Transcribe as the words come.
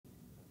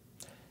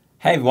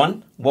Hey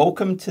everyone,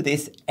 welcome to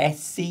this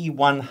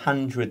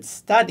SC-100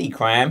 study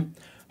cram,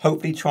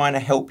 hopefully trying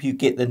to help you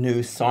get the new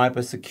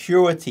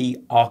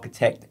Cybersecurity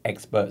Architect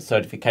Expert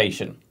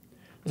certification.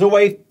 As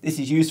always, this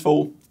is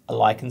useful. A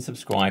like and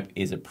subscribe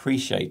is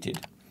appreciated.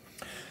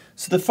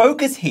 So the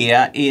focus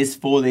here is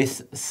for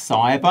this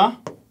Cyber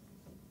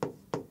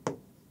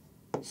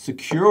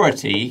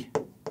Security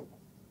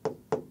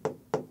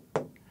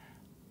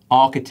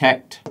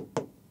Architect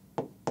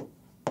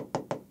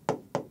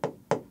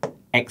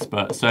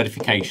Expert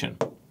certification.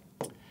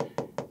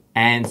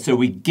 And so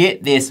we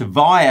get this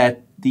via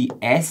the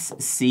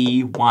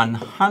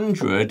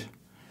SC-100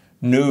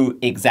 new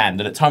exam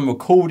that at time of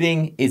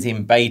recording is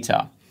in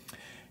beta.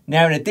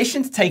 Now, in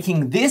addition to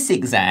taking this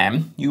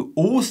exam, you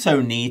also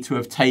need to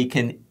have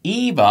taken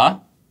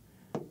either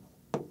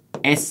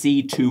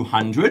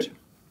SC-200,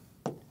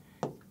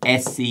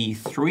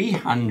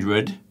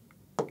 SC-300,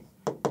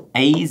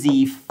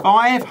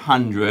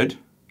 AZ-500,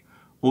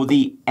 or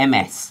the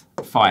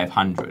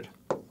MS-500.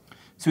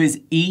 So it's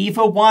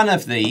either one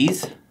of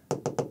these,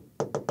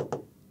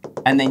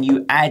 and then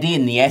you add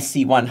in the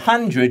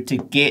SC-100 to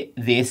get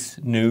this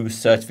new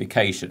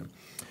certification.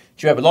 So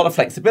you have a lot of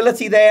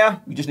flexibility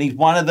there. You just need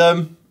one of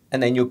them,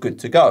 and then you're good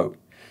to go.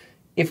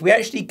 If we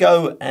actually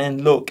go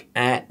and look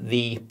at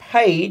the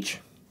page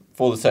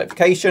for the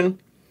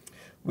certification,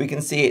 we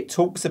can see it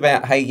talks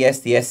about, hey, yes,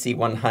 the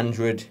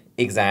SC-100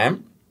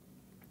 exam.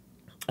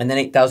 And then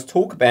it does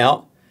talk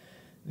about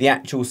the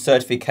actual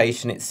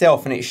certification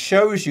itself, and it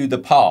shows you the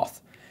path.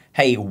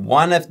 Hey,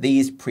 one of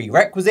these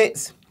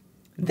prerequisites,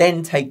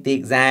 then take the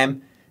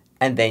exam,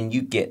 and then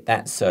you get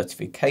that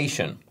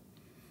certification.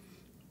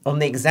 On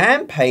the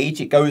exam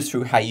page, it goes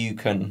through how you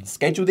can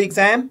schedule the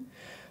exam.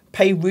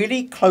 Pay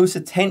really close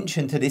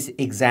attention to this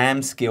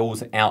exam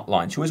skills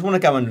outline. So you always want to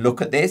go and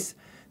look at this.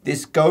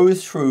 This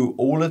goes through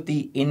all of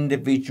the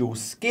individual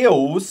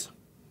skills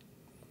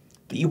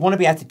that you want to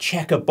be able to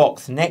check a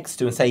box next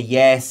to and say,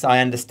 yes, I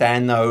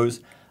understand those.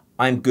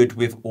 I'm good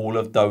with all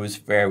of those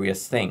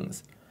various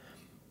things.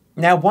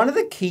 Now, one of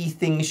the key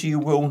things you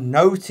will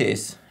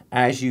notice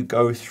as you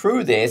go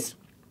through this,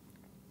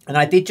 and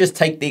I did just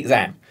take the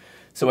exam.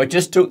 So I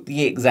just took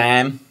the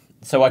exam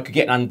so I could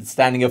get an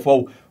understanding of,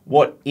 well,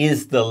 what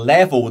is the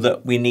level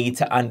that we need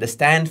to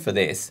understand for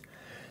this?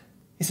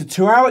 It's a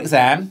 2-hour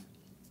exam.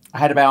 I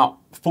had about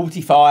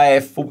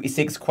 45,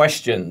 46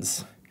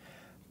 questions,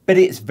 but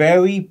it's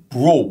very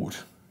broad.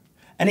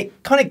 And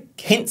it kind of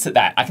hints at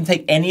that. I can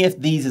take any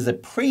of these as a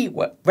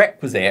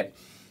prerequisite.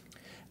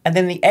 And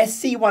then the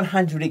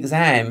SC-100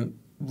 exam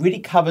really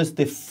covers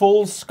the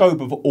full scope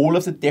of all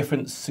of the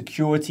different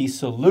security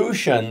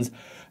solutions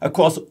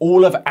across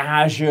all of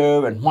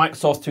Azure and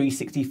Microsoft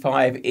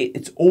 365.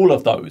 It's all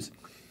of those.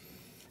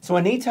 So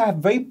I need to have a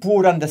very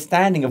broad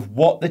understanding of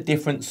what the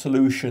different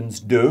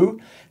solutions do,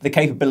 the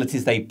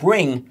capabilities they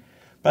bring,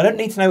 but I don't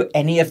need to know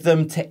any of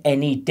them to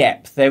any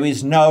depth. There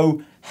is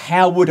no,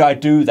 how would I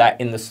do that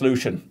in the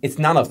solution? It's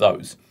none of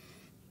those.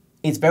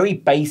 It's very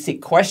basic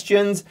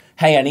questions.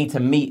 Hey, I need to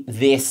meet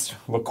this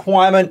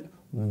requirement.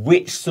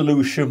 Which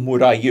solution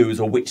would I use,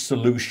 or which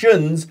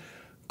solutions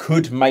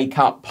could make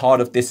up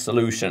part of this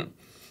solution?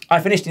 I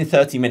finished in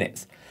 30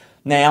 minutes.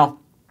 Now,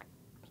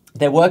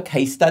 there were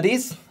case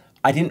studies.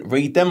 I didn't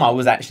read them. I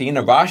was actually in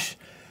a rush,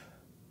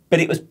 but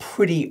it was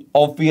pretty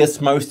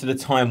obvious most of the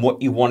time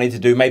what you wanted to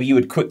do. Maybe you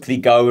would quickly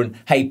go and,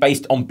 hey,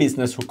 based on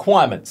business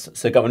requirements.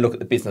 So go and look at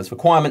the business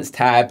requirements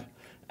tab,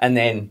 and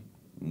then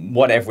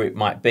whatever it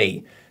might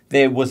be.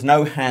 There was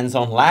no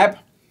hands-on lab.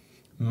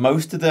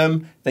 Most of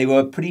them, they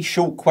were pretty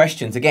short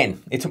questions.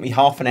 Again, it took me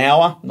half an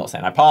hour. I'm not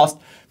saying I passed,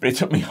 but it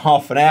took me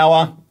half an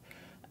hour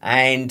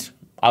and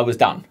I was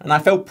done. And I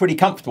felt pretty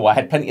comfortable. I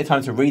had plenty of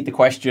time to read the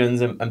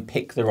questions and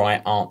pick the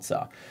right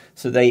answer.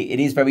 So it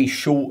is very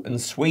short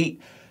and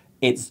sweet.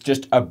 It's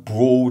just a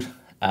broad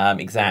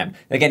exam.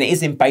 Again, it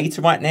is in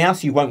beta right now,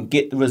 so you won't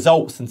get the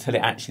results until it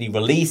actually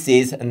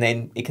releases, and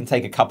then it can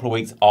take a couple of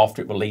weeks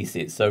after it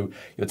releases. So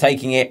you're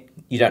taking it,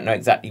 you don't know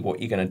exactly what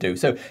you're going to do.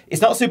 So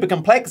it's not super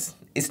complex,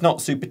 it's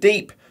not super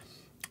deep.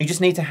 You just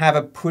need to have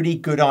a pretty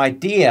good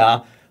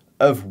idea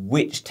of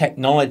which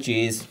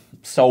technologies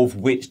solve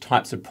which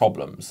types of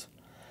problems.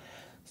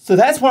 So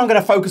that's what I'm going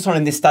to focus on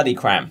in this study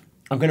cram.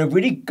 I'm going to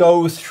really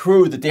go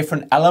through the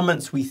different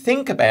elements we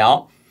think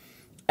about,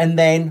 and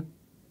then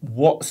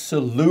what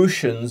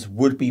solutions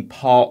would be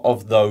part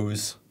of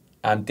those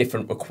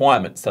different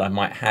requirements that I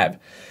might have.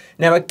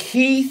 Now, a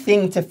key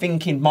thing to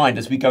think in mind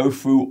as we go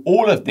through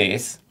all of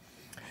this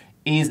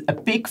is a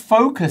big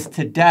focus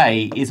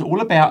today is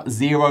all about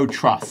zero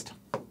trust.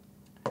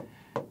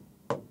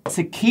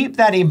 To keep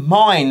that in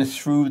mind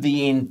through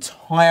the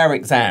entire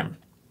exam.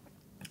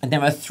 And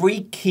there are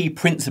 3 key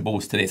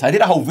principles to this. I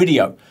did a whole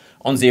video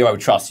on zero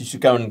trust. You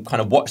should go and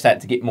kind of watch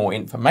that to get more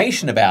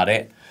information about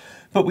it.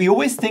 But we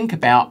always think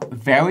about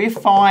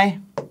verify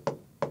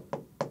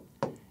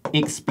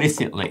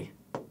explicitly.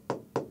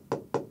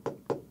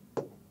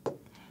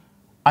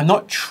 I'm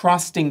not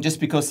trusting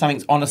just because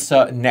something's on a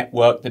certain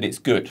network that it's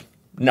good.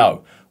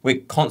 No,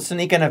 we're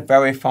constantly going to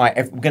verify,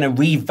 we're going to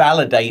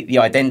revalidate the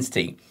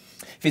identity.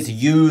 If it's a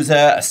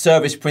user, a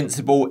service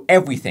principal,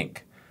 everything.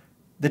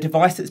 The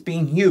device that's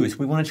being used,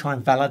 we want to try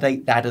and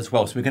validate that as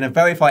well. So we're going to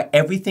verify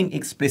everything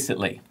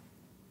explicitly.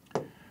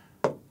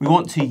 We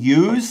want to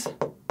use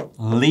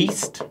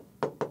least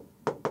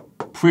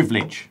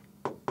privilege.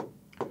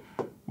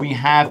 We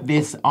have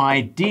this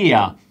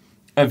idea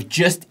of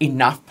just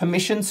enough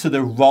permissions. So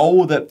the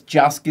role that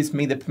just gives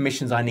me the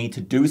permissions I need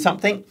to do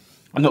something.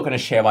 I'm not going to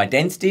share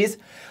identities.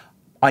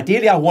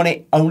 Ideally, I want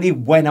it only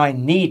when I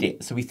need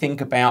it. So we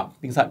think about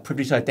things like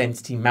privileged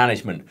identity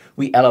management.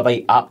 We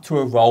elevate up to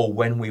a role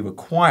when we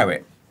require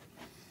it.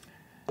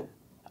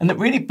 And that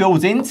really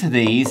builds into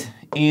these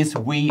is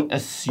we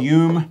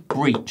assume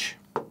breach.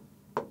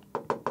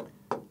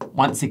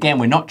 Once again,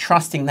 we're not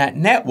trusting that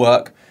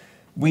network.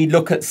 We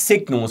look at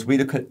signals, we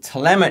look at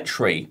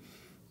telemetry.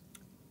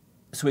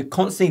 So we're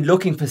constantly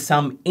looking for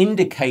some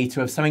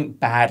indicator of something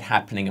bad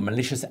happening, a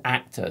malicious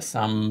actor,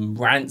 some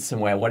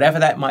ransomware, whatever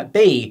that might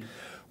be.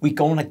 We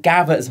want to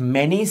gather as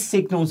many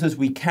signals as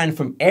we can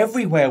from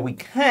everywhere we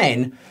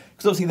can,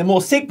 because obviously the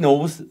more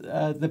signals,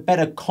 the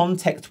better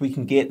context we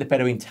can get, the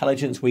better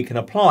intelligence we can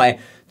apply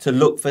to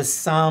look for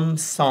some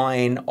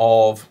sign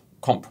of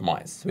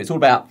compromise. So it's all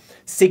about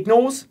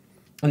signals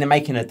and then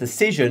making a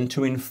decision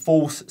to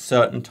enforce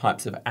certain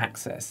types of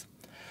access.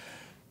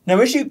 Now,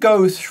 as you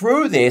go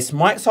through this,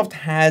 Microsoft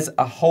has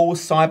a whole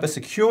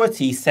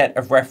cybersecurity set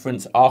of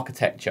reference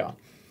architecture.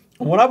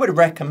 And what I would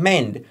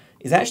recommend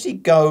is actually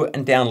go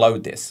and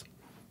download this.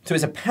 So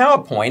it's a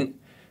PowerPoint,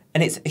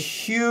 and it's a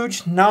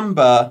huge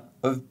number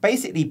of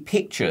basically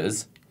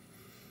pictures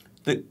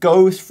that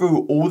goes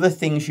through all the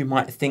things you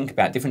might think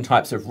about, different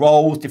types of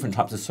roles, different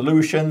types of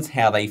solutions,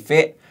 how they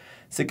fit.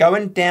 So go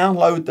and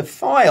download the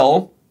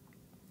file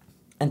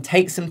and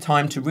take some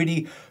time to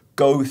really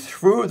go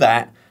through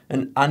that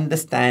and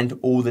understand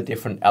all the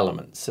different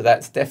elements. So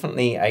that's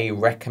definitely a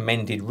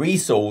recommended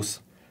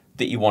resource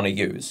that you want to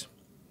use.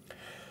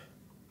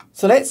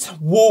 So let's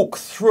walk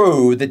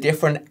through the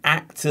different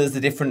actors,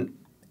 the different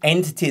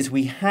entities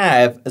we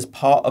have as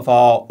part of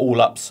our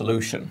all-up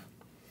solution.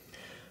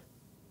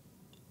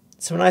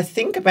 So when I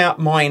think about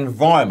my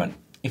environment,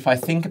 if I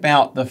think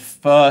about the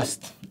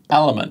first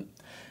element,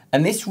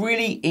 and this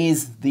really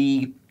is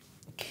the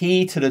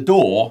key to the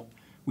door,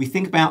 we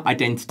think about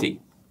identity.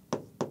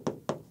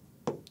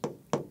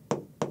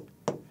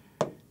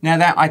 Now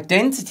that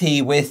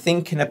identity, we're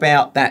thinking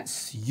about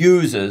that's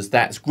users,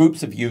 that's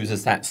groups of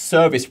users, that's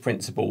service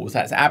principals,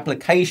 that's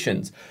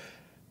applications.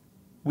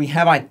 We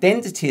have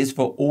identities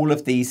for all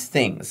of these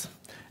things.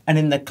 And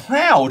in the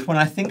cloud, when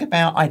I think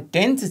about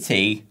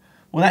identity,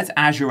 well, that's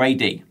Azure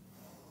AD.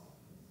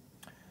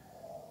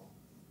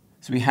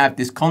 So we have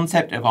this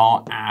concept of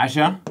our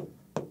Azure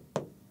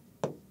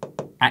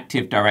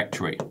Active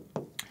Directory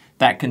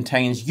that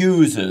contains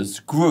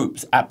users,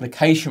 groups,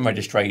 application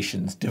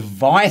registrations,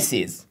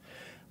 devices.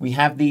 We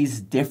have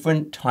these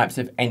different types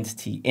of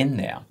entity in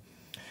there.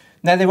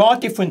 Now, there are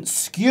different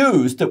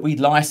SKUs that we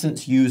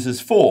license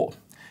users for.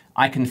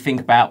 I can think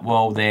about,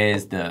 well,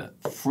 there's the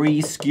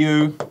free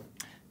SKU,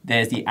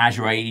 there's the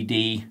Azure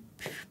AD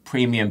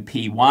Premium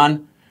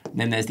P1, and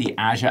then there's the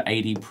Azure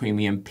AD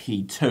Premium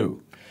P2.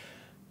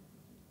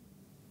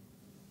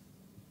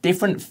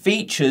 Different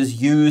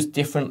features use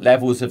different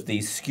levels of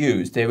these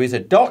SKUs. There is a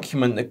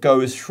document that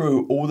goes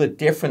through all the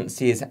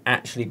differences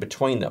actually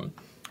between them.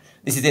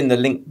 This is in the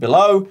link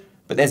below,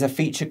 but there's a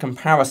feature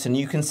comparison.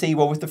 You can see,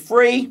 well, with the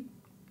free,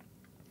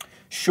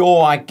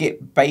 sure, I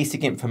get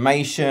basic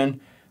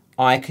information.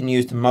 I can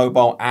use the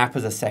mobile app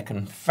as a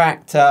second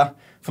factor.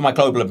 For my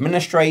global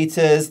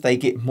administrators, they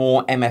get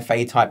more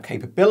MFA type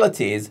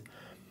capabilities.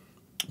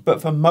 But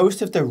for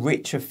most of the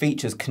richer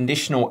features,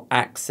 conditional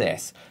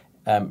access,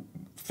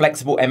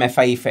 flexible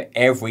MFA for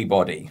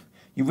everybody,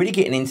 you're really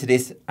getting into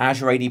this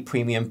Azure AD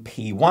Premium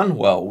P1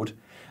 world.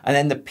 And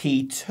then the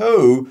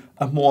P2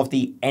 are more of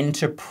the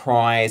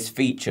enterprise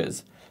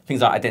features.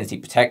 Things like identity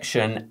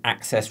protection,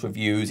 access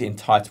reviews,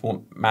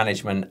 entitlement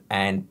management,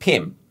 and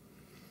PIM.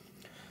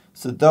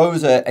 So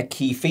those are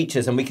key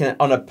features. And we can,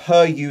 on a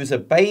per user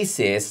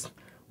basis,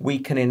 we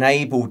can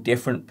enable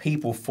different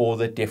people for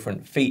the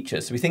different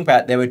features. So we think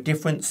about there are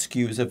different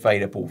SKUs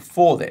available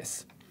for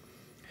this.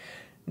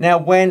 Now,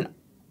 when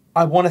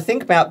I want to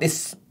think about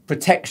this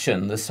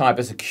protection, the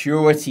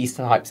cybersecurity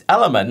types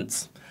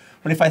elements,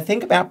 but if I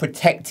think about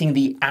protecting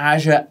the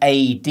Azure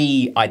AD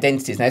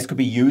identities, now this could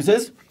be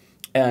users,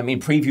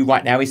 in preview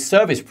right now is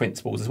service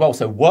principals as well,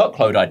 so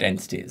workload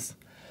identities.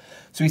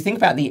 So we think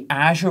about the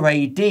Azure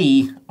AD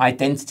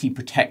identity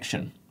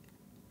protection.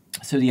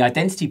 So the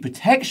identity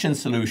protection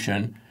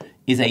solution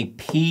is a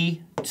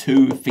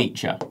P2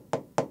 feature.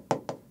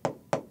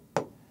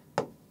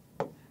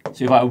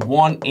 So if I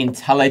want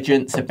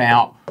intelligence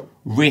about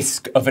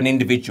risk of an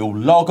individual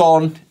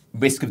logon,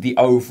 risk of the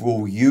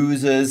overall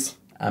users,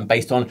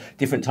 based on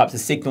different types of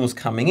signals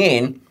coming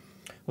in,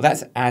 well,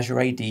 that's Azure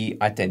AD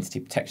Identity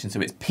Protection. So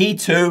it's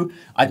P2,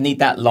 I'd need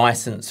that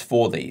license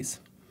for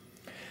these.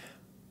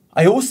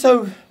 I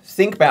also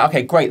think about,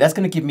 okay, great, that's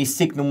going to give me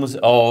signals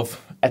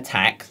of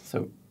attack,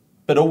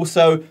 but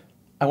also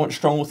I want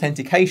strong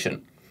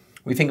authentication.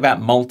 we think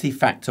about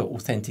multi-factor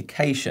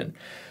authentication.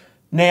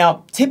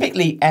 Now,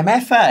 typically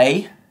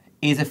MFA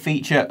is a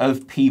feature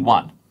of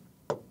P1.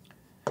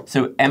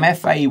 So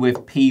MFA with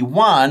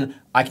P1,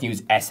 I can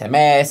use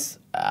SMS,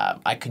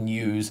 I can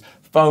use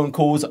phone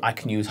calls, I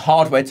can use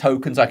hardware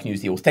tokens, I can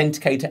use the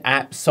authenticator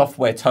app,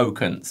 software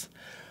tokens.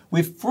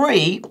 With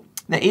 3,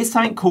 there is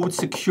something called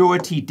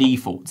security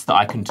defaults that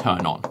I can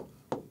turn on.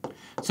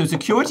 So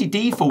security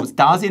defaults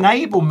does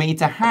enable me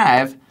to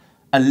have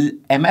a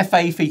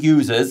MFA for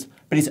users,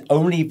 but it's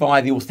only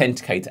via the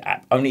authenticator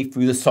app, only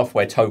through the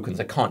software tokens.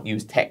 I can't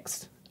use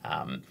text.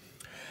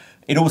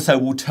 It also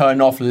will turn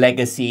off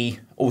legacy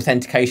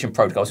authentication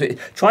protocols. So it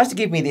tries to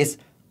give me this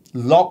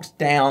locked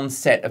down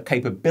set of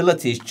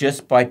capabilities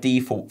just by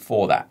default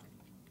for that.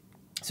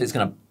 So it's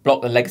going to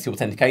block the legacy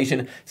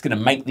authentication. It's going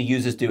to make the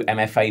users do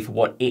MFA for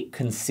what it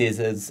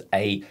considers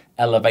a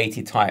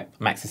elevated type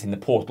I'm accessing the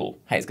portal.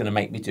 Hey, it's going to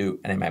make me do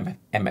an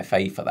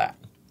MFA for that.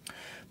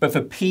 But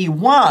for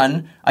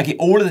P1, I get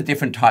all of the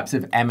different types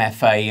of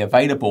MFA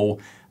available.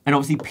 And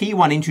obviously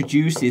P1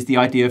 introduces the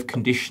idea of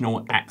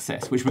conditional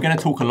access, which we're going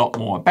to talk a lot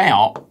more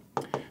about.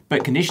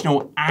 But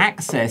conditional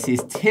access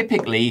is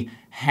typically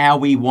how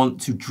we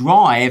want to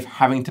drive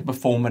having to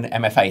perform an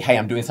MFA. Hey,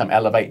 I'm doing some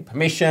elevated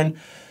permission.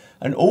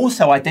 And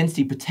also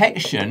identity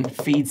protection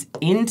feeds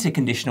into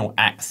conditional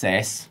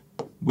access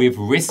with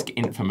risk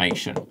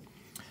information.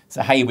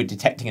 So hey, we're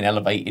detecting an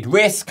elevated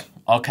risk.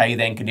 Okay,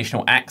 then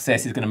conditional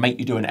access is going to make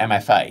you do an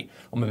MFA,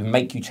 or maybe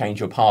make you change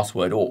your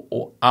password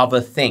or other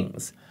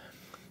things.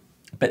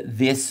 But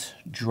this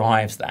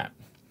drives that.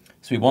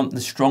 So we want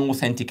the strong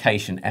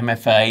authentication.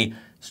 MFA,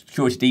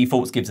 security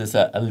defaults gives us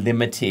a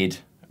limited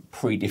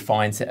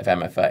predefined set of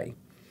MFA.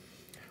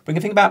 We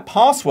can think about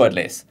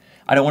passwordless.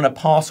 I don't want a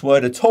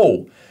password at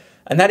all.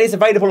 And that is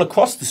available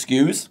across the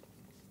SKUs.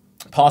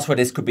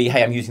 Passwordless could be,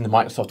 hey, I'm using the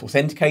Microsoft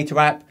Authenticator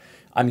app.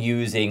 I'm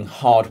using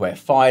hardware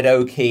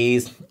FIDO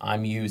keys.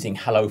 I'm using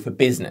Hello for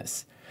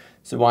Business.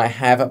 So I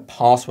have a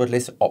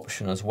passwordless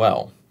option as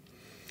well.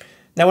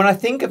 Now, when I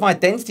think of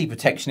identity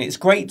protection, it's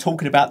great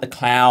talking about the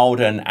cloud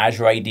and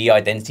Azure AD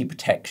identity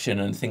protection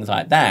and things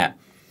like that.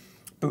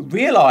 But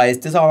realize,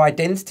 does our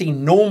identity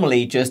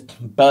normally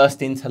just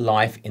burst into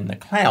life in the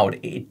cloud?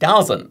 It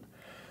doesn't.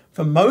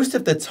 For most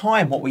of the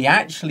time, what we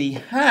actually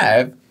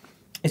have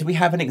is we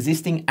have an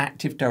existing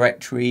Active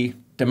Directory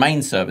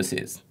domain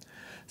services.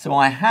 So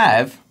I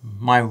have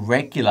my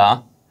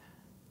regular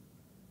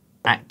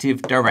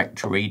Active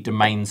Directory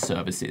domain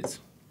services.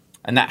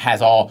 And that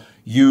has our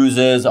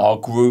users, our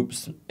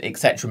groups,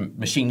 etc.,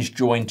 machines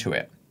joined to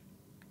it.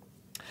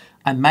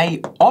 I may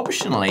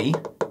optionally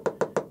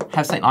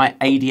have something like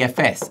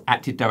ADFS,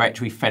 Active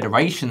Directory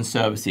Federation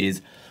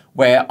Services,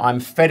 where I'm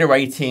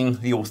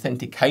federating the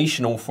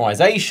authentication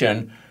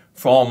authorization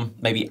from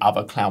maybe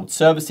other cloud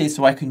services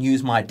so I can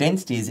use my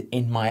identities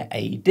in my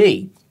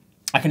AD.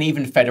 I can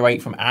even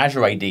federate from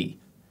Azure AD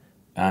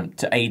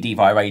to AD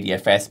via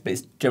ADFS, but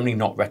it's generally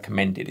not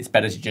recommended. It's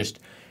better to just,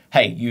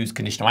 hey, use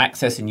conditional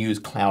access and use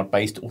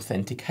cloud-based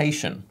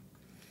authentication.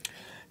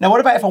 Now, what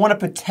about if I want to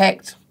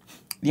protect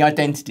the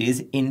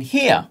identities in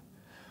here?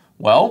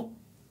 Well,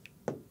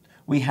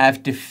 we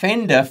have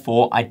Defender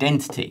for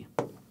Identity.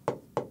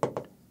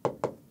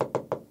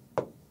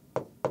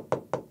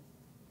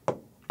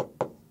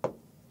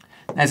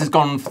 Now, this has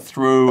gone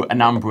through a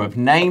number of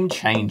name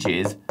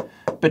changes,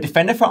 but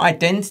Defender for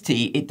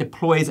Identity, it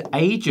deploys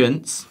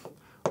agents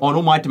on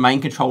all my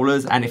domain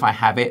controllers, and if I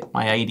have it,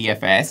 my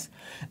ADFS,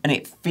 and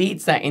it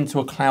feeds that into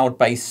a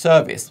cloud-based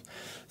service.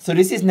 So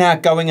this is now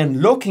going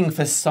and looking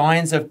for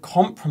signs of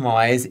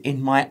compromise in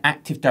my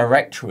Active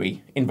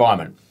Directory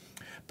environment.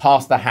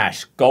 Pass the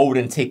hash,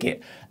 golden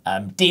ticket,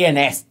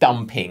 DNS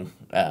dumping,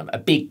 a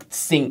big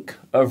sink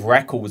of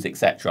records,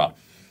 etc.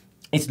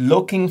 It's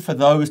looking for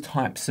those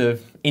types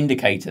of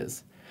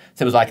indicators.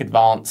 So it was like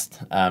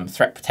advanced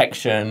threat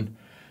protection,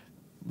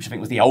 which I think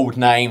was the old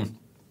name.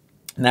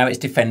 Now it's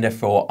Defender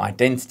for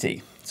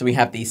Identity. So we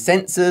have these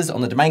sensors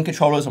on the domain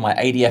controllers on my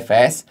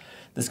ADFS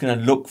that's going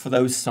to look for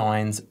those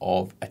signs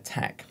of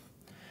attack.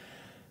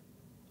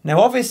 Now,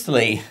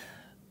 obviously,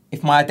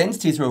 if my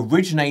identities are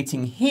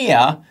originating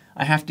here,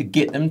 I have to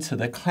get them to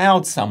the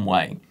cloud some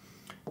way.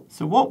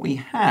 So what we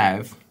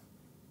have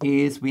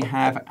is we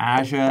have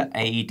Azure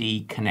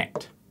AD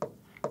Connect.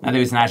 Now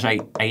there is an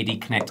Azure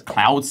AD Connect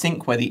Cloud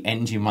Sync where the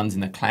engine runs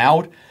in the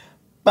cloud,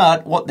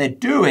 but what they're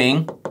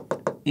doing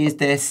is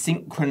they're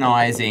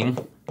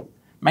synchronizing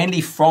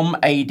mainly from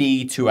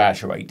AD to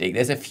Azure AD.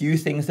 There's a few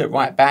things that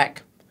write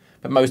back,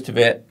 but most of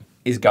it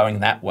is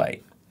going that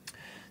way.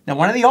 Now,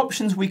 one of the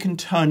options we can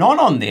turn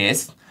on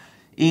this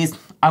is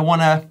I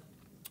want to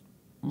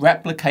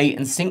replicate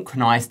and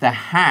synchronize the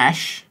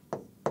hash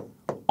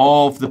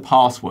of the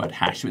password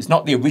hash. So it's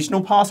not the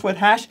original password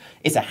hash,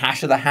 it's a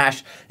hash of the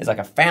hash. It's like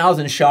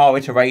 1,000 SHA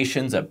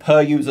iterations, a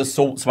per user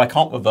sort, so I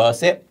can't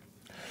reverse it.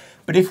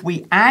 But if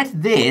we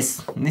add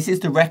this, and this is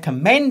the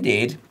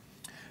recommended,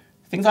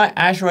 things like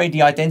Azure AD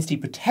Identity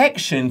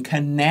Protection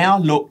can now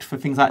look for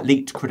things like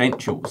leaked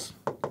credentials.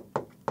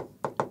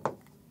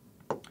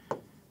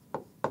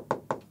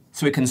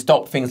 so it can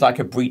stop things like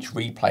a breach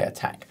replay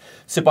attack.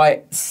 So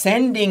by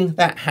sending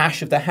that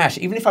hash of the hash,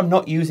 even if I'm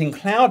not using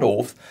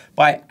CloudAuth,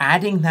 by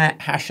adding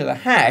that hash of the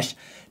hash,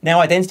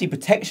 now identity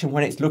protection,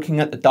 when it's looking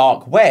at the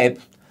dark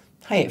web,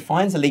 hey, it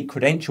finds a leaked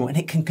credential and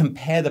it can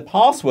compare the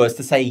passwords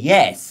to say,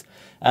 yes,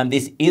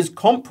 this is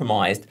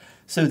compromised.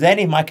 So then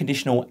in my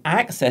conditional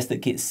access that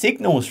gets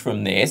signals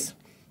from this,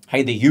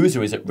 hey, the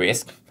user is at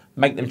risk,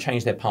 make them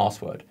change their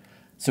password.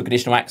 So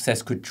conditional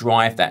access could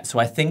drive that. So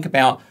I think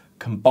about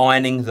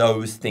combining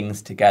those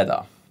things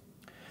together.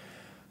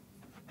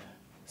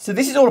 So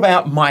this is all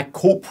about my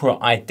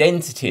corporate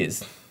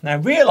identities. Now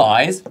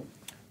realize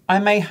I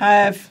may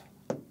have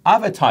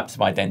other types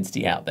of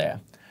identity out there.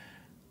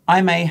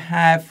 I may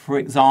have, for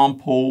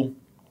example,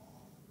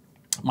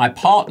 my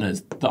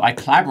partners that I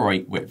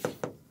collaborate with.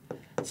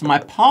 So my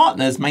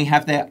partners may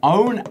have their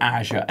own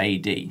Azure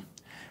AD.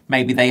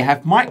 Maybe they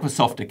have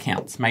Microsoft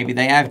accounts. Maybe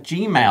they have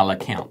Gmail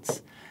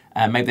accounts.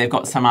 Maybe they've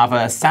got some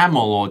other SAML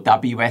or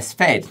WS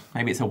Fed.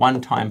 Maybe it's a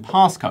one-time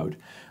passcode.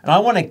 And I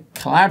want to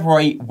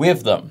collaborate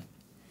with them.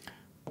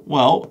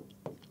 Well,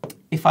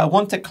 if I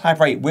want to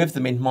collaborate with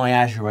them in my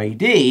Azure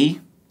AD,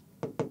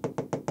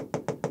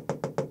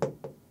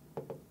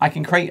 I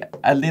can create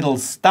a little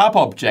stub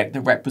object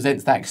that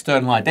represents that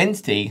external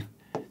identity.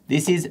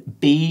 This is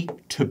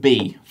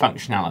B2B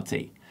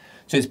functionality.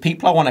 So it's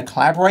people I want to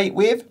collaborate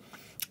with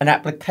and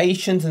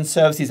applications and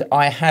services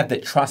I have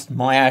that trust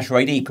my Azure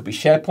AD. Could be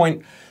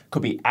SharePoint,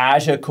 could be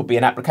Azure, could be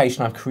an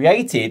application I've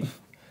created.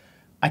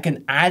 I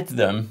can add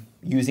them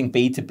using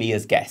B2B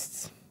as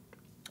guests.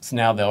 So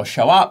now they'll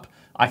show up,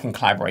 I can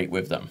collaborate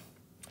with them.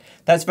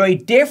 That's very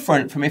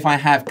different from if I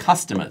have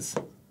customers.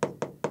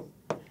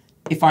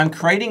 If I'm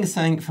creating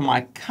something for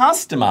my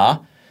customer,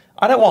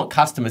 I don't want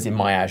customers in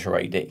my Azure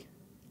AD.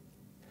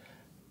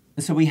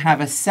 So we have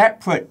a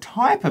separate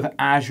type of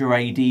Azure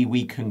AD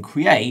we can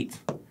create,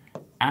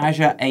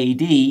 Azure AD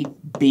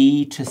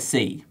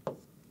B2C.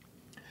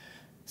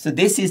 So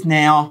this is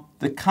now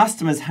the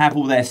customers have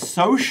all their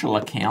social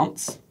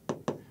accounts,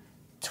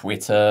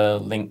 Twitter,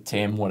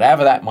 LinkedIn,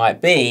 whatever that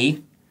might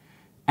be,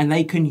 and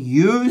they can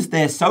use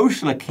their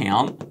social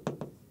account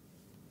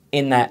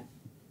in that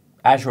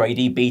Azure AD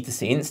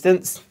B2C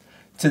instance.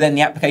 So then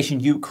the application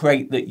you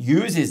create that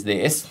uses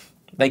this,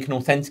 they can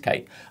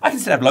authenticate. I can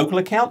still have local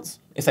accounts.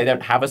 If they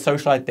don't have a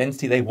social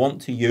identity they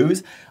want to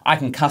use, I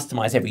can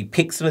customize every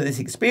pixel of this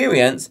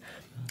experience.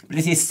 But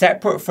this is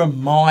separate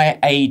from my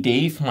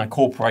AD, from my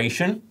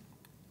corporation.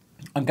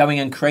 I'm going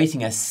and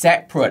creating a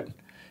separate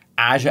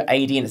Azure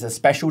AD, and it's a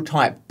special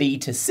type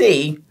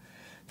B2C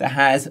that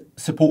has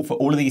support for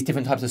all of these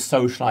different types of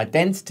social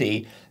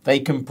identity they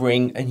can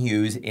bring and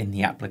use in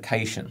the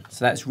application.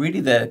 So that's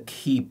really the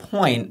key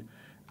point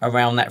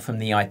around that from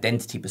the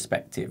identity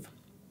perspective.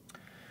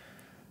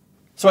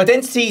 So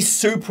identity is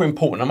super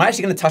important. I'm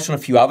actually going to touch on a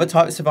few other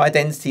types of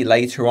identity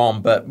later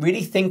on, but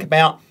really think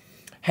about,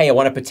 hey, I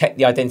want to protect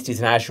the identities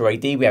in Azure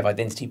AD. We have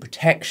identity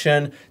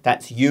protection,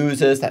 that's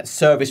users, that's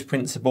service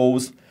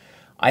principals.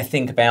 I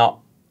think about,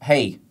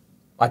 hey,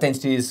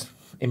 identities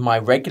in my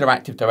regular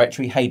Active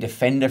Directory, hey,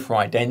 Defender for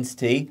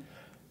identity,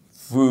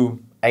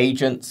 through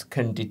agents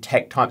can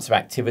detect types of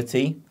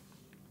activity,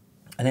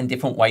 and then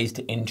different ways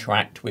to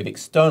interact with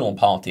external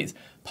parties.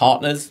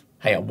 Partners,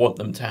 hey, I want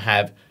them to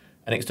have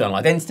an external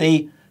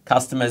identity.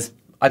 Customers,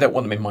 I don't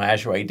want them in my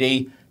Azure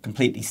AD,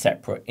 completely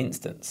separate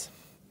instance.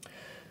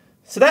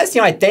 So that's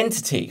the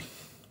identity.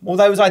 Well,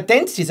 those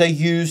identities are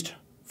used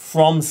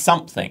from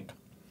something.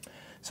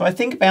 So I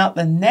think about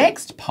the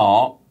next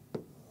part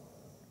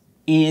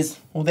is,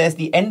 well, there's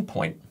the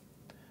endpoint.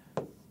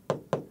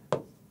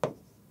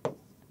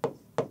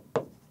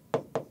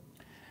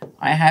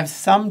 I have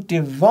some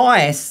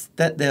device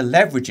that they're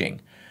leveraging.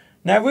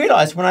 Now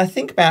realize when I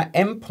think about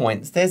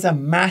endpoints, there's a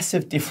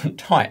massive different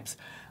types.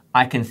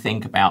 I can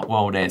think about,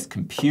 well, there's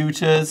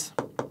computers,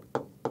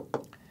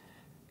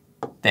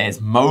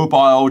 there's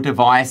mobile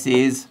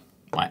devices,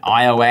 my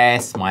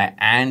iOS, my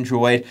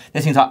Android,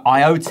 there's things like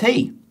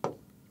IoT.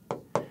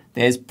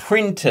 There's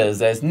printers,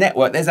 there's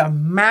network, there's a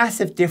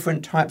massive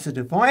different types of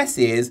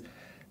devices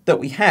that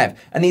we have.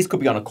 And these could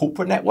be on a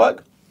corporate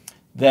network,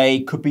 they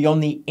could be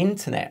on the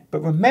internet. But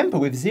remember,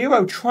 with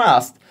zero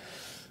trust,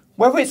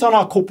 whether it's on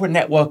our corporate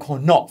network or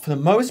not, for the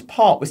most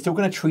part, we're still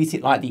going to treat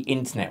it like the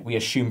internet. We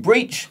assume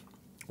breach,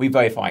 we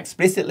verify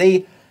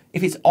explicitly.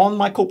 If it's on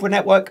my corporate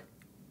network,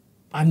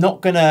 I'm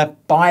not going to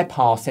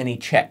bypass any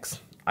checks.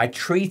 I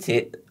treat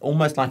it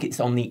almost like it's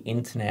on the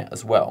internet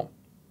as well.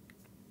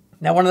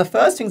 Now, one of the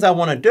first things I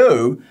want to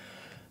do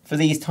for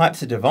these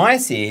types of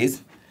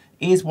devices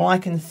is, well, I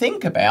can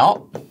think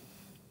about,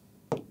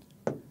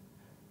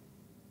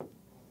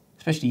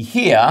 especially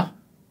here,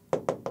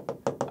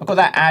 I've got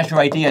that Azure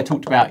AD I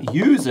talked about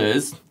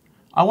users.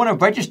 I want to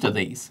register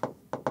these.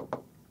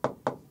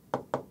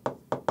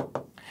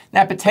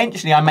 Now,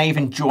 potentially, I may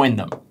even join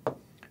them.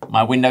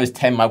 My Windows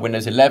 10, my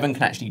Windows 11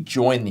 can actually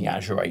join the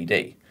Azure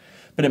AD.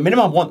 But at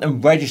minimum, I want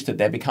them registered.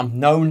 They become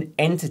known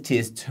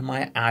entities to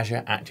my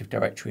Azure Active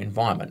Directory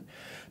environment.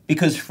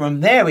 because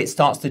from there it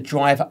starts to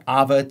drive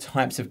other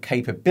types of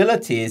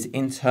capabilities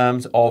in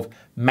terms of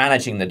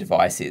managing the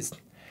devices,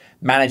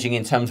 managing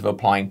in terms of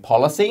applying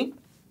policy,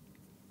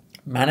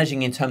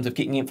 managing in terms of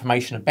getting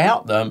information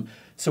about them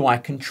so I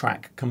can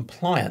track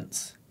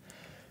compliance.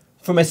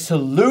 From a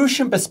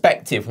solution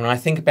perspective, when I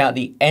think about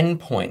the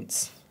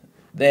endpoints,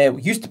 there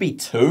used to be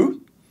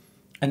two,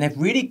 and they've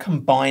really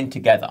combined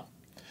together.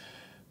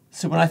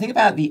 So when I think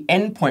about the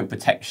endpoint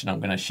protection, I'm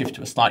going to shift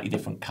to a slightly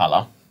different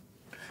color.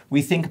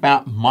 We think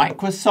about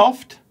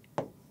Microsoft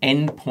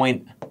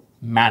Endpoint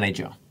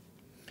Manager.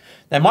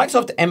 Now,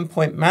 Microsoft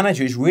Endpoint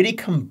Manager is really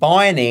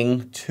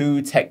combining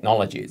two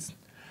technologies.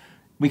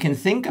 We can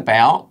think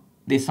about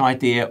this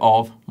idea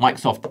of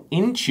Microsoft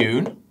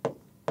Intune.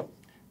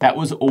 That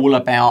was all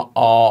about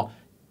our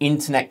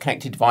internet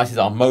connected devices,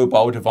 our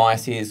mobile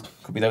devices,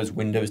 could be those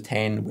Windows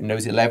 10,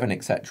 Windows 11,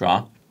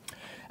 etc.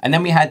 And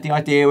then we had the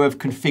idea of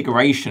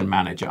Configuration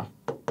Manager.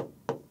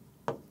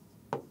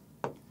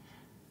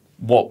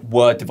 What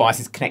were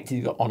devices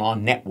connected on our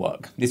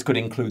network? This could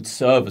include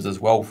servers as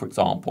well, for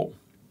example.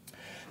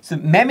 So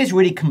MEM is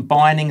really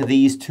combining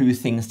these two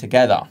things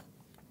together.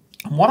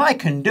 And what I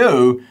can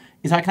do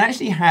is I can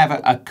actually have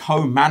a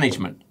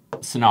co-management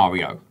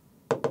scenario.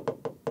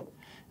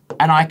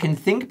 And I can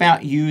think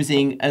about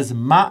using as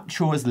much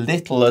or as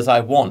little as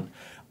I want.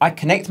 I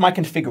connect my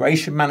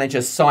configuration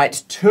manager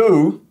site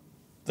to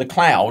the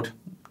cloud,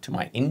 to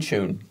my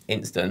Intune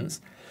instance,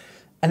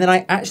 and then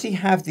I actually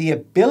have the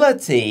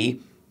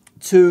ability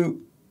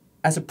to,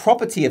 as a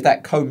property of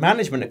that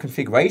co-management, a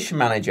configuration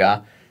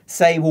manager,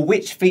 say, well,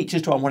 which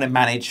features do I want to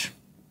manage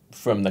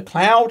from the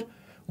cloud?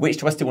 Which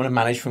do I still want to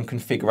manage from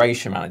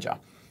configuration manager?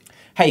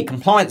 Hey,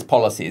 compliance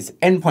policies,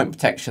 endpoint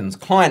protections,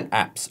 client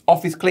apps,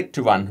 Office click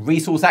to run,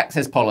 resource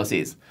access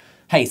policies.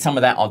 Hey, some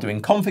of that I'll do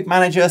in config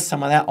manager,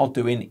 some of that I'll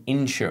do in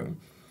Intune.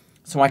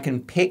 So I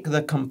can pick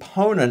the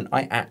component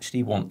I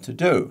actually want to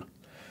do.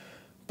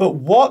 But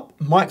what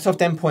Microsoft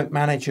Endpoint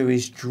Manager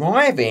is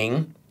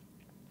driving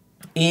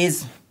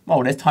is,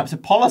 well, there's types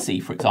of policy,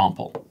 for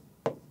example.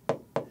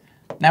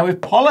 Now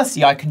with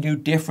policy, I can do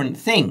different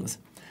things.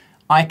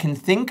 I can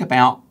think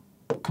about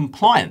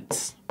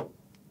compliance.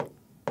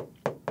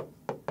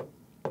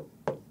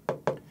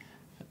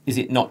 Is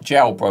it not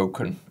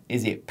jailbroken?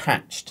 Is it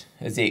patched?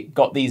 Has it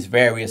got these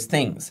various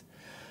things?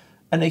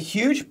 And a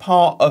huge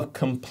part of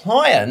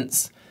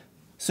compliance,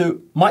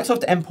 so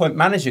Microsoft Endpoint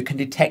Manager can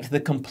detect the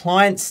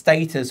compliance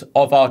status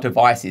of our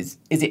devices.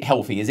 Is it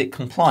healthy? Is it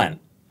compliant?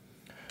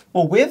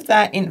 Well, with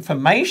that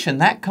information,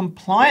 that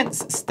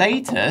compliance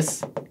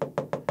status,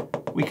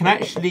 we can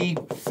actually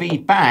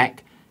feed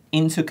back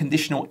into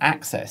conditional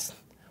access,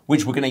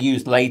 which we're going to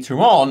use later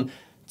on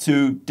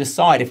to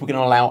decide if we're going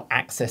to allow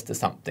access to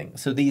something.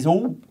 So these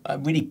all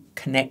really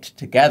connect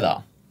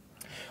together.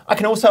 I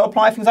can also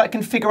apply things like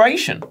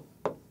configuration.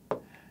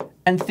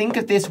 And think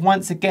of this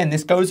once again,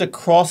 this goes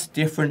across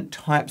different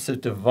types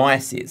of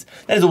devices.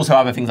 There's also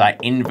other things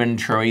like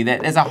inventory.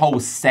 There's a whole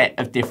set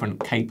of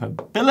different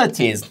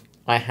capabilities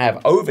I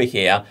have over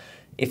here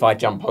if I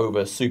jump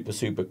over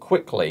super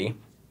quickly.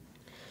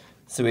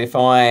 So if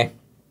I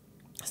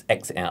just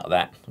exit out of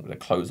that, I'm going to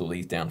close all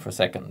these down for a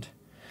second.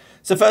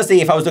 So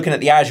firstly, if I was looking at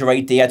the Azure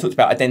AD, I talked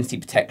about identity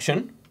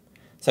protection.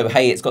 So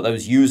hey, it's got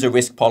those user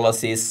risk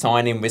policies,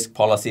 sign-in risk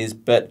policies,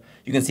 but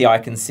you can see I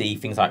can see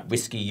things like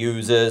risky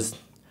users,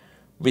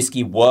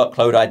 risky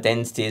workload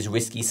identities,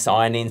 risky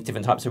sign-ins,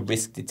 different types of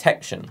risk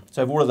detection.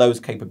 So I have all of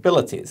those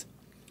capabilities.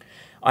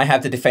 I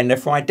have the Defender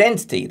for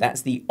Identity.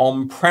 That's the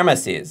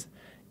on-premises.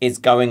 It's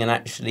going and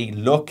actually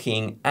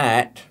looking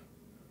at,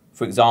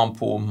 for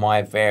example,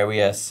 my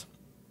various,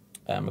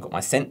 I've got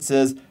my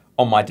sensors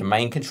on my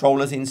domain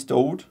controllers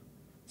installed.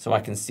 So I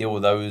can see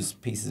all those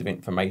pieces of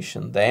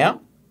information there.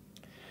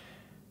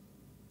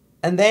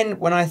 And then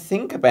when I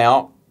think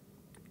about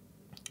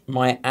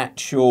my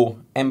actual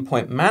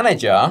endpoint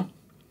manager,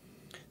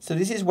 so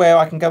this is where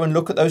I can go and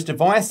look at those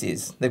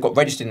devices. They've got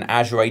registered in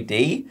Azure AD.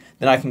 Then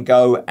I can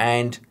go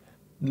and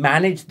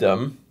manage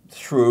them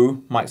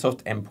through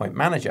Microsoft Endpoint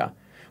Manager.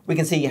 We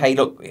can see, hey,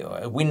 look,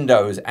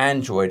 Windows,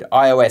 Android,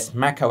 iOS,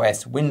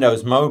 macOS,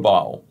 Windows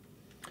Mobile.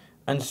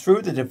 And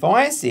through the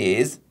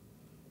devices,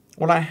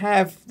 well, I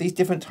have these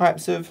different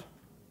types of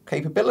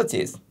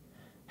capabilities.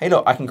 Hey,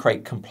 look, I can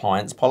create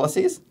compliance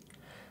policies.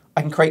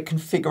 I can create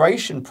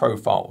configuration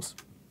profiles.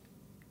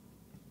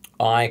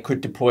 I could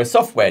deploy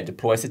software,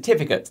 deploy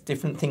certificates,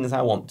 different things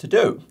I want to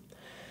do.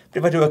 But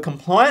if I do a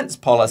compliance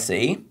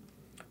policy,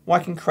 well,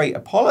 I can create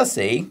a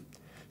policy.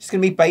 It's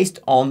going to be based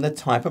on the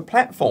type of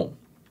platform.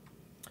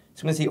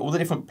 So I'm going to see all the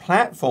different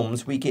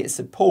platforms we get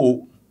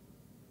support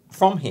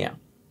from here.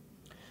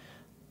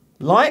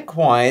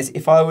 Likewise,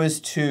 if I was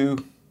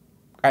to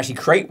actually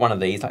create one of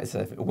these, like I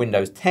said,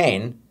 Windows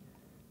 10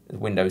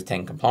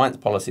 compliance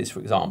policies, for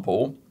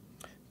example,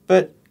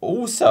 but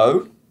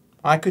also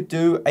I could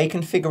do a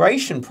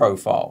configuration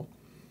profile.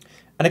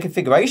 And a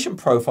configuration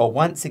profile,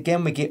 once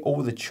again, we get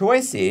all the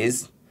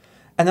choices.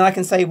 And then I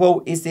can say,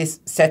 well, is this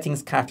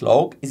settings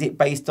catalog? Is it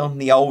based on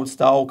the old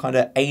style kind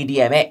of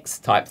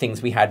ADMX type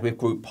things we had with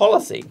group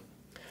policy?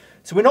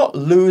 So we're not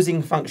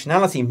losing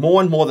functionality.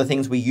 More and more the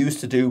things we used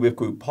to do with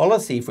group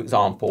policy, for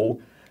example,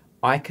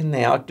 I can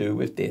now do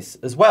with this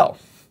as well.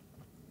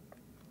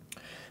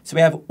 So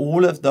we have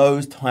all of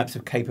those types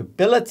of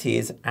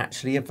capabilities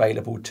actually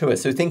available to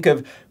us. So think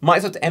of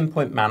Microsoft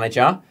Endpoint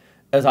Manager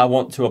as I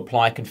want to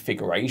apply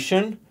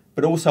configuration,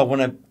 but also I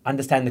want to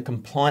understand the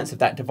compliance of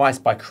that device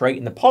by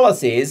creating the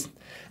policies.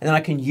 And then I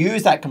can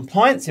use that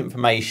compliance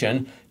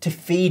information to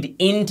feed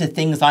into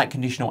things like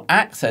conditional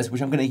access,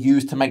 which I'm going to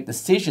use to make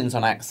decisions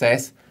on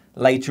access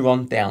later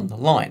on down the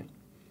line.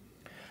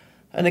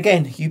 And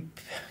again, you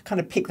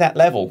kind of pick that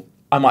level.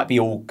 I might be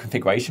all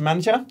configuration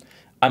manager.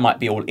 I might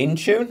be all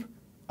Intune.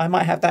 I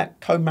might have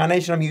that code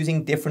managed and I'm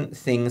using different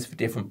things for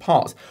different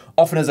parts.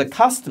 Often as a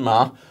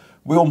customer,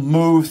 we'll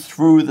move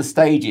through the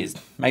stages.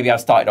 Maybe I've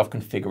started off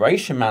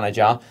configuration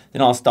manager,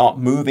 then I'll start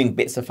moving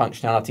bits of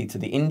functionality to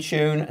the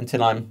Intune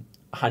until I'm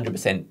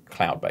 100%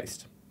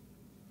 cloud-based.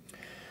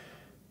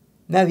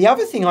 Now, the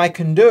other thing I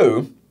can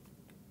do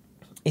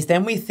is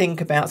then we think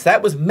about, so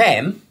that was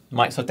MEM,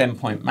 Microsoft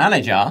Endpoint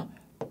Manager.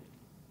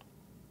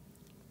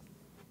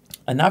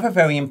 Another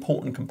very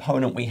important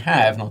component we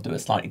have, and I'll do a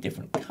slightly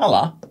different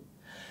color,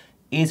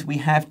 is we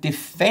have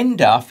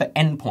Defender for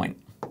Endpoint.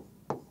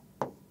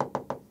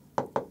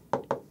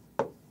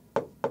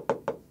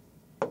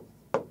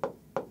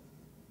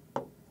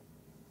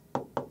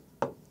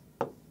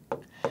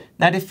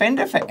 Now,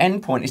 Defender for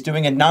Endpoint is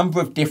doing a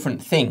number of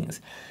different things.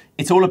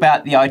 It's all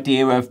about the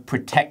idea of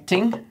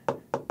protecting,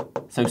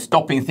 so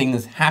stopping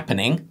things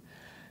happening,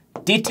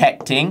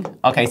 detecting,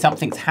 okay,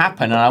 something's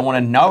happened and I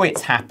want to know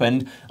it's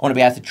happened. I want to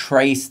be able to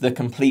trace the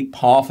complete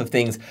path of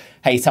things.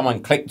 Hey,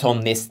 someone clicked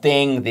on this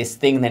thing,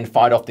 then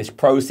fired off this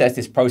process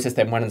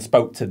then went and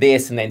spoke to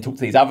this and then talked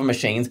to these other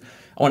machines.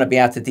 I want to be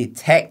able to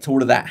detect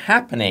all of that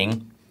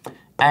happening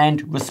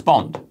and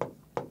respond.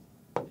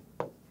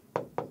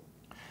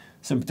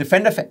 So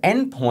Defender for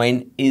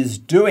Endpoint is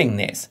doing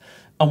this.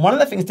 And one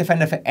of the things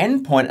Defender for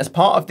Endpoint, as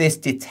part of this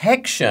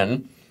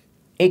detection,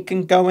 it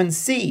can go and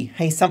see,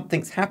 hey,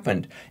 something's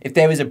happened. If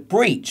there is a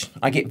breach,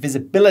 I get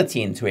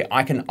visibility into it.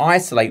 I can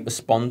isolate,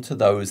 respond to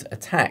those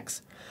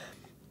attacks.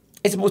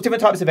 It supports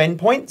different types of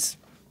endpoints.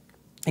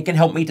 It can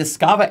help me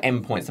discover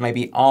endpoints that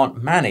maybe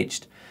aren't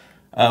managed.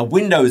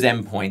 Windows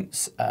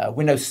endpoints,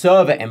 Windows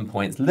Server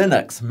endpoints,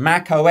 Linux,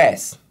 Mac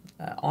OS,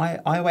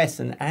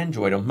 iOS and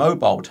Android on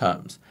mobile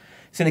terms.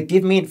 It's going to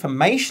give me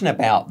information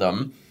about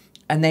them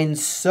and then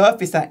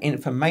surface that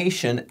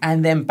information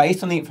and then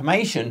based on the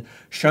information,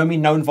 show me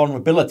known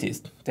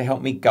vulnerabilities to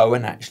help me go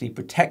and actually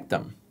protect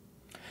them.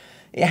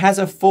 It has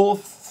a full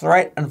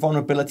threat and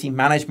vulnerability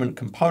management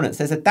component. So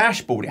there's a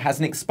dashboard, it has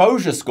an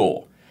exposure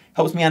score,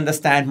 helps me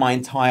understand my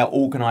entire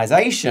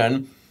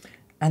organization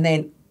and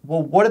then,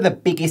 well, what are the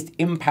biggest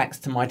impacts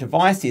to my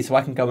devices so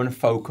I can go and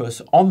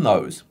focus on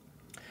those.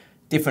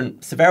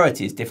 Different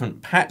severities,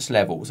 different patch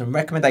levels, and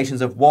recommendations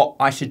of what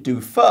I should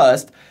do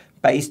first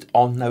based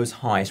on those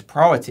highest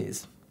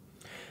priorities.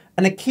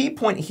 And a key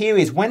point here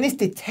is when this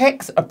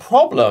detects a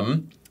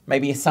problem,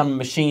 maybe some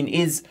machine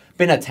is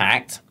been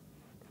attacked,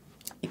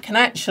 it can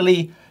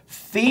actually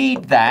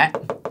feed that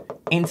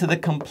into the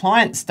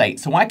compliance state.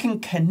 So I can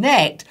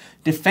connect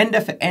Defender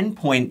for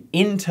Endpoint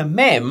into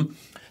MEM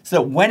so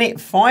that when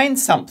it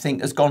finds something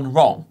has gone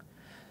wrong,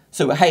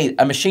 so, hey,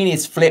 a machine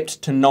is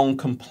flipped to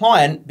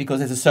non-compliant because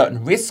there's a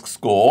certain risk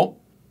score.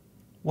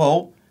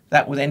 Well,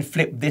 that will then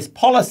flip this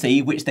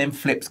policy, which then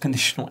flips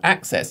conditional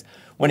access.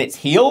 When it's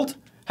healed,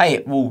 hey,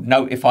 it will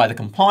notify the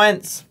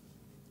compliance,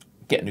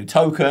 get a new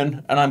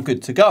token, and I'm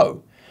good to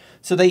go.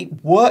 So they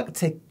work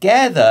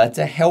together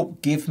to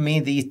help give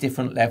me these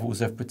different levels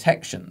of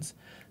protections.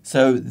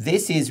 So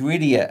this is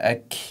really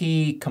a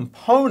key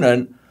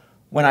component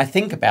when I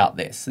think about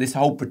this. So this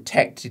whole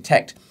protect,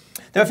 detect.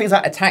 There are things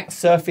like attack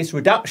surface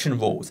reduction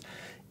rules,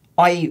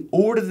 i.e.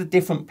 all of the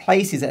different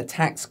places that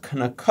attacks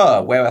can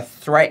occur where a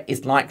threat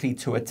is likely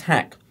to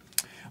attack.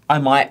 I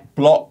might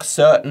block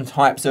certain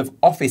types of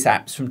Office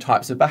apps from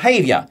types of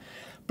behavior,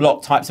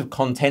 block types of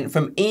content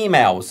from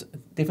emails,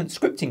 different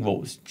scripting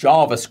rules,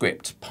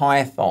 JavaScript,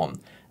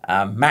 Python,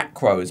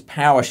 macros,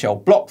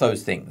 PowerShell, block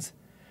those things.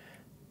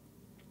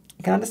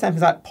 You can understand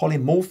things like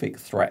polymorphic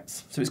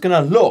threats. So it's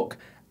going to look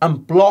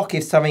and block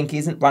if something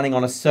isn't running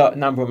on a certain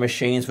number of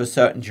machines for a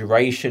certain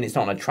duration, it's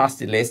not on a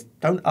trusted list,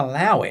 don't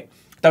allow it.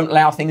 Don't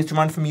allow things to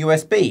run from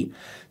USB.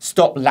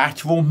 Stop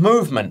lateral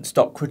movement,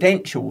 stop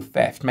credential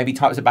theft, maybe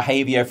types of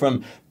behavior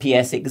from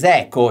PS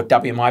exec or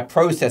WMI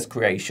process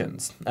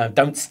creations.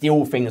 Don't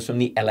steal things from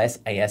the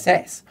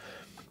LSASS.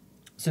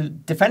 So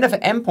Defender for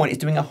Endpoint is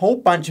doing a whole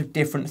bunch of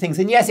different things.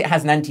 And yes, it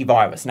has an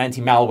antivirus, an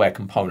anti-malware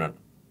component.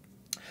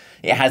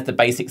 It has the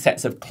basic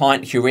sets of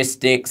client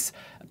heuristics,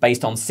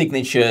 based on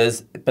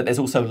signatures, but there's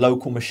also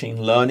local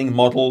machine learning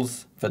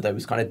models for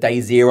those kind of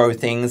day zero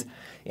things.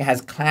 It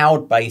has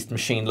cloud-based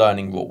machine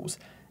learning rules.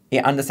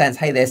 It understands,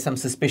 hey, there's some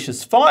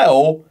suspicious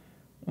file.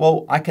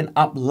 Well, I can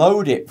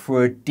upload it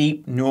for a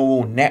deep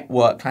neural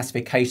network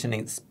classification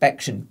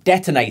inspection,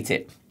 detonate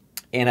it,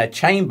 in a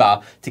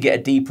chamber to get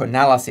a deeper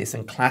analysis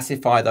and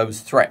classify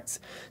those threats.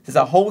 There's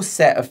a whole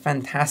set of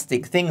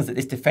fantastic things that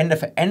this Defender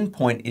for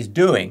Endpoint is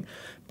doing,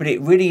 but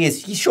it really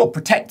is, you sure,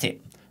 protect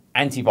it.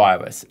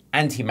 Antivirus,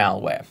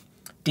 anti-malware,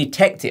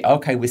 detect it.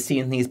 Okay, we're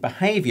seeing these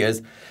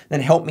behaviors,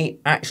 then help me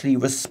actually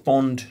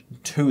respond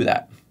to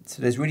that.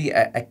 So there's really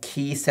a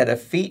key set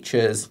of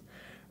features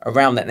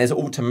around that. And there's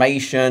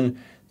automation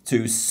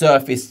to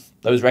surface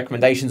those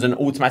recommendations and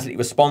automatically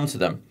respond to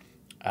them.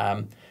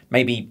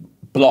 Maybe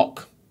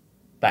block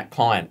that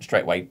client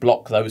straight away,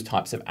 block those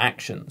types of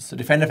actions. So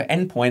Defender for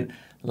Endpoint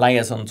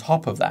layers on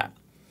top of that.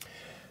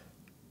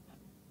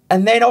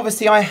 And then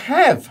obviously I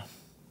have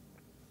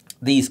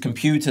these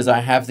computers, I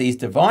have these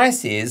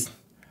devices.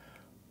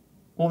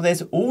 Well,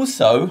 there's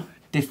also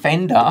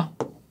Defender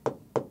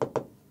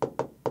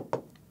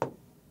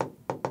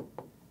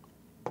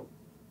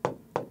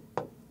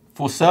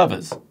for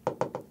servers.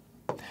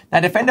 Now,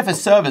 Defender for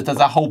servers does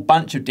a whole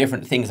bunch of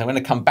different things. I'm going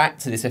to come back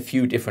to this a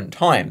few different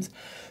times.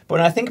 But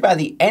when I think about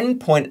the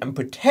endpoint and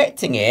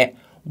protecting it,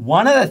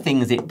 one of the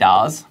things it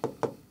does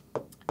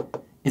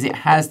is it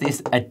has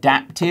this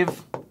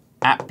adaptive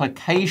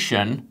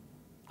application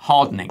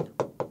hardening.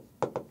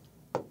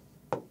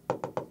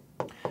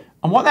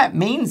 And what that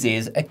means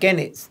is, again,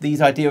 it's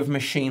these idea of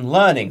machine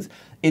learnings.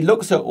 It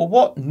looks at, well,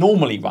 what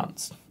normally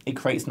runs? It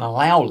creates an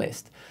allow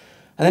list.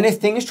 And then if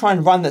things try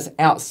and run that's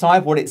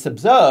outside what it's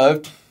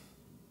observed,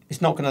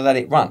 it's not going to let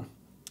it run.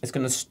 It's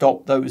going to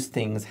stop those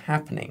things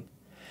happening.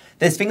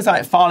 There's things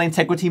like file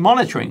integrity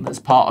monitoring that's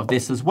part of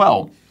this as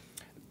well.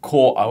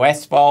 Core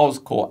OS files,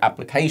 core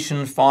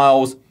application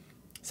files.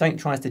 Something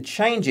tries to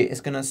change it,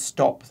 it's going to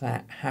stop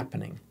that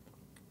happening.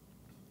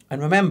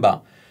 And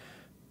remember,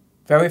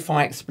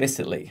 verify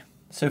explicitly.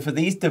 So for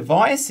these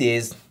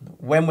devices,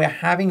 when we're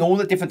having all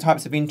the different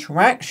types of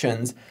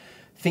interactions,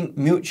 think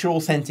mutual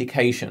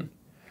authentication.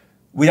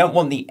 We don't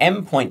want the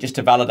endpoint just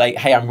to validate,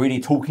 hey, I'm really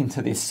talking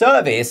to this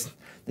service.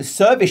 The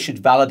service should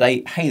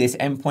validate, hey, this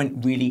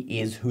endpoint really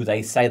is who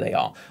they say they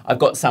are. I've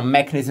got some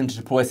mechanism to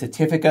deploy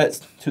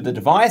certificates to the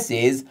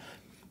devices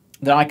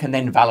that I can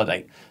then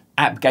validate.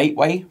 App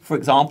Gateway, for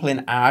example,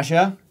 in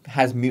Azure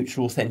has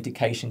mutual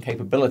authentication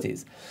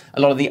capabilities.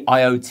 A lot of the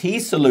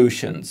IoT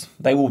solutions,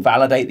 they will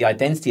validate the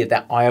identity of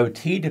that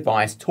IoT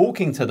device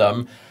talking to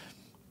them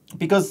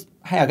because,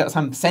 hey, I've got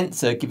some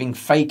sensor giving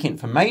fake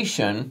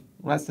information.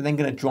 Well, that's then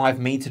going to drive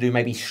me to do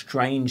maybe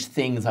strange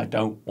things I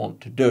don't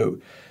want to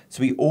do.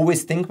 So we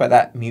always think about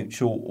that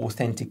mutual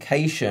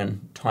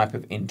authentication type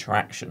of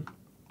interaction.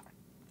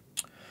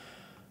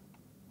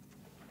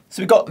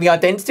 So we've got the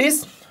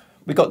identities,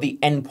 we've got the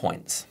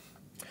endpoints.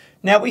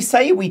 Now we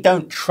say we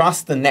don't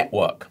trust the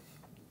network,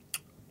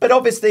 but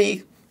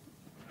obviously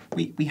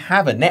we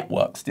have a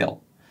network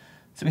still.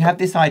 So we have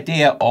this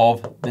idea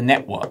of the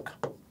network.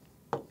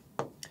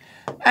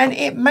 And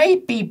it may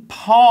be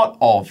part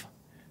of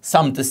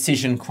some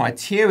decision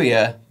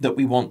criteria that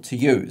we want to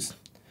use.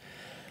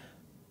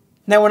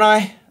 Now, when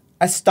I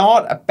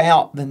start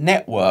about the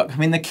network, I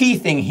mean, the key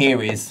thing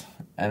here is,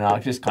 and I'll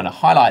just kind of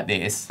highlight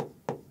this,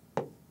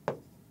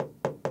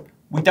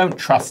 we don't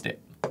trust it.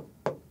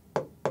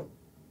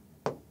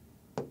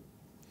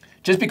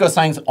 Just because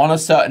something's on a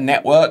certain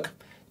network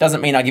doesn't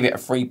mean I give it a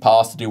free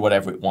pass to do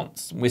whatever it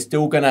wants. We're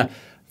still going to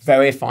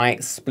verify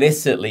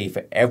explicitly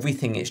for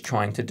everything it's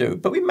trying to do.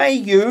 But we may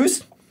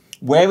use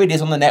where it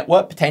is on the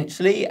network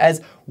potentially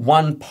as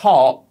one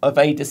part of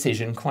a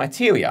decision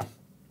criteria.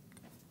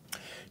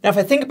 Now, if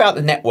I think about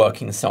the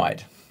networking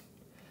side,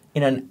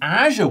 in an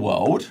Azure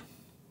world,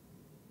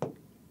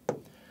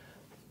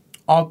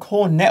 our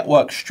core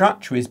network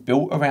structure is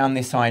built around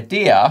this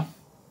idea.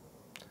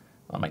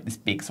 I'll make this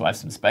big so I have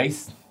some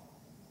space.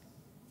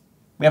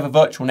 We have a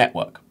virtual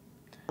network.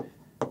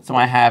 So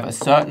I have a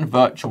certain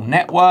virtual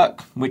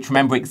network, which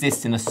remember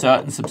exists in a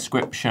certain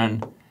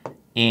subscription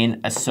in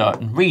a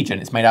certain region.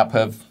 It's made up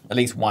of at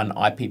least one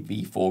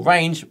IPv4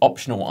 range,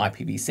 optional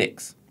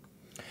IPv6.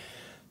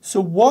 So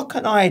what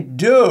can I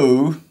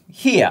do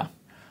here?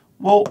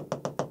 Well,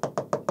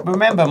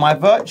 remember my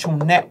virtual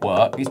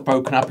network is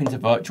broken up into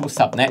virtual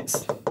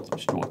subnets. So I'll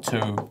just draw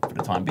two for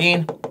the time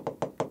being.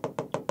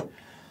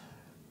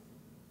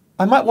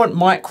 I might want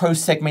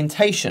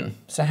micro-segmentation.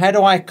 So how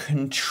do I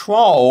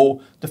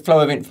control the flow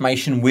of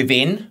information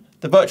within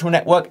the virtual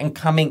network and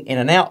coming in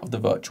and out of the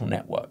virtual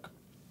network?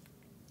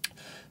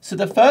 So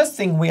the first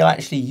thing we'll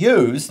actually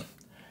use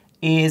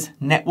is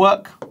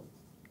network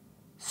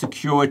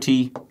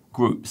security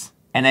groups,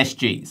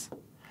 NSGs.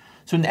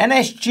 So an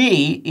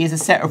NSG is a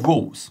set of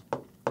rules.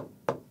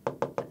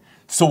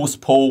 Source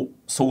port,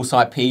 source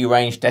IP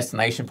range,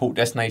 destination port,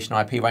 destination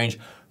IP range,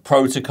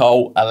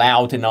 protocol,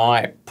 allow,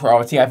 deny,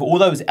 priority. I have all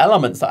those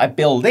elements that I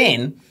build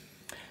in,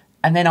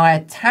 and then I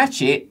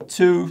attach it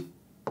to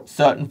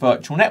certain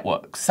virtual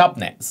networks,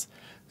 subnets.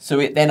 So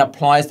it then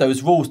applies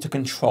those rules to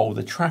control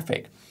the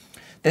traffic.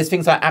 There's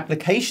things like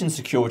application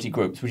security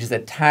groups, which is a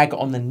tag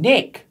on the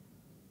NIC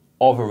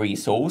of a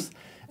resource.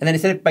 And then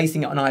instead of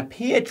basing it on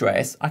IP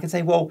address, I can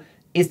say, well,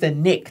 is the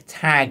NIC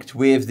tagged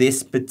with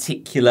this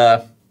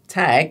particular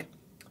tag?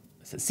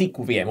 It's a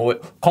SQL VM or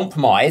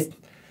compromised.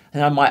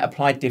 and I might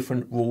apply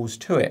different rules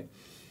to it.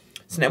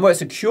 So network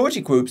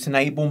security groups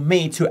enable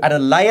me to add a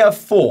layer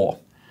 4.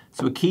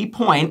 So a key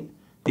point,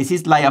 this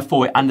is layer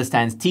 4. It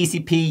understands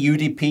TCP,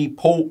 UDP,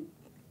 port,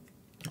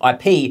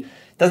 IP,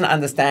 doesn't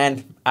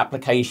understand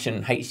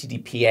application,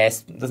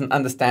 HTTPS, doesn't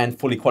understand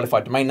fully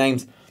qualified domain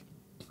names,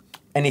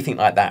 anything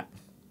like that.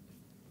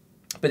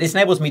 But this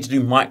enables me to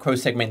do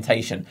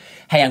micro-segmentation.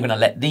 Hey, I'm going to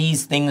let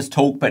these things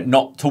talk, but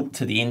not talk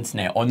to the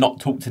internet or not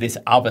talk to this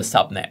other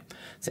subnet.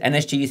 So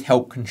NSGs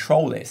help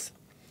control this.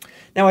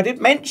 Now, I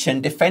did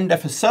mention Defender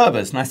for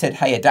servers, and I said,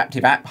 hey,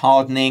 adaptive app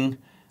hardening,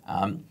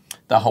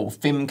 the whole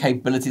FIM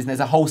capabilities, and there's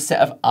a whole set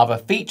of other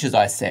features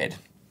I said.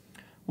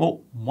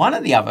 Well, one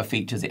of the other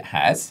features it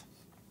has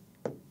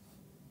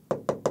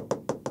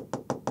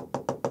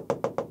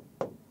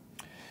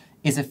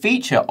is a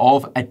feature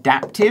of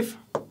adaptive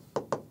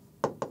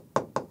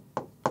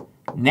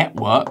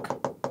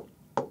network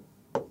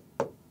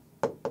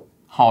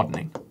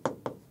hardening.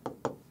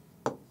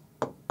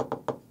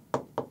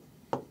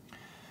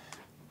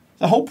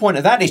 The whole point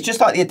of that is just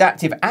like the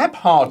adaptive app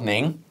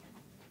hardening,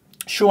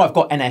 sure, I've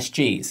got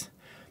NSGs,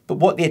 but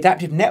what the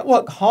adaptive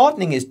network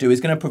hardening is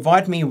going to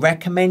provide me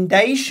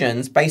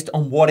recommendations based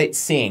on what it's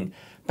seeing,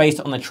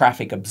 based on the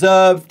traffic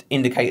observed,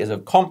 indicators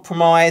of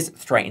compromise,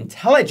 threat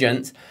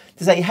intelligence,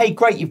 to say, hey,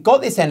 great, you've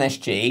got this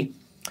NSG,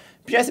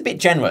 but that's a bit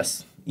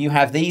generous. You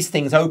have these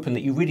things open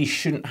that you really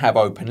shouldn't have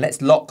open.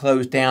 Let's lock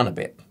those down a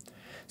bit.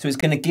 So it's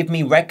going to give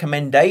me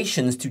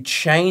recommendations to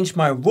change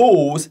my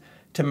rules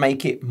to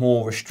make it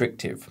more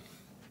restrictive.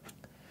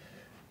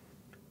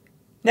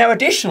 Now,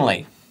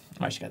 additionally,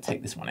 I'm actually going to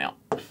take this one out.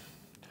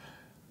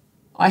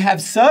 I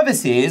have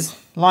services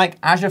like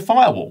Azure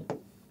Firewall.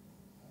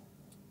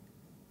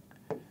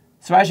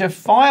 So Azure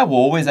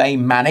Firewall is a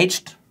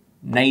managed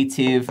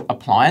native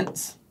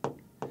appliance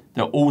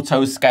that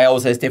auto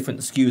scales. There's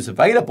different SKUs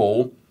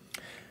available.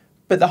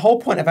 But the whole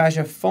point of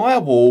Azure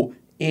Firewall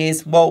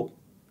is, well,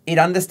 it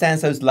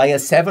understands those layer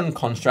 7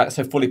 constructs,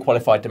 so fully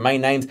qualified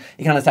domain names.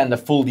 It can understand the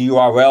full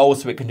URL,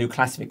 so it can do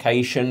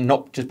classification,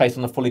 not just based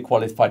on the fully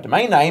qualified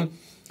domain name,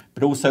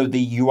 but also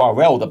the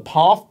URL, the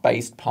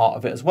path-based part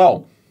of it as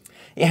well.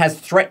 It has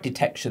threat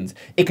detections.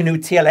 It can do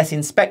TLS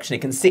inspection.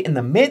 It can sit in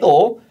the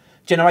middle,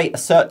 generate a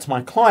cert to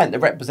my client that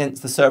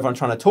represents the server I'm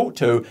trying to talk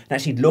to, and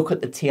actually look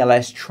at the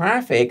TLS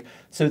traffic.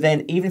 So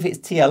then even if it's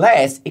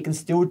TLS, it can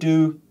still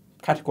do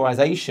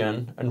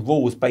categorization and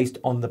rules based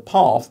on the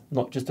path,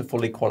 not just a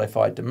fully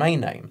qualified domain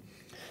name.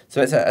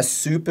 So it's a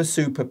super,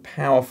 super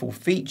powerful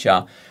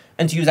feature.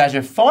 And to use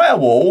Azure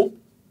Firewall,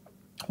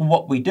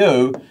 what we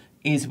do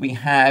is we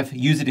have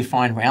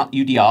user-defined route,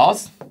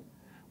 UDRs,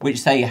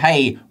 which say,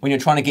 hey, when you're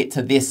trying to get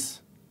to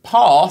this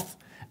path,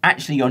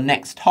 actually your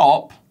next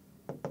hop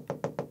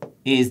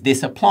is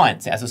this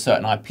appliance. It has a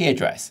certain IP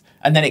address.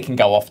 And then it can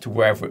go off to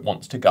wherever it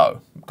wants to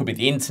go. It could be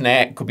the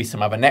internet, it could be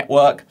some other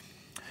network.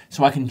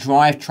 So I can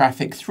drive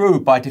traffic through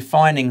by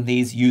defining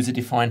these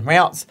user-defined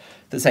routes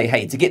that say,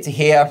 hey, to get to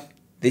here,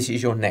 this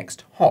is your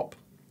next hop.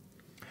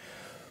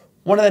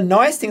 One of the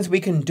nice things we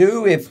can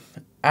do with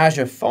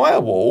Azure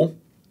Firewall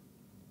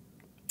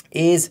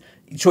is,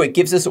 sure, it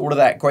gives us all of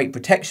that great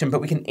protection, but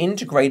we can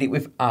integrate it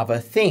with other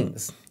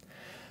things.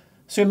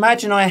 So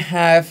imagine I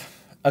have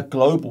a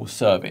global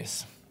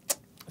service.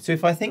 So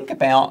if I think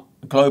about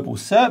global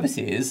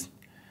services,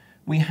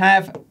 we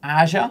have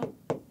Azure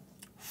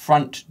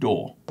Front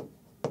Door.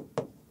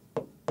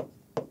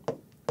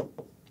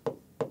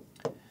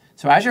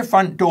 So Azure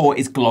Front Door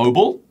is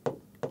global.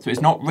 So it's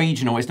not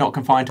regional, it's not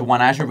confined to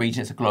one Azure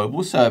region, it's a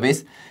global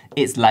service.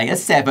 It's layer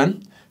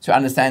 7, so it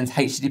understands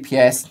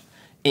HTTPS.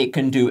 It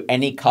can do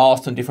any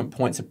cast on different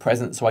points of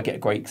presence, so I get a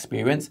great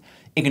experience.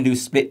 It can do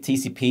split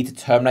TCP to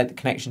terminate the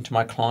connection to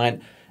my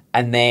client,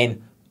 and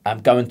then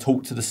go and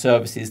talk to the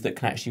services that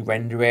can actually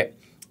render it.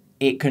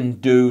 It can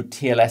do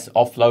TLS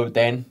offload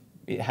then.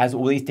 It has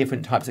all these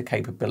different types of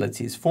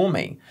capabilities for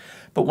me.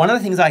 But one of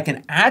the things I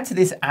can add to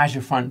this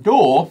Azure Front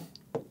Door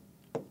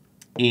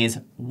is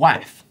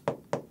WAF,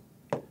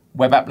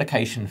 Web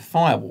Application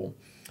Firewall.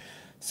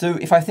 So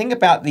if I think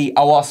about the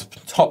OWASP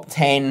top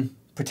 10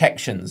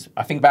 protections,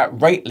 I think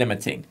about rate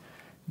limiting,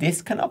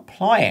 this can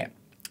apply it.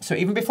 So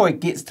even before it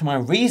gets to my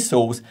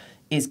resource,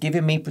 it's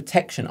giving me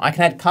protection. I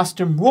can add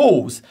custom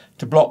rules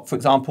to block, for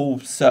example,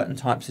 certain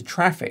types of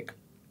traffic.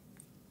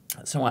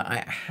 So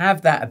I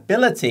have that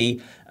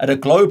ability at a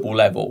global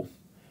level.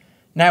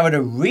 Now at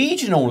a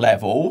regional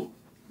level,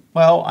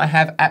 well, I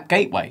have App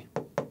Gateway.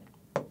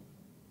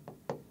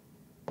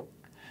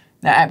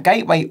 Now App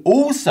Gateway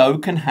also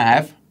can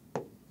have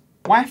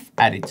WAF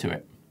added to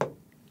it.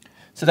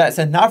 So that's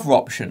another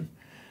option.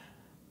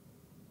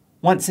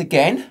 Once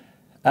again,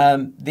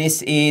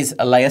 this is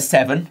a layer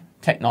 7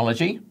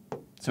 technology.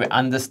 So it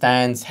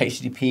understands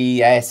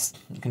HTTPS,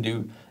 you can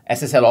do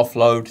SSL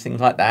offload,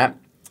 things like that.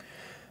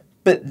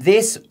 But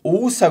this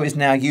also is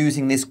now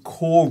using this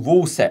core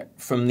rule set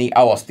from the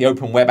OWASP, the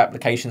Open Web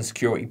Application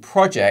Security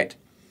Project.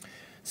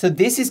 So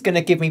this is going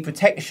to give me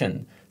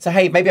protection. So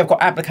hey, maybe I've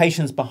got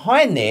applications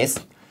behind this.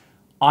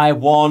 I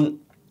want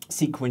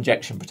SQL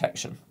injection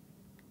protection.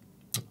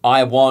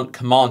 I want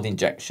command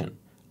injection.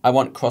 I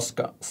want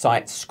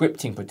cross-site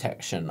scripting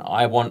protection.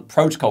 I want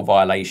protocol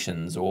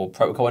violations or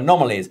protocol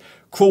anomalies,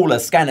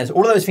 crawlers, scanners,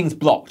 all of those things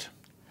blocked.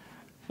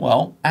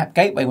 Well, App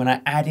Gateway, when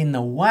I add in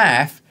the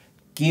WAF,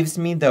 gives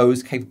me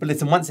those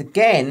capabilities. And once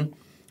again,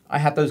 I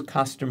have those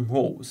custom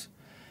rules.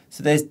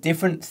 So there's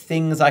different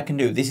things I can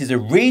do. This is a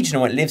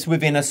regional, it lives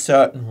within a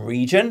certain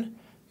region.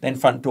 Then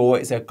front door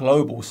is a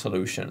global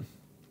solution.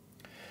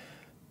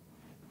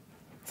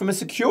 From a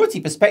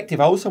security perspective,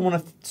 I also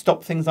want to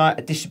stop things like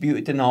a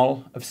distributed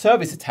denial of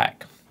service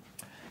attack.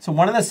 So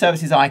one of the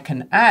services I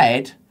can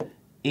add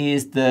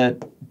is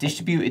the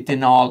distributed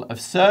denial of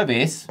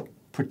service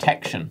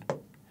protection.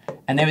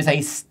 And there is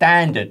a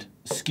standard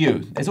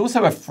SKU. There's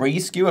also a free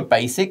SKU, a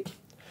basic,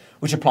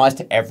 which applies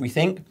to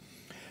everything.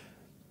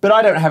 But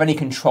I don't have any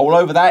control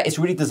over that. It's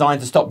really designed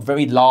to stop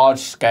very large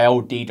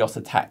scale DDoS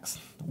attacks.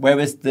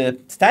 Whereas the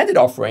standard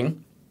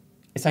offering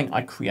is something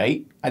I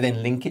create, I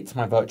then link it to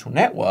my virtual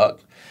network,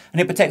 and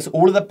it protects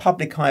all of the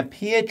public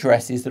IP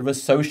addresses that are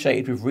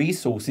associated with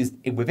resources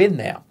within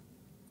there.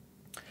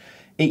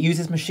 It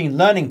uses machine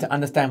learning to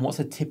understand what's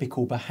a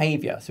typical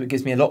behavior. So it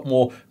gives me a lot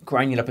more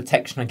granular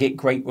protection. I get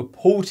great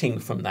reporting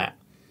from that.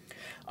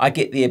 I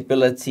get the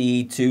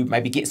ability to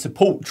maybe get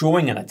support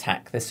during an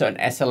attack. There's certain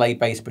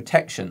SLA-based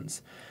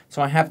protections.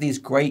 So I have these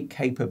great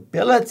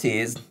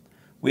capabilities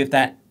with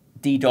that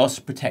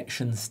DDoS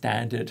protection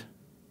standard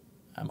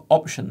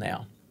option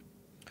there.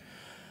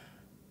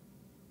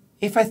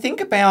 If I think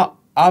about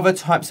other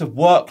types of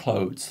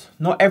workloads,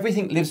 not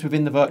everything lives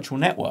within the virtual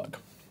network.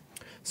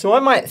 So I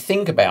might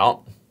think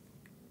about,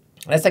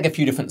 let's take a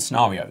few different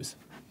scenarios.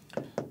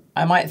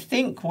 I might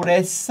think, well,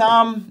 there's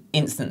some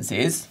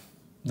instances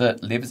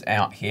that lives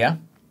out here,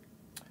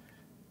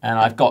 and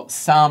I've got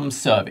some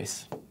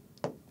service.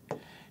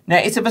 Now,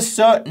 it's of a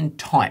certain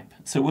type.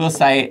 So we'll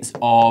say it's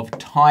of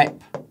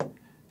type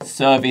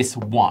service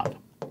 1.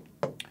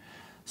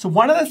 So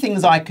one of the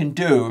things I can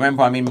do,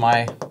 remember I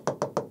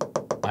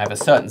have a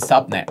certain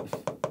subnet.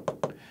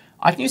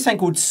 I can use something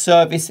called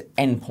service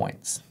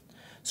endpoints.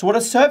 So what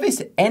a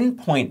service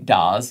endpoint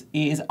does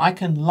is I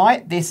can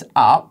light this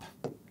up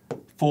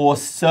for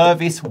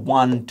service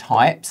 1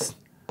 types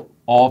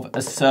of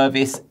a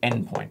service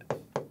endpoint.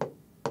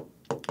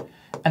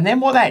 And then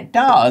what that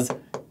does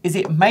is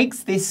it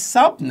makes this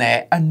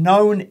subnet a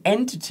known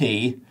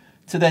entity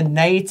to the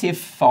native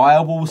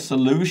firewall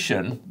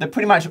solution that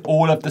pretty much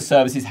all of the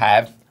services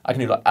have. I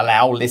can do like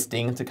allow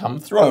listing to come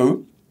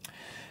through.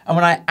 And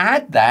when I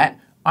add that,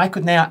 I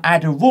could now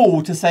add a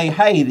rule to say,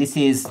 hey, this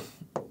is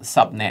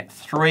subnet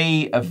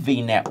 3 of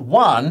VNet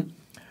 1.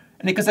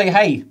 And it could say,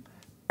 hey,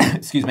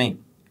 excuse me,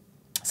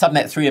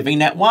 subnet 3 of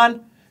VNet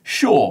 1,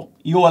 sure,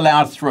 you're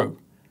allowed through.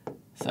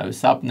 So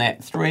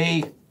subnet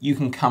 3, you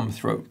can come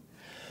through.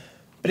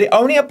 But it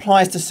only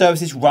applies to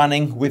services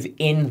running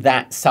within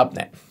that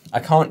subnet. I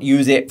can't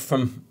use it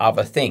from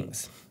other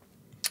things.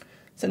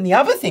 So the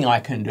other thing I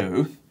can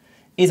do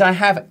is I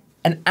have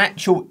an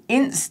actual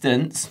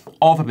instance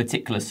of a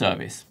particular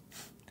service.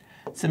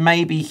 So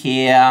maybe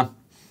here,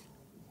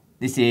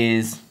 this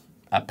is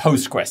a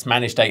Postgres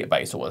managed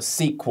database or a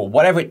SQL,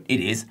 whatever it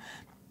is.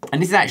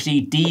 And this is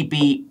actually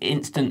DB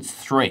instance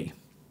 3.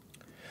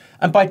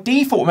 And by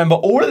default, remember,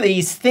 all of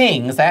these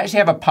things, they actually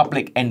have a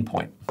public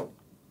endpoint.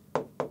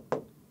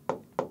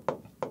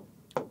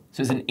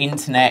 So it's an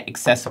internet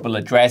accessible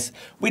address.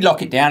 We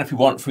lock it down if we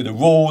want through the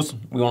rules.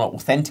 We want to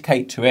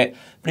authenticate to it,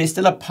 but it's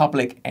still a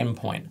public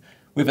endpoint.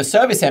 With a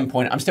service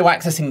endpoint, I'm still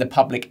accessing the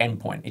public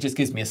endpoint. It just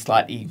gives me a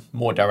slightly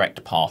more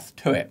direct path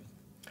to it.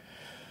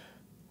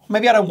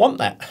 Maybe I don't want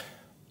that.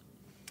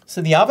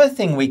 So the other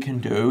thing we can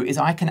do is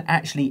I can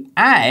actually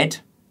add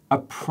a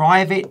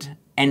private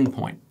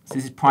endpoint. So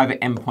this is private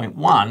endpoint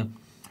 1,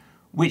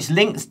 which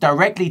links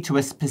directly to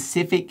a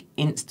specific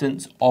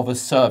instance of a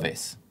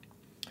service.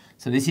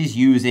 So this is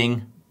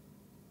using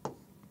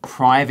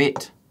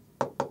private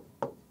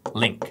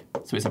link.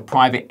 So it's a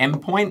private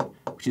endpoint,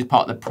 which is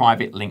part of the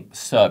private link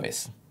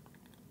service.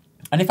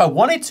 And if I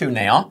wanted to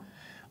now,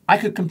 I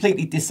could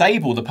completely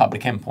disable the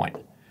public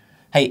endpoint.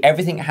 Hey,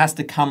 everything has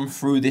to come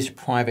through this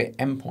private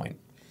endpoint.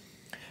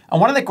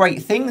 And one of the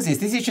great things is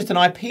this is just an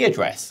IP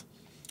address.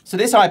 So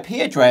this IP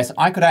address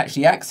I could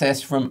actually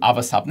access from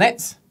other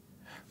subnets,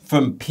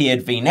 from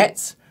peered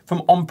VNets,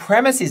 from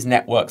on-premises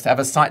networks that have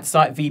a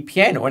site-to-site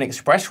VPN or an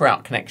express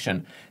route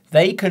connection.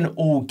 They can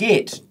all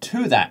get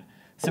to that.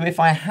 So if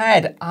I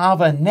had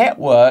other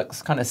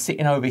networks kind of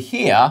sitting over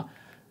here,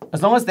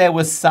 as long as there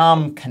was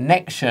some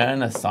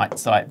connection, a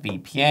site-to-site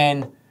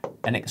VPN,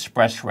 an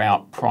express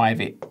route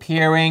private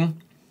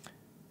peering,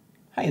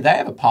 hey, they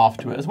have a path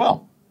to it as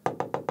well.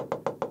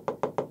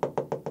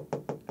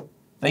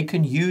 They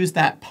can use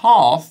that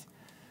path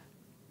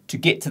to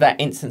get to that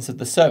instance of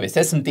the service.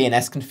 There's some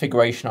DNS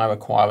configuration I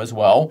require as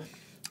well.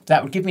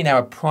 That would give me now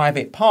a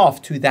private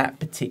path to that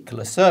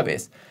particular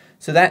service.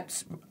 So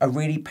that's a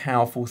really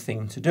powerful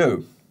thing to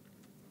do.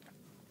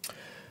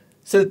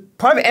 So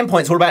private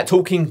endpoint's all about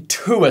talking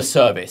to a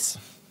service.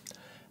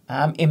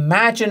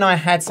 Imagine I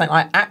had something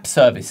like app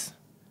service,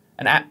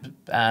 an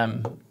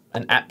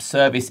app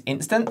service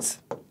instance.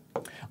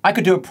 I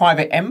could do a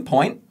private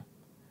endpoint.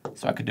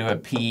 So I could do a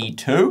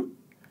PE2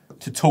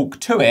 to talk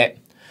to it.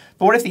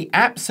 But what if the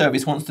app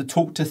service wants to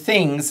talk to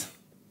things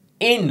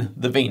in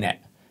the VNet?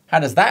 How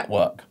does that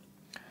work?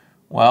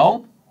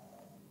 Well,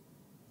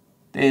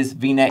 there's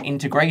VNet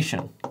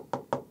integration,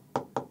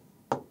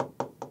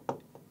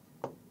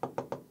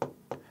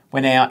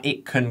 where now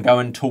it can go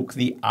and talk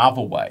the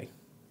other way.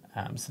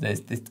 So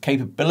there's the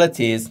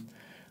capabilities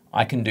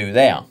I can do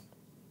there.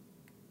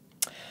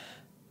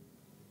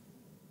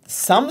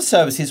 Some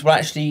services will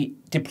actually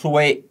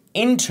deploy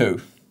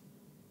into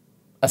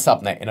a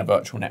subnet in a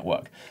virtual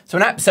network. So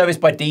an app service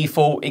by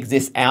default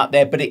exists out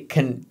there, but it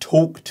can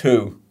talk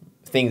to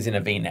things in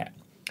a VNet.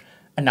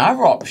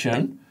 Another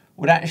option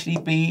would actually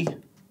be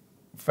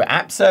for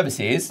app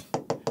services,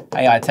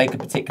 hey, I take a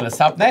particular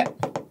subnet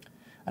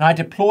and I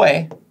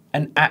deploy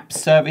an app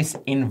service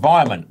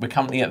environment. We're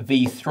currently at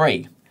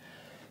V3.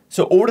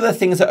 So all of the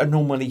things that are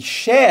normally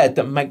shared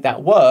that make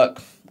that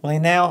work, well, they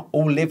now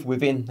all live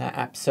within that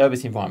app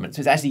service environment. So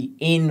it's actually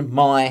in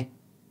my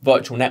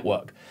virtual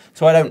network.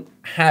 So I don't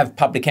have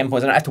public endpoints.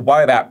 I don't have to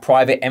worry about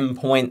private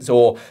endpoints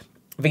or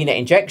VNet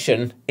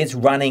injection. It's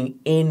running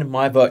in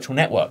my virtual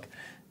network.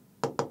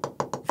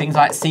 Things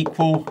like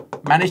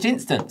SQL managed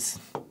instance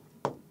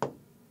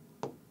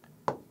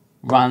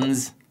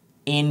runs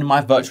in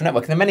my virtual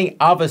network. And there are many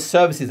other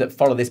services that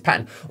follow this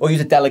pattern, or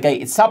use a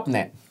delegated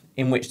subnet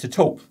in which to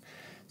talk.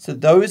 So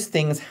those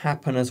things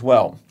happen as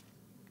well.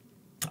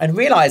 And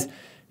realize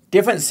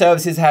different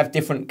services have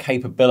different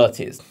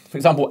capabilities. For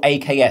example,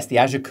 AKS, the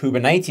Azure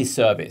Kubernetes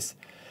service,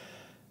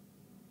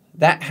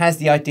 that has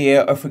the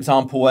idea of, for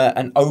example,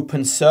 an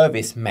open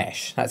service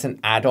mesh. That's an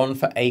add-on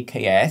for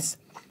AKS.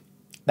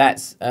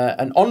 That's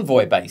an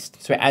Envoy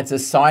based. So it adds a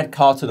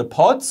sidecar to the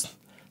pods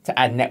to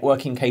add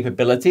networking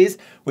capabilities,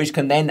 which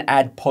can then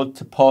add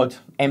pod-to-pod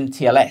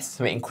MTLS.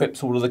 So it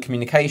encrypts all of the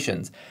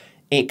communications.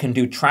 It can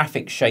do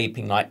traffic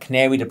shaping like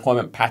canary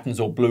deployment patterns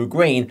or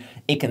blue-green.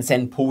 It can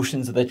send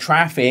portions of the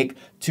traffic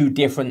to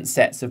different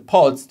sets of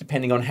pods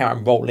depending on how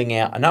I'm rolling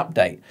out an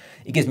update.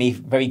 It gives me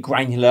very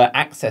granular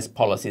access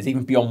policies,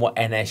 even beyond what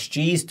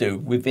NSGs do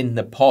within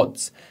the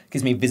pods. It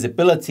gives me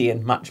visibility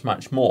and much,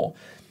 much more.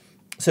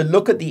 So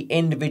look at the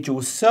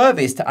individual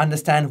service to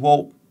understand,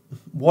 well,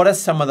 what are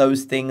some of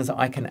those things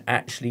I can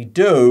actually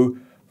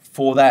do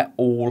for that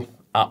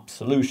all-up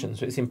solution?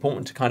 So it's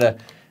important to kind of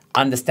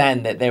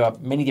understand that there are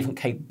many different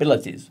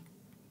capabilities.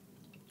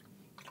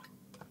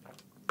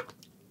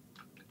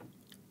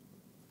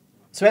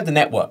 So we have the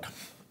network.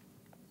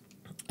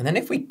 And then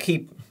if we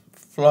keep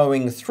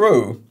flowing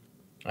through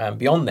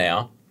beyond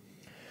there,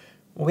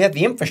 well, we have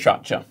the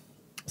infrastructure.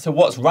 So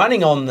what's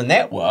running on the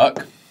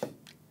network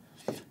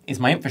is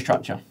my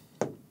infrastructure.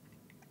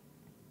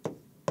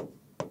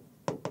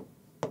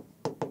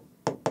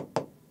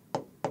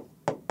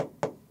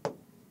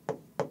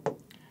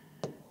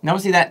 Now,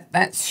 obviously,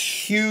 that's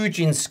huge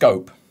in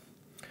scope.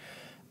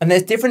 And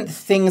there's different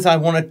things I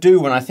want to do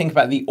when I think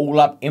about the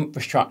all-up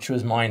infrastructure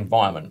as my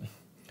environment.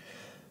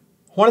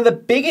 One of the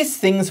biggest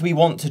things we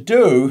want to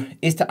do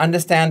is to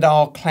understand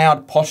our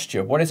cloud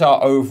posture. What is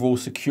our overall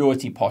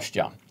security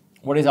posture?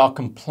 What is our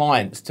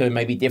compliance to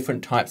maybe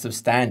different types of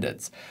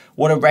standards?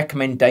 What are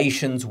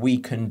recommendations we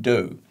can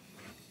do?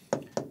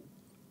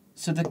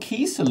 So the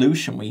key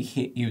solution we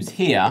use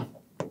here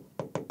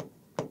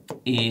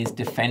is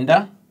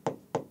Defender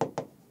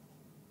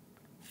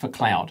for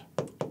Cloud.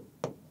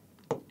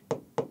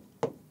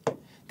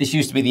 This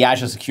used to be the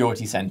Azure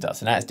Security Center,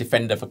 so now it's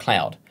Defender for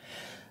Cloud.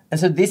 And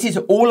so this is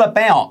all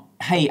about,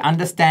 hey,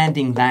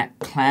 understanding that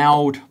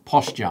cloud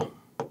posture.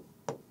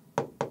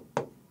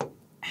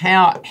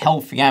 How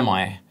healthy am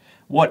I?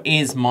 What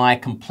is my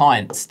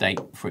compliance state,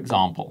 for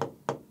example?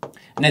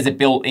 And there's a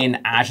built-in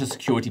Azure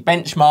Security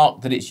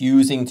benchmark that it's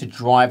using to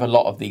drive a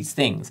lot of these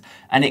things.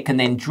 And it can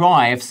then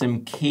drive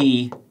some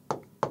key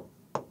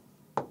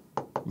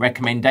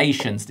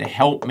recommendations to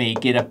help me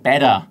get a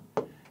better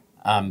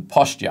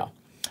posture.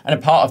 And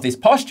a part of this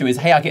posture is,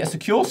 hey, I get a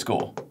secure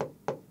score.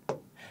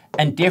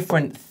 And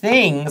different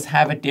things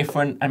have a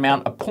different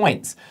amount of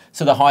points.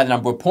 So the higher the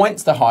number of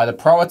points, the higher the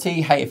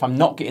priority. Hey, if I'm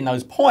not getting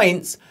those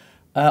points,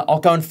 I'll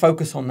go and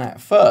focus on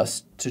that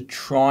first to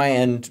try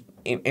and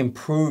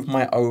improve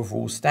my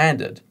overall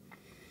standard.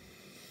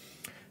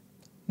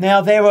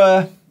 Now, there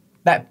are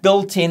that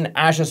built-in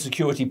Azure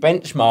Security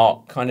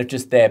benchmark kind of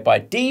just there by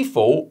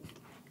default.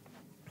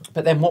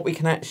 But then what we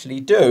can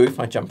actually do, if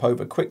I jump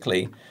over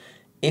quickly,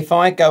 if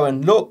I go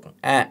and look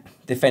at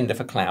Defender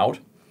for Cloud,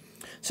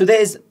 so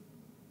there's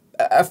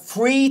a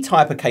free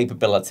type of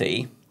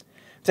capability.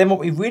 Then what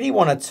we really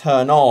want to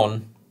turn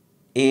on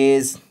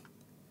is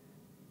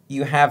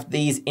you have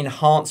these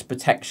enhanced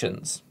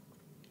protections.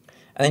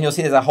 And then you'll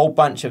see there's a whole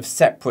bunch of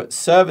separate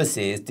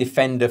services,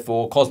 Defender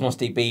for Cosmos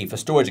DB, for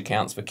storage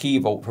accounts, for Key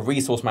Vault, for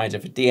Resource Manager,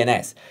 for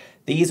DNS.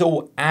 These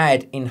all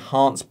add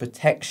enhanced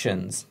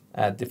protections.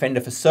 Defender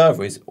for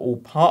Server is all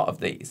part of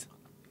these.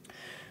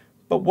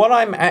 But what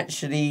I'm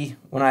actually,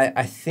 when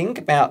I think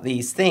about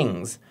these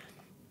things,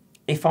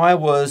 if I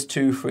was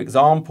to, for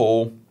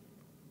example,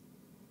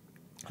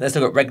 let's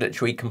look at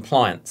regulatory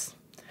compliance.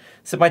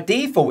 So by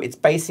default, it's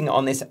basing it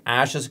on this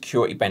Azure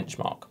Security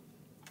benchmark.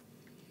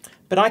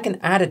 But I can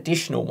add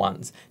additional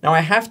ones. Now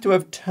I have to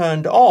have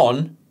turned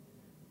on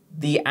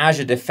the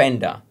Azure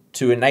Defender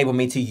to enable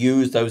me to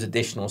use those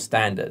additional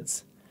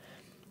standards.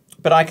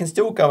 But I can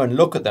still go and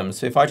look at them.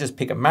 So if I just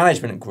pick a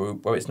management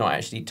group where it's not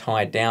actually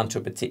tied down to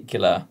a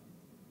particular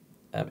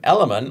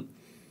element,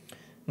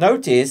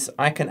 notice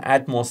I can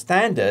add more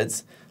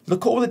standards.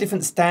 Look at all the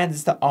different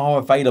standards that are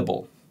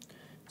available.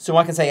 So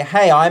I can say,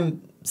 hey,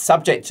 I'm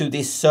subject to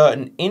this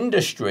certain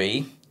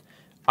industry.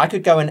 I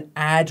could go and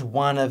add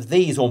one of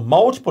these or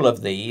multiple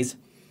of these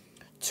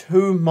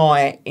to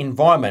my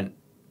environment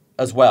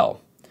as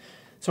well.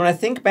 So when I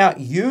think about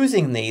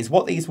using these,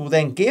 what these will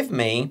then give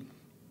me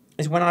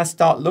is when I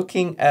start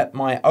looking at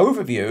my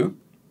overview,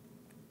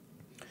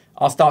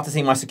 I'll start to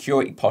see my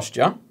security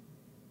posture.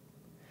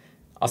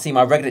 I'll see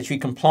my regulatory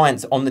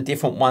compliance on the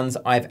different ones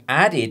I've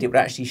added. It would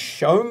actually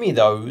show me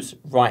those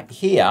right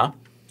here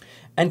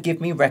and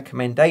give me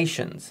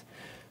recommendations.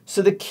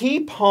 So the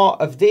key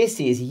part of this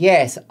is,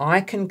 yes,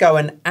 I can go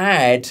and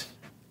add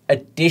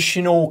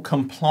additional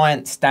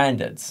compliance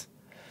standards.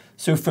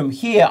 So from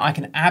here, I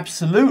can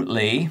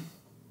absolutely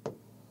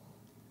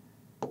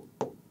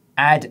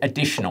add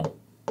additional.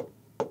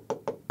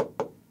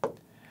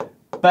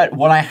 But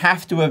what I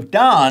have to have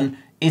done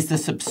is the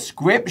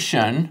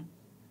subscription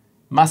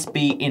must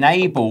be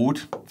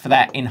enabled for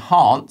that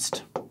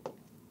enhanced.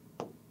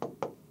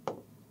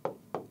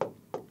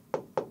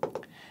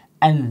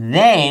 And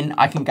then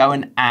I can go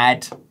and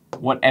add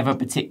whatever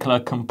particular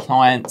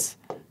compliance,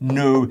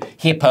 new,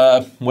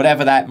 HIPAA,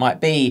 whatever that might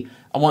be,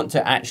 I want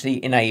to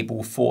actually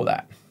enable for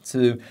that.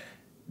 So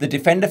the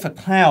Defender for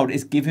Cloud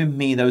is giving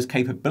me those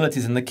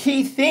capabilities. And the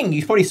key thing,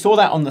 you probably saw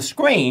that on the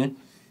screen,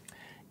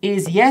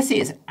 is yes,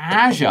 it's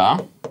Azure,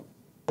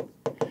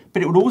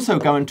 but it would also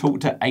go and talk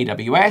to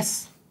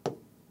AWS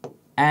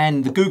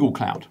and the Google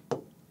Cloud.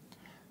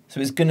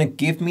 So it's going to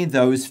give me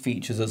those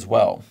features as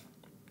well.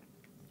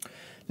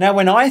 Now,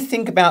 when I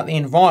think about the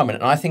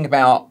environment, and I think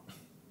about,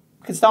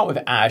 I can start with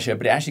Azure,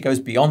 but it actually goes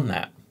beyond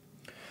that.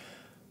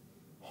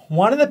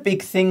 One of the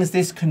big things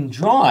this can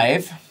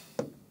drive,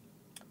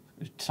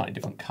 slightly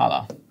different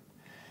color,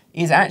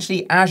 is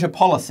actually Azure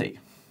Policy.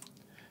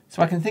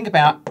 So I can think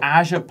about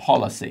Azure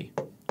Policy.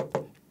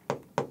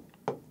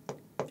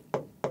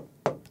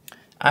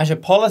 Azure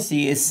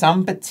Policy is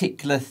some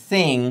particular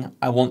thing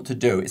I want to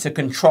do. It's a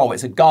control,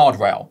 it's a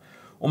guardrail.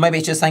 Or maybe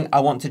it's just saying I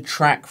want to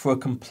track for a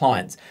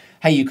compliance.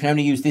 Hey, you can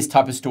only use this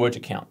type of storage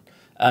account.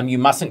 You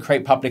mustn't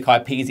create public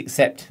IPs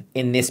except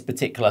in this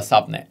particular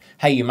subnet.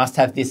 Hey, you must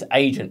have this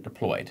agent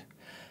deployed.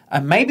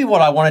 And maybe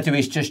what I want to do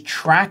is just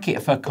track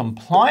it for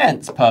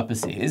compliance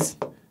purposes.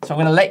 So I'm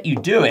going to let you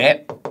do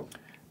it,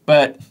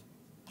 but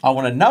I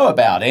want to know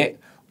about it.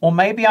 Or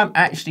maybe I'm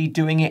actually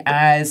doing it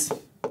as,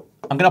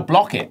 I'm going to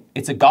block it.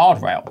 It's a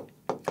guardrail.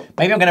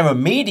 Maybe I'm going to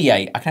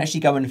remediate. I can actually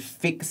go and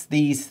fix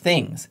these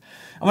things.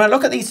 And when I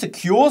look at these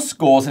secure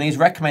scores and these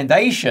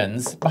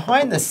recommendations,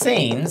 behind the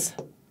scenes,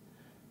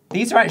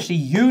 these are actually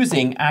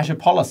using Azure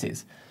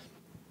policies.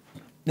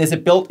 There's a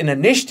built-in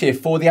initiative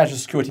for the Azure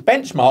Security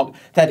benchmark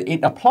that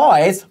it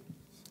applies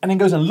and then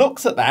goes and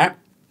looks at that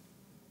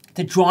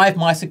to drive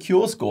my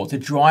secure score, to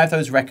drive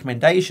those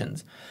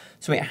recommendations.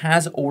 So it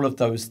has all of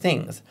those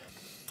things.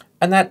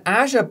 And that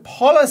Azure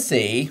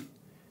policy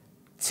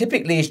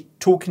typically is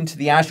talking to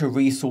the Azure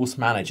Resource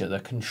Manager, the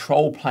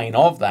control plane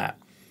of that.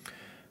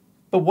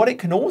 But what it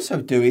can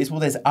also do is, well,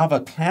 there's other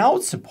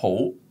cloud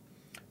support,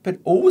 but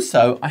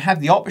also I have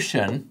the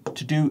option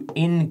to do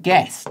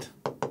in-guest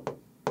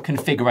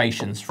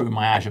configurations through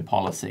my Azure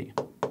policy.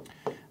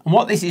 And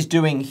what this is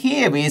doing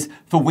here is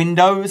for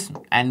Windows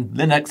and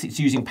Linux, it's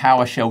using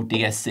PowerShell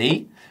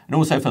DSC, and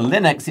also for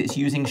Linux, it's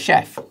using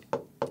Chef.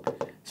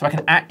 So I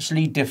can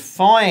actually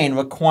define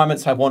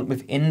requirements I want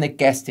within the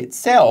guest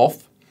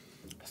itself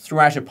through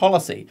Azure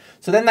policy.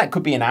 So then that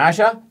could be in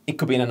Azure, it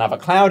could be in another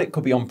cloud, it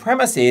could be on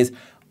premises.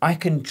 I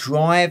can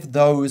drive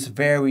those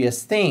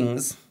various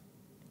things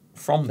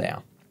from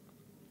there.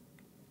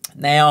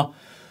 Now,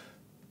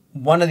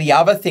 one of the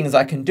other things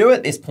I can do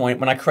at this point,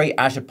 when I create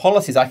Azure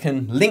policies, I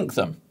can link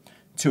them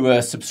to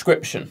a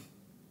subscription.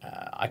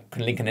 I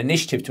can link an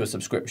initiative to a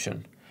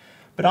subscription.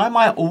 But I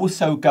might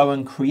also go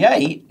and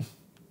create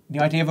the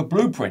idea of a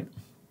blueprint.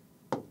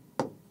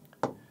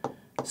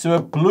 So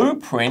a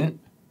blueprint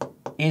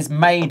is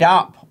made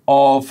up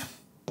of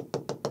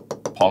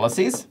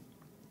policies,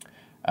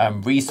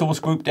 resource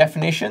group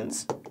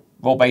definitions,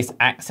 role-based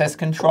access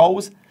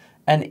controls,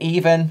 and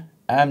even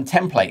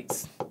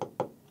templates.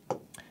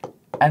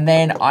 And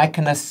then I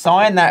can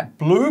assign that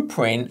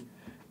blueprint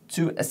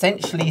to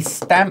essentially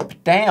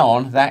stamp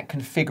down that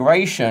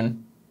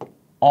configuration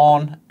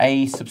on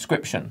a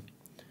subscription.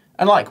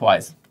 And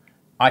likewise,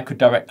 I could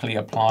directly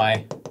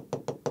apply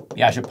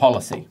the Azure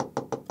policy.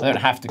 I don't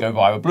have to go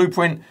via a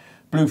blueprint.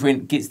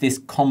 Blueprint gets this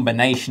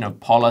combination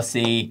of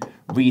policy,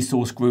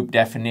 resource group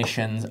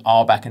definitions,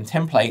 RBAC, and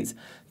templates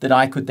that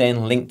I could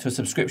then link to a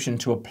subscription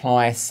to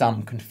apply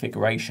some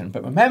configuration.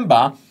 But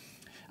remember,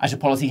 Azure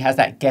Policy has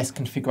that guest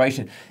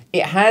configuration.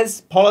 It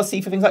has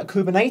policy for things like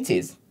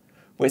Kubernetes.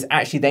 where it's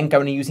actually then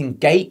going and using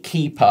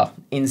Gatekeeper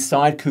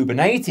inside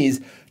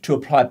Kubernetes to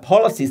apply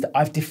policies that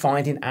I've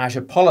defined in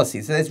Azure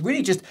Policy. So there's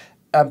really just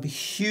a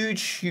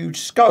huge, huge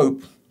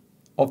scope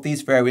of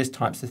these various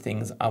types of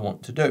things I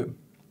want to do.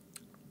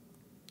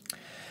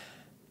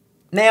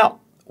 Now,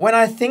 when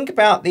I think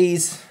about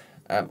these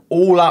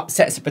all-up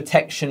sets of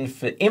protection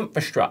for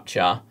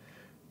infrastructure,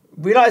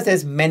 realize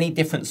there's many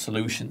different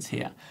solutions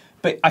here.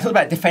 But I talked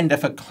about Defender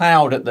for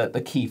Cloud at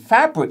the key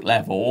fabric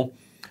level,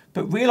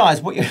 but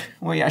realize what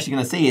you're actually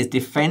going to see is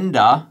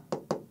Defender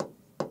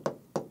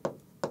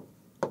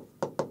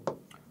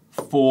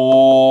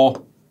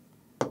for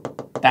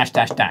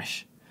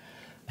 --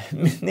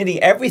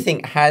 Nearly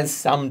everything has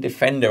some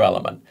Defender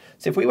element.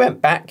 So if we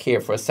went back here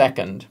for a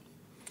second,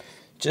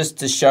 just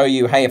to show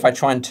you, hey, if I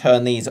try and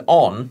turn these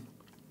on,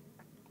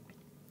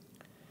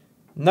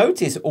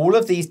 notice all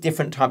of these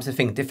different types of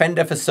things.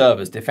 Defender for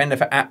servers, Defender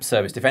for app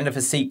service, Defender for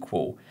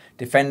SQL,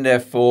 Defender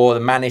for the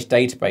managed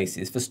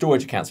databases, for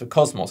storage accounts, for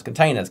Cosmos,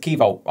 containers, Key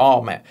Vault,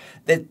 RBAC.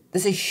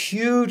 There's a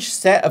huge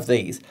set of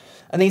these.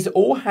 And these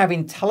all have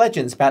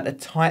intelligence about the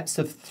types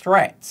of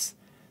threats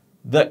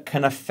that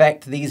can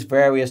affect these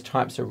various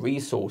types of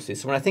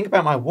resources. So when I think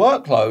about my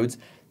workloads,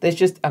 there's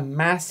just a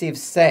massive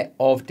set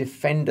of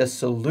Defender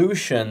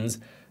solutions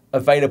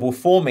available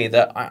for me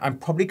that I'm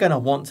probably going to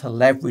want to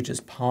leverage as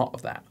part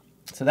of that.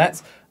 So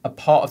that's a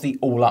part of the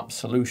all-up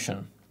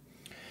solution.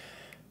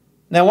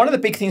 Now, one of the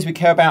big things we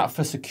care about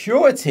for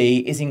security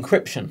is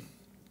encryption.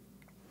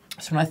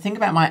 So when I think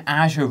about my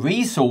Azure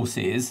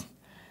resources,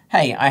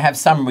 hey, I have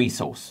some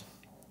resource.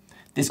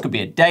 This could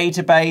be a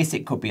database,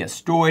 it could be a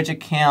storage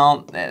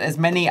account, there's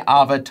many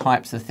other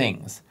types of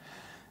things.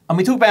 And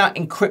we talk about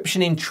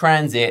encryption in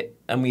transit,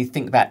 and we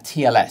think about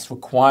TLS,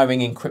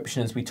 requiring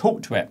encryption as we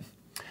talk to it.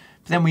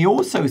 But then we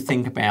also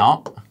think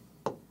about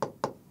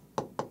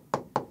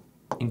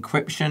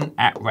encryption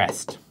at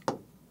rest.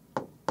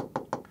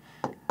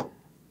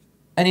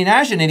 And in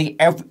Azure, nearly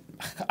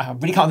I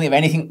really can't think of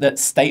anything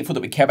that's stateful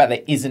that we care about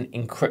that isn't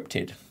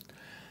encrypted.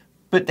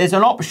 But there's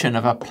an option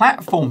of a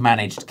platform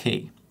managed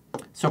key.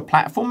 So a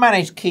platform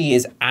managed key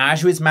is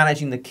Azure is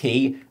managing the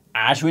key,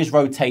 Azure is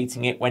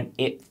rotating it when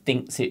it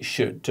thinks it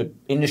should to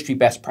industry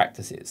best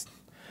practices.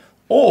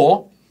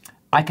 Or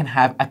I can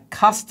have a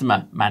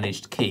customer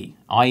managed key,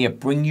 i.e. a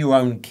bring your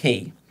own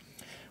key.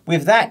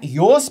 With that,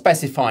 you're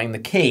specifying the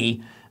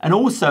key, and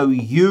also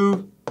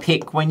you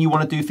pick when you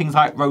want to do things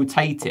like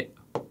rotate it.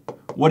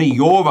 What are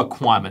your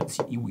requirements?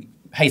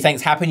 Hey,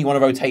 things happen, you want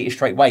to rotate it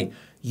straight away.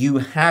 You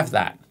have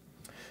that.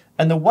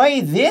 And the way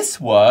this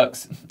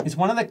works is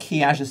one of the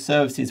key Azure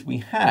services we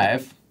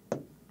have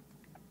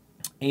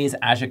is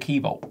Azure Key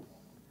Vault.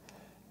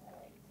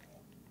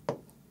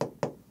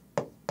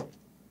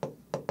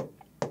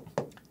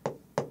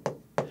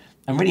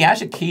 And really,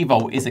 Azure Key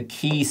Vault is a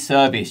key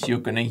service you're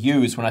going to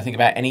use when I think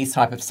about any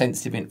type of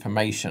sensitive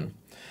information.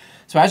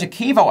 So Azure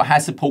Key Vault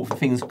has support for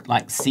things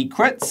like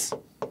secrets.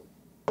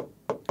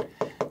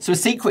 So a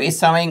secret is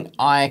something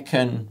I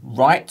can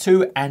write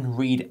to and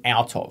read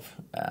out of,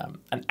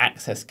 an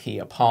access key,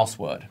 a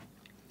password.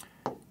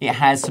 It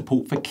has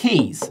support for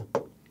keys.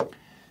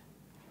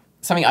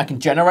 Something I can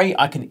generate,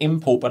 I can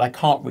import, but I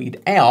can't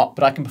read out,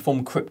 but I can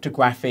perform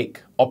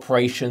cryptographic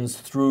operations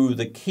through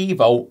the Key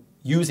Vault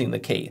using the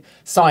key.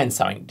 Sign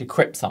something,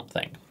 decrypt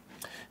something.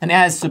 And it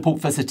has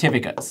support for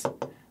certificates,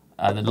 the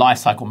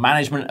lifecycle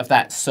management of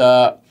that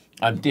cert,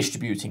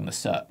 distributing the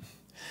cert.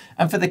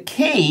 And for the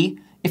key,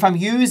 if I'm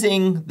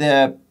using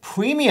the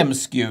premium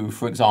SKU,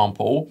 for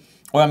example,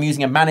 or I'm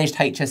using a managed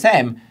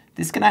HSM,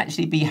 this can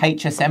actually be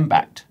HSM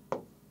backed.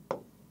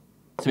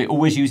 So it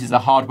always uses a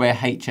hardware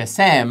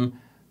HSM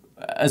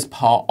as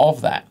part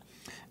of that.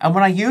 And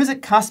when I use a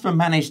customer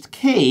managed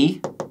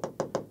key,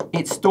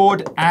 it's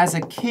stored as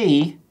a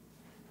key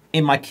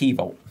in my Key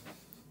Vault.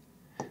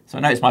 So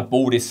I notice my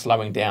board is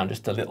slowing down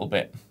just a little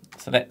bit.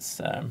 So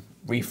let's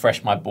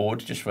refresh my board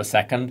just for a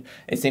second.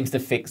 It seems to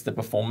fix the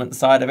performance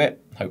side of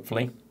it,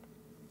 hopefully.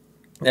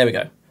 There we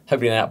go.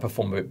 Hopefully now it'll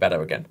perform a bit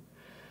better again.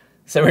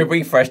 So we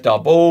refreshed our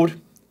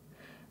board.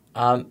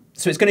 So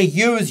it's going to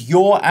use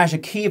your Azure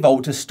Key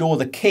Vault to store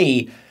the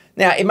key.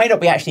 Now, it may not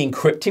be actually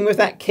encrypting with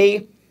that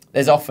key.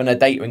 There's often a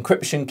data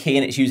encryption key,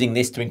 and it's using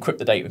this to encrypt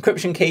the data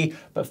encryption key.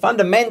 But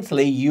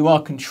fundamentally, you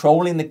are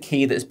controlling the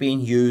key that's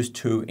being used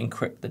to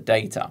encrypt the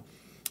data.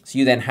 So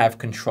you then have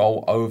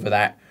control over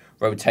that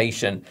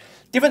rotation.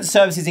 Different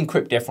services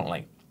encrypt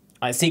differently.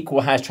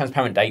 SQL has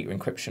transparent data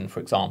encryption, for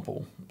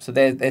example. So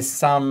there's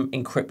some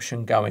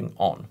encryption going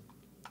on.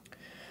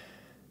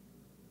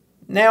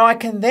 Now I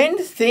can then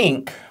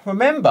think,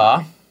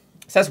 remember,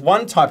 so that's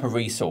one type of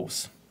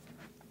resource.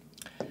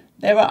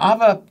 There are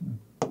other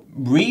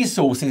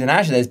resources in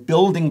Azure. There's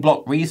building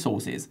block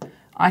resources.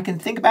 I can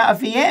think about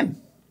a VM.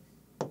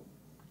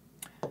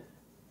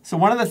 So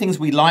one of the things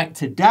we like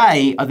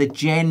today are the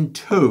Gen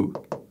 2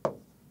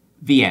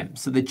 VMs.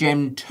 So the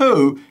Gen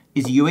 2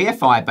 is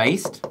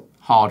UEFI-based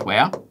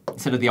hardware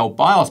instead of the old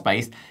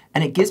BIOS-based,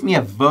 and it gives me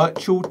a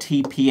virtual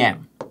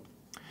TPM.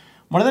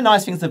 One of the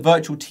nice things the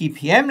virtual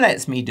TPM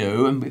lets me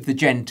do, and with the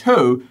Gen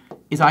 2,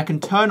 is I can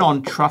turn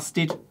on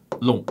trusted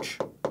launch.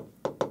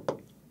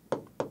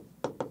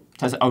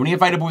 So it's only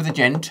available with the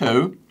Gen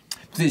 2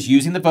 because it's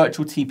using the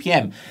virtual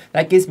TPM.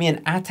 That gives me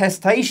an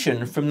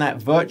attestation from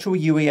that virtual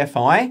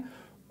UEFI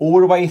all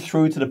the way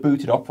through to the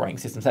booted operating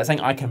system. So that's saying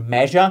I can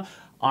measure,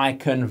 I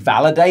can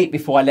validate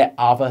before I let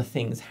other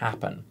things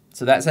happen.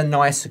 So that's a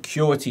nice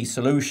security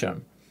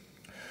solution.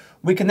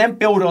 We can then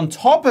build on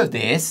top of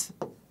this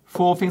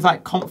for things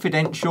like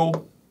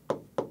confidential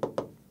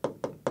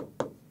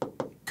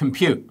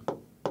compute.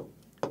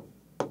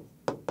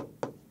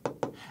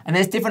 And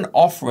there's different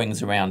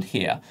offerings around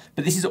here,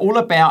 but this is all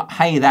about,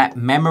 hey, that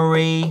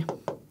memory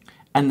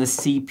and the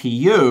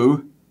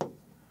CPU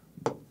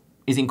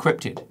is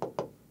encrypted.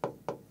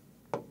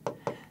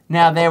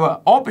 Now there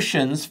are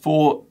options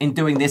for in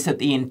doing this at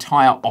the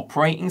entire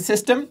operating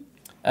system,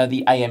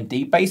 the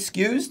AMD-based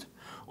SKUs,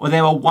 or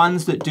there are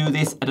ones that do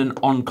this at an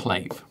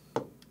enclave.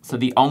 So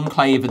the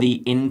enclave of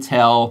the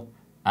Intel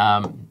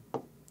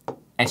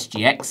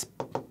SGX.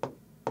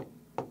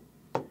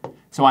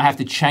 So I have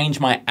to change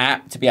my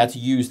app to be able to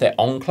use their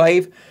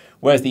enclave,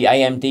 whereas the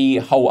AMD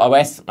whole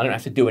OS, I don't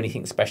have to do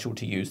anything special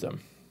to use them.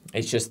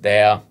 It's just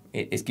there,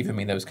 it's giving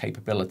me those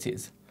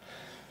capabilities.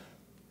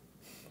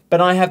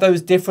 But I have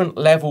those different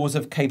levels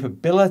of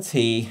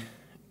capability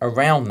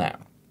around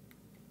that.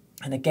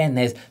 And again,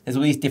 there's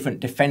all these different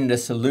Defender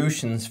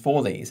solutions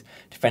for these.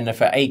 Defender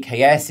for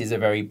AKS is a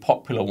very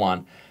popular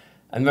one.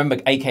 And remember,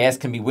 AKS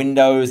can be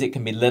Windows, it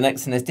can be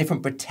Linux, and there's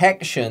different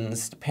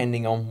protections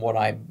depending on what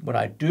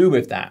I do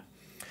with that.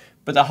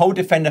 But the whole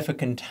Defender for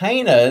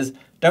containers,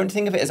 don't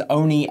think of it as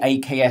only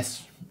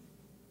AKS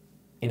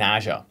in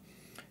Azure.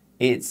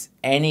 It's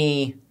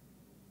any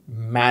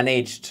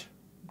managed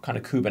kind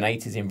of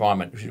Kubernetes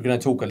environment, which we're going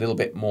to talk a little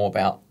bit more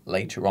about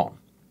later on.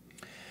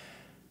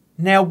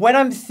 Now, when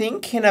I'm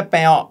thinking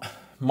about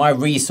my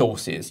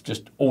resources,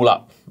 just all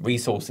up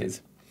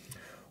resources,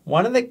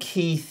 one of the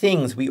key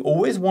things we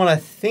always want to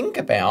think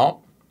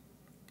about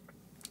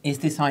is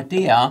this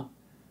idea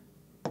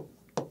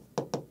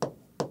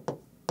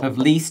of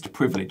least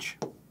privilege.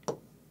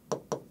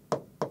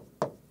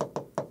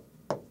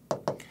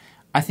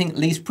 I think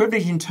least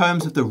privilege in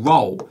terms of the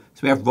role.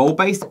 So we have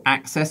role-based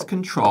access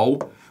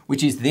control,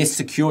 which is this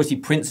security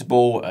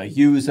principal, a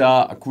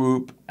user, a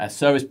group, a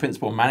service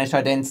principal, managed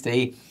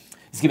identity.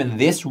 It's given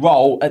this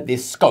role at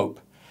this scope,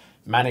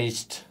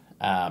 managed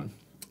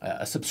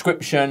a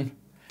subscription,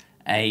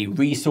 a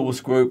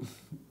resource group,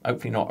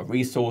 hopefully not a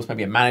resource,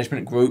 maybe a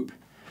management group,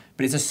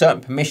 but it's a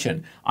certain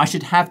permission. I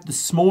should have the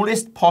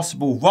smallest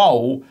possible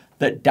role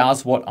that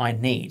does what I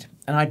need.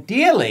 And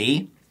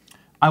ideally,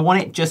 I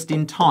want it just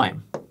in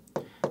time.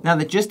 Now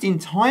the just in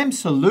time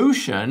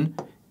solution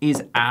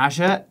is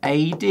Azure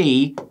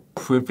AD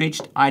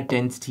Privileged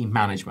Identity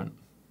Management.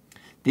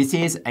 This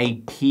is a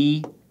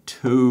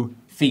P2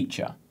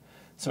 feature.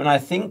 So when I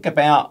think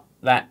about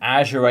that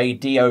Azure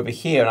AD over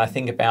here and I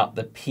think about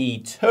the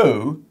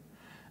P2,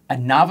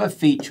 another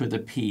feature of the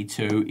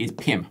P2 is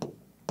PIM,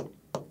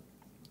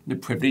 the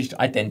Privileged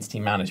Identity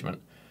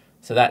Management.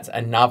 So that's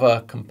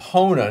another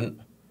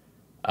component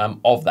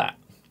of that.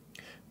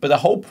 But the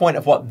whole point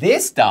of what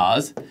this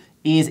does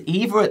is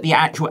either at the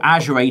actual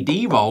Azure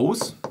AD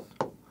roles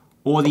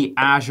or the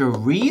Azure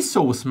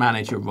Resource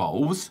Manager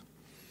roles,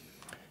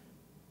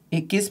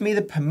 it gives me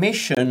the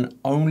permission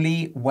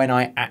only when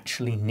I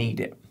actually need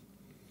it.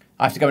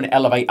 I have to go and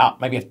elevate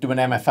up, maybe I have to do an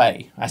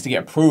MFA. I have to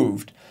get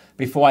approved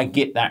before I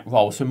get that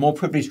role. So more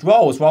privileged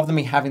roles, rather than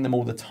me having them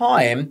all the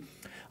time,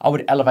 I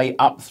would elevate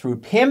up through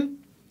PIM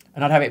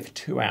and I'd have it for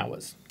 2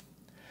 hours.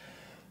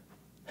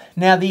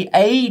 Now the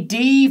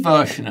AD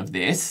version of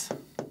this,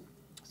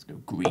 let's go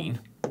green.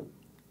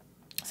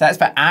 So that's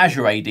for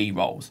Azure AD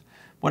roles.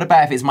 What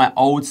about if it's my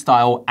old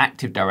style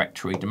Active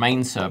Directory,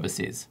 domain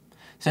services?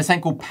 So it's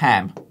something called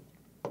PAM,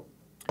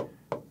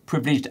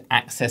 Privileged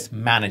Access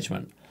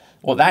Management.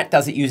 What that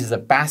does, it uses a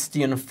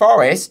bastion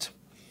forest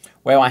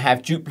where I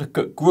have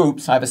duplicate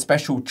groups. I have a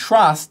special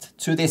trust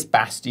to this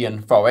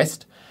bastion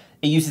forest.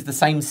 It uses the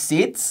same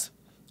SIDs.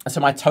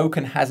 So my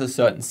token has a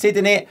certain SID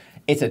in it.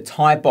 It's a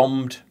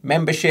tie-bombed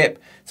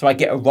membership. So I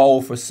get a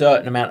role for a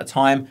certain amount of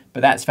time, but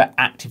that's for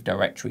Active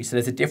Directory. So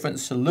there's a different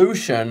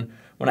solution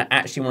when I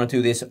actually want to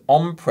do this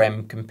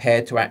on-prem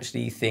compared to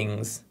actually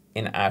things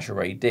in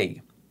Azure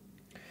AD.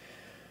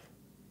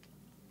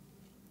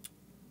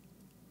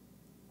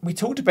 We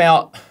talked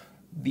about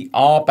the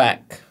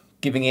RBAC,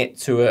 giving it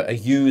to a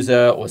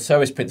user or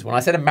service principal. And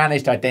I said a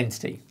managed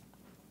identity.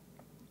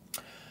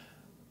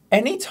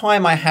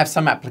 Anytime I have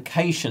some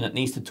application that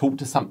needs to talk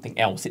to something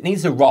else, it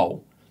needs a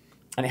role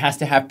and it has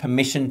to have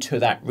permission to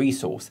that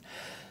resource.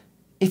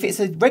 If it's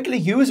a regular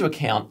user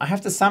account, I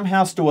have to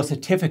somehow store a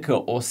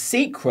certificate or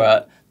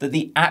secret that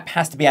the app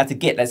has to be able to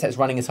get. Let's say it's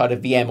running inside a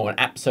VM or an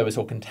app service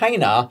or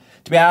container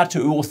to be able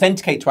to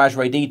authenticate to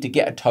Azure AD to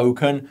get a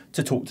token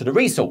to talk to the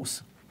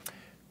resource.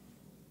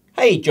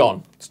 Hey,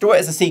 John, store it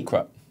as a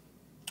secret.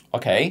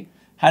 Okay,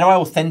 how do I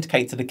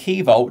authenticate to the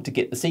Key Vault to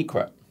get the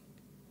secret?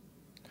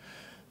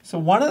 So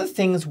one of the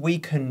things we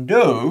can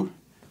do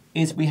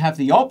is we have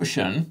the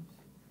option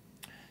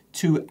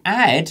to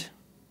add,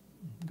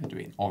 I'm going to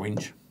do it in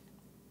orange,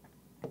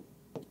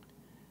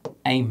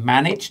 a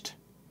managed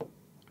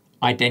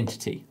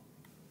identity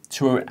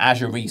to an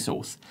Azure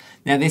resource.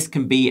 Now this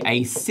can be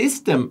a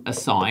system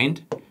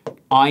assigned,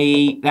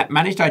 i.e. that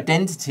managed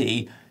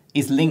identity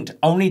is linked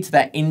only to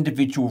that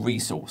individual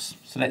resource.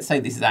 So let's say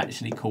this is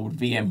actually called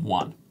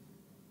VM1.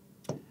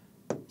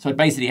 So I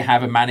basically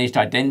have a managed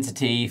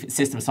identity,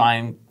 system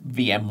assigned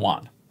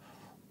VM1.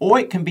 Or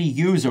it can be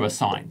user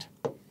assigned.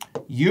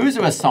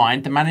 User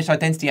assigned, the managed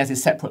identity has a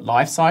separate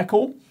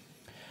lifecycle,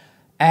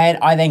 and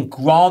I then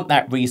grant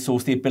that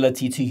resource the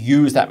ability to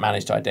use that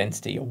managed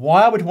identity.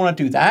 Why I would want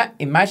to do that?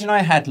 Imagine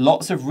I had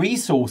lots of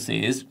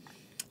resources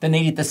that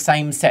needed the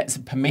same sets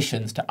of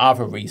permissions to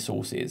other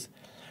resources.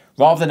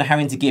 Rather than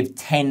having to give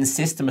 10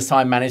 system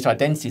assigned managed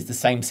identities the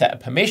same set of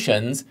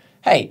permissions,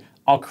 hey,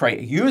 I'll create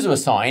a user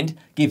assigned,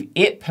 give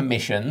it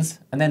permissions,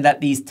 and then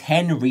let these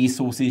 10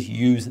 resources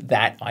use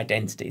that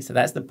identity. So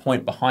that's the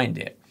point behind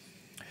it.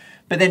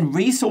 But then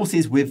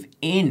resources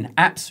within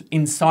apps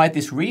inside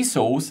this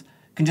resource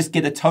can just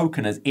get a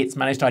token as its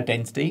managed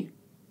identity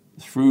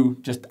through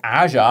just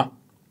Azure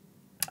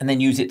and then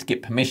use it to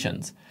get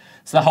permissions.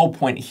 So the whole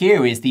point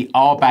here is the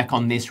RBAC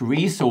on this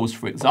resource,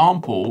 for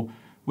example,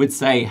 would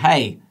say,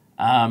 hey,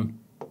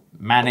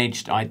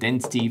 managed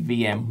identity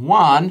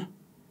VM1,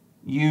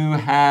 you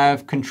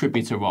have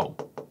contributor role,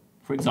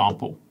 for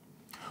example.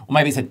 Or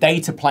maybe it's a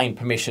data plane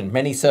permission.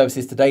 Many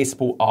services today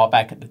support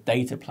RBAC at the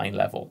data plane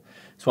level.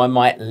 So I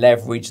might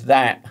leverage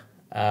that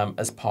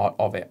as part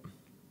of it.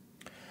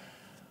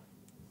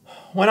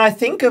 When I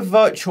think of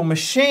virtual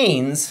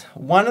machines,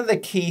 one of the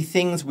key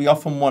things we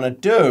often want to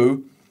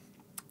do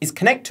is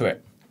connect to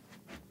it.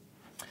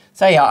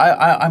 Say,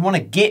 I want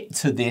to get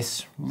to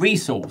this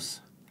resource.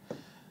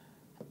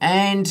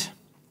 And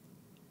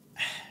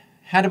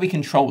how do we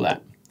control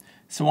that?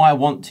 So I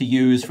want to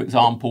use, for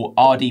example,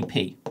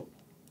 RDP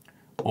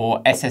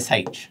or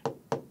SSH.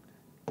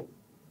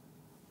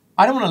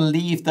 I don't want to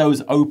leave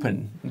those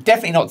open,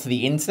 definitely not to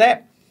the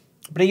internet,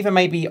 but even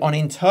maybe on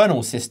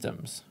internal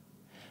systems.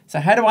 So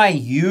how do I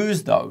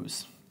use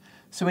those?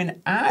 So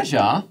in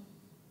Azure,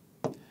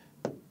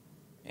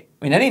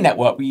 in any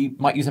network, we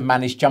might use a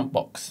managed jump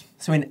box.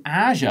 So in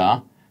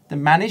Azure, the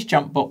managed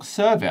jump box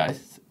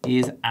service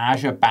is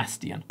Azure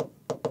Bastion.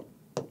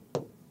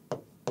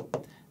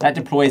 That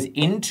deploys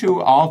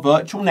into our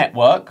virtual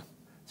network.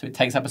 So it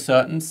takes up a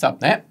certain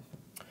subnet.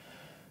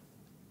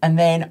 And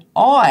then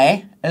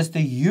I, as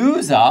the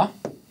user,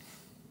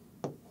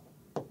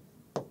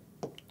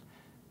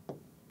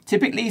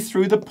 typically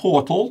through the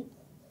portal,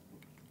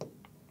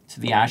 to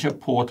the Azure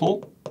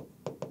portal,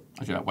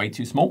 I do that way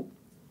too small.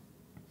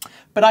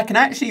 But I can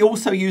actually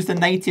also use the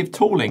native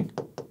tooling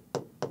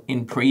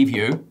in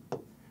Purview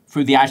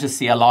through the Azure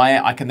CLI.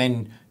 I can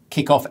then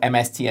kick off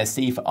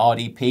MSTSC for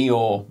RDP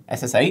or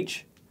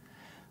SSH.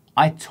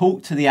 I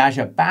talk to the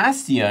Azure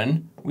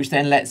Bastion, which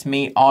then lets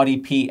me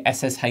RDP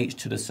SSH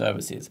to the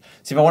services.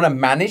 So if I want to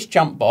manage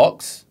jump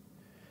box,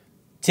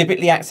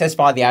 typically accessed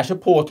via the Azure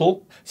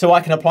portal, so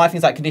I can apply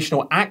things like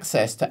conditional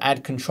access to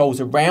add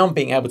controls around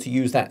being able to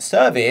use that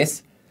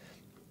service,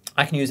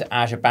 I can use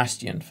Azure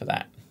Bastion for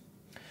that.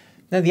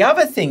 Now the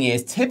other thing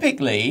is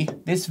typically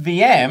this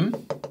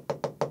VM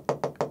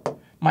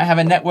might have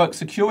a network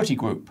security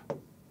group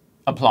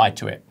applied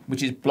to it,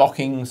 which is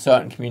blocking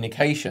certain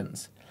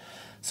communications.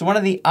 So one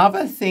of the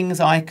other things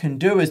I can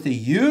do as the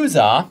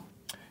user,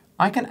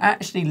 I can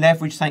actually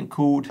leverage something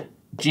called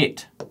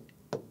JIT,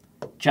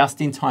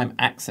 just-in-time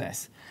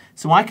access.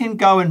 So I can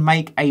go and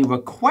make a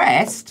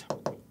request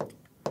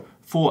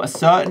for a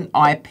certain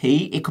IP.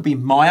 It could be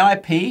my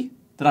IP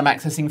that I'm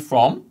accessing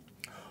from,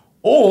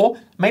 or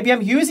maybe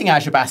I'm using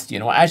Azure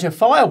Bastion or Azure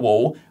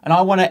Firewall, and I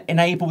want to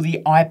enable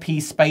the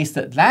IP space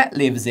that that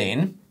lives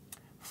in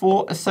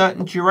for a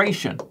certain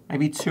duration,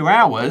 maybe 2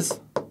 hours.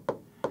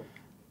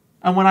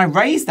 And when I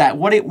raise that,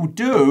 what it will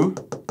do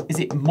is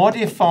it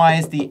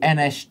modifies the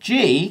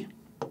NSG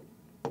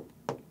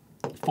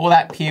for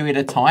that period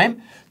of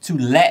time to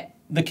let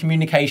the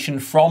communication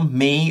from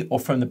me or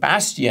from the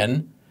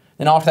Bastion.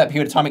 Then after that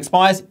period of time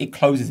expires, it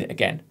closes it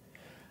again.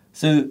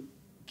 So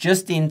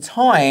just in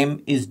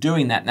time is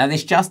doing that. Now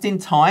this just in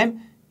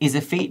time is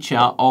a feature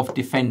of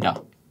Defender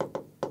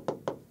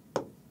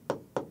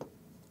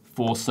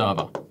for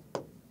server.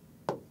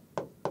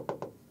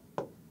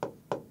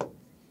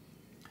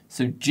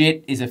 So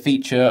JIT is a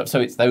feature,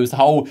 so it's those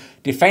whole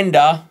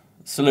Defender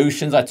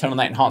solutions. I turn on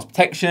that enhanced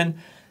protection.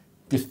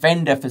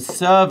 Defender for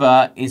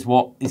server is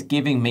what is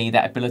giving me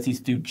that ability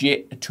to do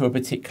JIT to a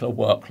particular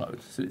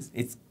workload. So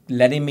it's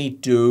letting me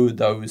do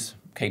those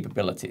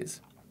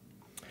capabilities.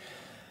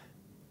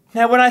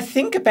 Now, when I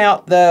think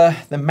about the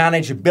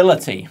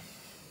manageability,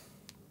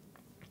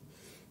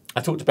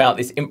 I talked about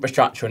this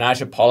infrastructure and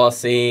Azure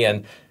Policy,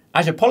 and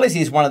Azure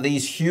Policy is one of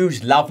these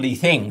huge, lovely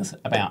things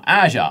about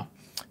Azure.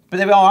 But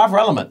there are other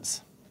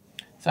elements.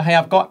 So hey,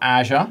 I've got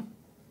Azure.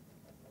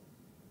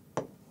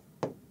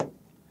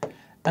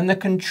 And the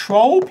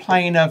control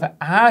plane of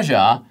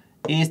Azure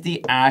is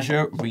the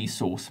Azure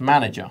Resource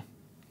Manager.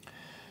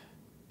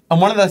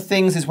 And one of the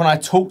things is when I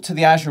talk to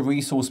the Azure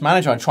Resource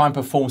Manager, I try and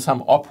perform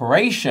some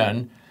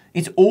operation,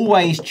 it's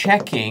always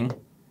checking,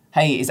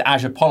 hey, is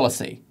Azure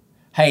Policy.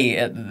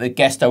 Hey, the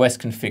guest OS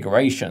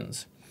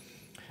configurations.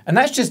 And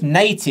that's just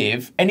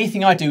native.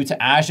 Anything I do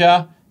to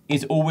Azure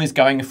is always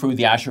going through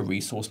the Azure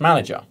Resource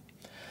Manager.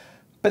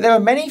 But there are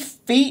many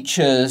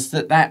features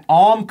that that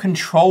ARM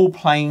control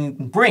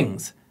plane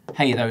brings.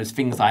 Hey, those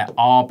things like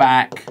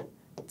RBAC,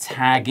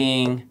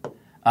 tagging,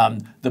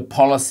 the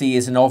policy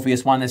is an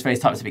obvious one. There's various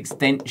types of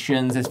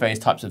extensions. There's various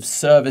types of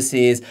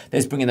services.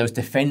 There's bringing those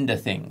Defender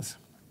things.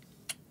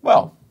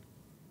 Well,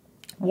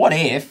 what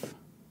if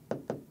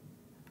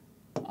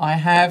I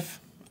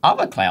have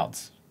other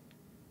clouds?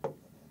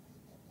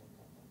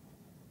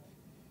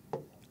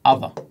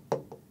 Other.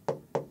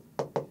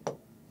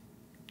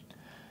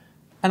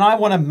 And I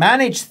want to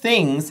manage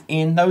things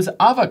in those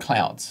other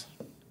clouds.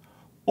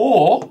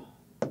 Or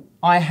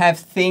I have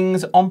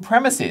things on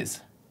premises.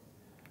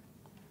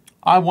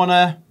 I want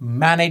to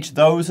manage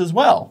those as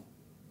well.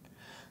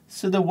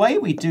 So the way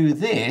we do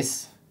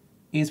this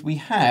is we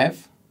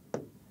have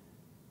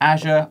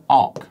Azure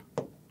Arc.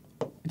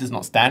 It does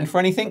not stand for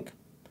anything.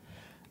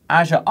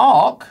 Azure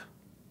Arc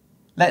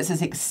lets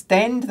us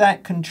extend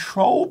that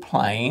control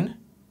plane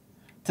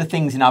to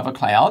things in other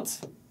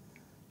clouds,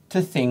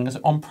 to things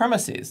on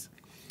premises.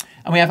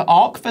 And we have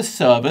Arc for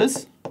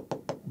servers,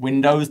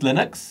 Windows,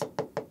 Linux.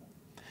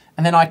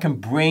 And then I can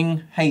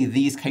bring, hey,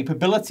 these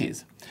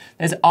capabilities.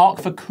 There's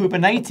Arc for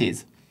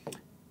Kubernetes.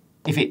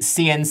 If it's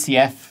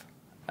CNCF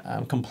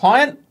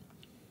compliant,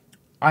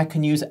 I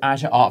can use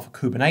Azure Arc for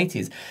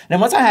Kubernetes. And then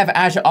once I have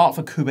Azure Arc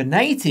for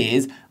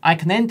Kubernetes, I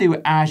can then do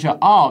Azure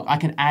Arc. I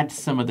can add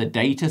some of the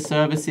data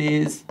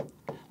services,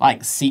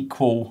 like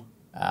SQL,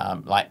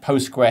 like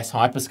Postgres,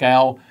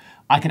 Hyperscale.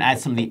 I can add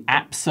some of the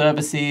app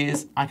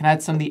services. I can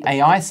add some of the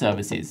AI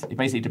services. It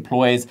basically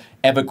deploys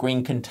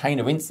evergreen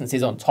container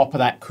instances on top of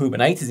that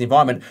Kubernetes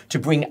environment to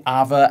bring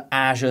other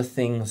Azure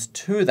things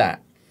to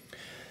that.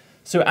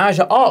 So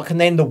Azure Arc, and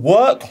then the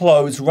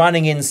workloads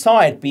running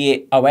inside, be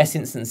it OS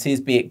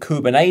instances, be it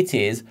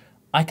Kubernetes,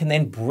 I can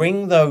then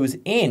bring those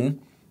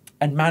in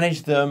and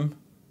manage them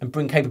and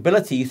bring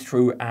capability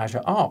through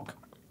Azure Arc.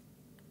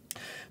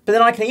 But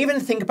then I can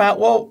even think about,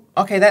 well,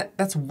 okay,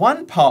 that's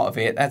one part of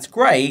it. That's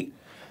great.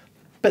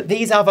 But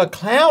these other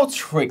clouds,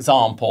 for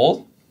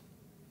example,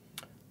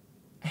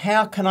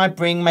 how can I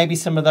bring maybe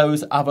some of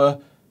those other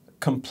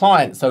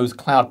compliance, those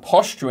cloud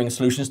posturing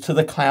solutions to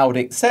the cloud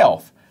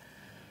itself?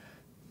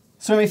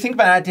 So when we think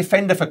about our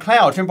Defender for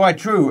Cloud, remember I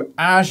drew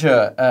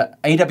Azure,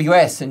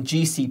 AWS, and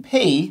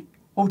GCP.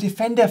 Well,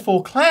 Defender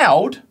for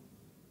Cloud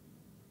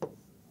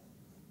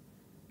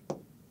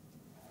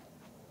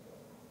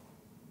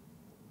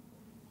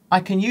I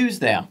can use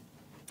there.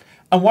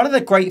 And one of the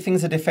great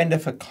things a Defender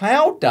for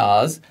Cloud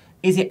does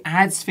is it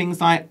adds things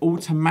like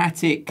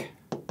automatic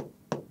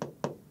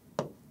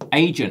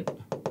agent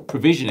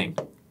provisioning.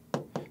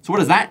 So what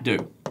does that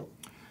do?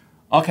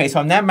 Okay, so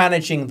I'm now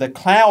managing the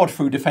cloud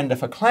through Defender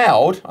for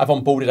Cloud. I've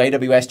onboarded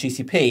AWS,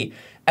 GCP.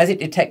 As it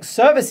detects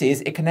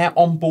services, it can now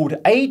onboard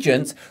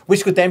agents,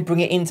 which could then bring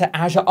it into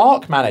Azure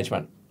Arc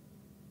management.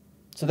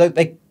 So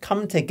they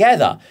come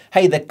together.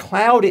 Hey, the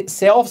cloud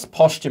itself's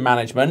posture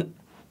management.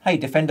 Hey,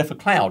 Defender for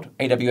Cloud,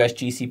 AWS,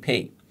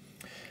 GCP.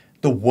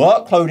 The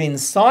workload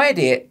inside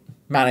it,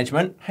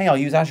 management, hey, I'll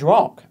use Azure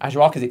Arc.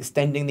 Azure Arc is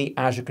extending the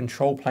Azure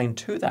control plane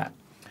to that.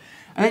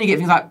 And then you get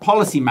things like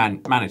policy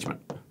management.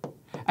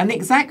 And the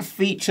exact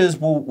features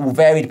will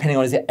vary depending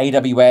on is it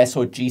AWS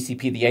or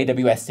GCP. The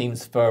AWS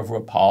seems further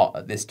apart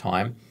at this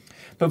time.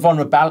 But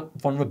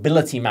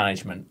vulnerability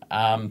management,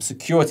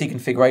 security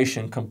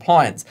configuration,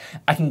 compliance.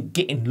 I can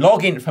get in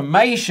log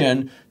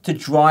information to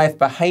drive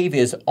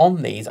behaviors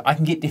on these. I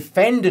can get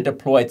Defender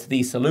deployed to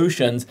these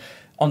solutions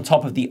on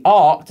top of the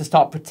Arc to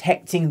start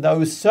protecting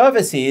those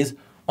services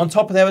on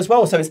top of there as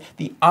well. So it's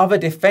the other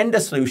Defender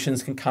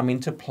solutions can come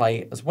into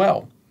play as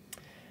well.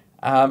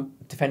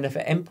 Defender for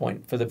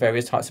Endpoint for the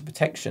various types of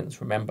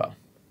protections, remember.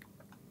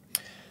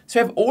 So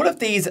we have all of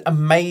these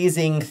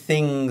amazing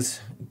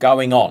things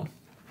going on.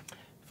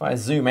 If I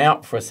zoom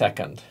out for a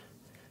second,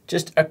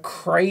 just a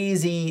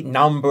crazy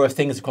number of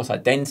things across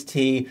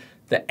identity,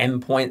 the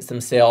endpoints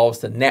themselves,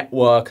 the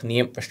network, and the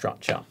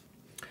infrastructure.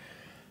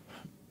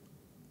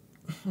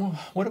 Well,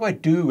 what do I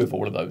do with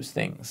all of those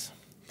things?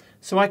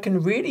 So I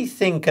can really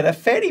think at a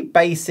fairly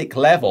basic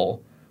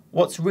level,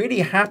 what's really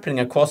happening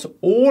across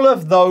all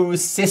of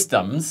those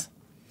systems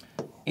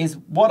is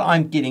what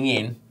I'm getting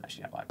in.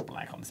 Actually, I have like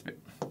blank on this bit.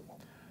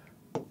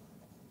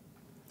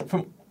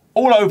 From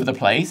all over the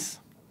place,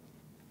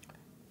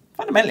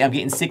 fundamentally, I'm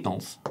getting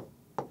signals.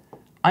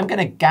 I'm going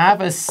to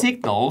gather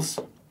signals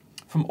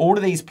from all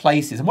of these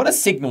places. And what do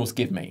signals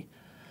give me?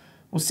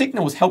 Well,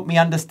 signals help me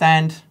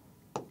understand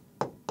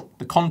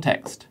the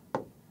context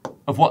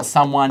of what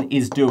someone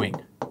is doing,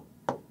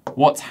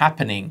 what's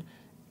happening.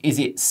 Is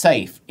it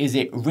safe? Is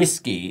it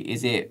risky?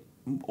 Is it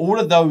all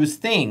of those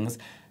things?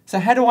 So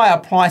how do I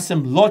apply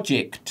some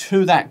logic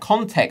to that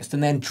context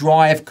and then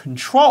drive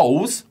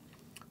controls?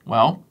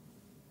 Well,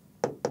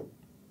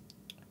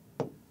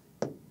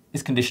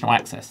 it's conditional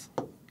access.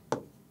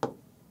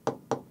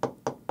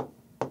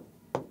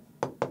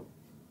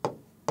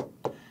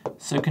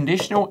 So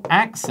conditional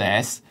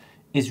access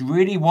is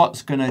really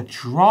what's going to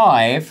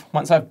drive,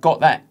 once I've got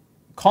that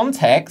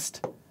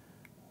context,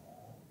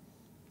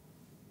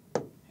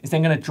 is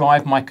then going to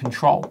drive my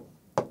control.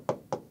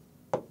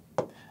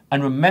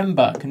 And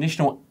remember,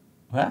 conditional,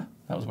 well,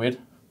 that was weird.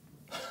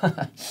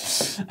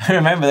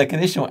 Remember, the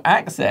conditional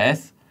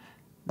access,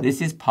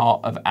 this is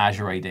part of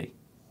Azure AD.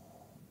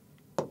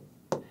 And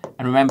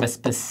remember,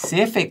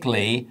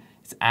 specifically,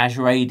 it's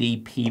Azure AD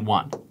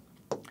P1.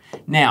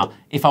 Now,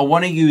 if I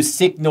want to use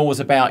signals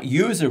about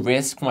user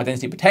risk from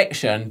identity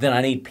protection, then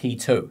I need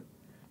P2.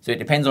 So it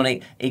depends on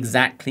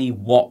exactly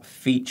what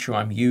feature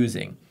I'm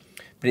using.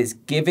 But it's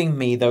giving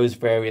me those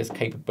various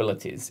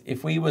capabilities.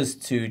 If we was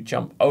to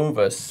jump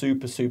over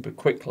super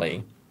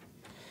quickly,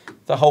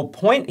 the whole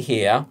point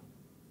here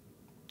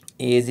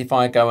is if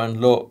I go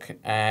and look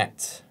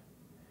at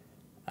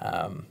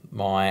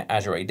my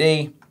Azure AD,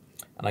 and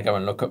I go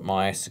and look at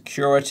my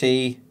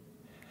security,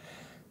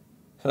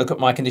 look at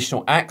my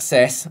conditional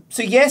access.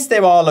 So yes,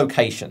 there are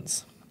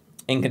locations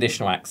in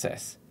conditional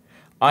access.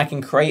 I can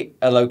create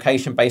a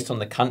location based on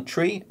the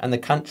country, and the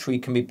country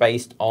can be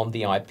based on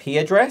the IP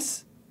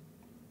address,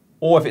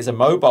 or if it's a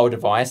mobile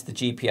device, the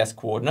GPS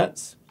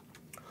coordinates.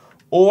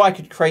 Or I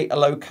could create a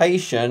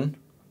location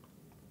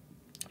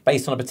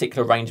based on a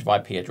particular range of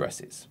IP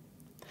addresses.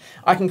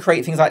 I can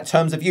create things like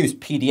terms of use,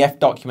 PDF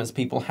documents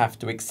people have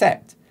to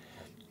accept.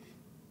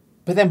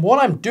 But then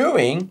what I'm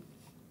doing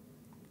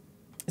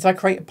is I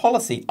create a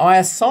policy. I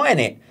assign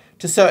it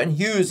to certain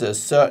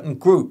users, certain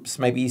groups,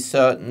 maybe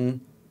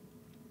certain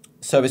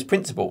service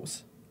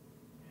principals.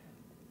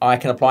 I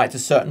can apply it to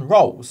certain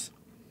roles.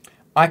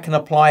 I can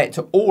apply it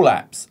to all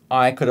apps.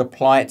 I could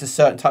apply it to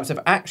certain types of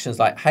actions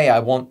like, hey, I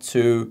want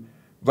to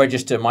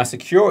register my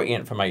security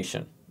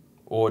information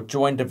or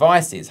join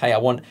devices. Hey, I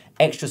want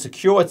extra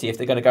security if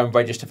they're going to go and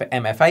register for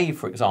MFA,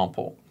 for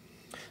example.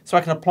 So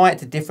I can apply it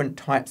to different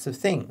types of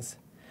things.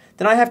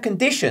 Then I have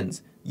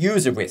conditions,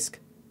 user risk.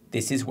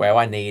 This is where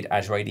I need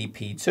Azure AD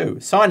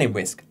P2. Sign-in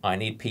risk, I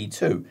need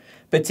P2.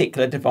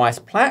 Particular device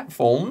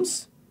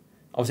platforms,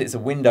 obviously it's a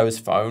Windows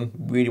phone.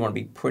 Really want to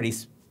be pretty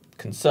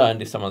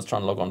concerned if someone's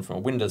trying to log on from a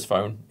Windows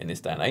phone in this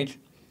day and age.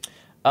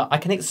 I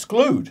can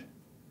exclude.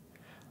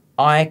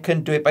 I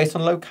can do it based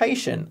on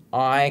location.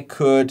 I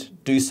could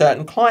do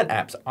certain client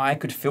apps. I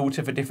could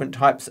filter for different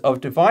types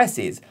of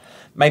devices.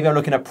 Maybe I'm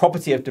looking at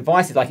property of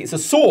devices, like it's a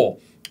SAW.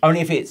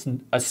 Only if it's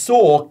a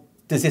SAW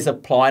does this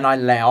apply and I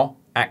allow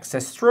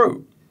access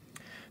through.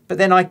 But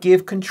then I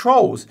give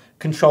controls.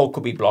 Control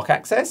could be block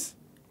access.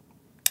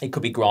 It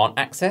could be grant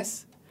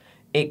access.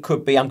 It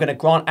could be I'm going to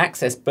grant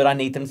access, but I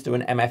need them to do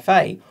an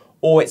MFA.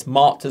 Or it's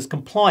marked as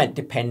compliant,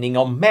 depending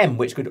on MEM,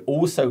 which could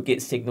also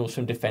get signals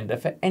from Defender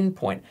for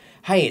Endpoint.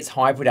 Hey, it's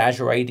hybrid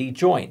Azure AD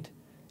joined.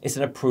 It's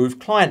an approved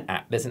client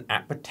app. There's an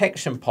app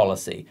protection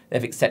policy.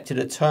 They've accepted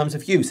the terms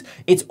of use.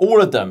 It's all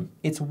of them.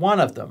 It's one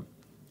of them.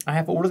 I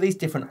have all of these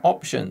different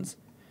options.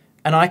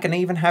 And I can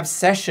even have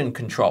session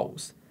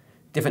controls.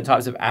 Different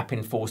types of app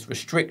enforced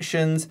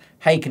restrictions.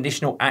 Hey,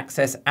 conditional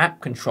access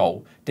app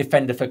control.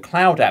 Defender for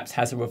cloud apps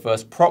has a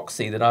reverse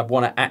proxy that I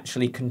want to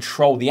actually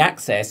control the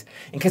access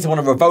in case I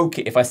want to revoke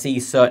it if I see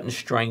certain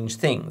strange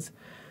things.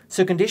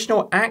 So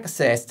conditional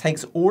access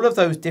takes all of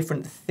those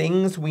different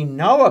things we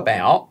know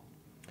about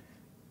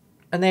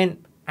and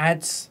then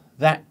adds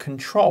that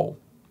control.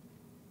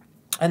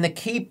 And the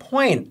key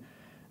point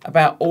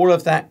about all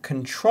of that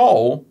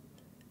control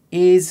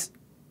is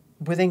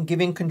we're then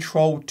giving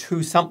control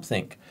to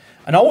something.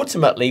 And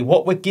ultimately,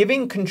 what we're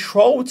giving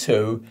control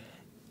to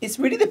is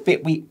really the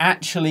bit we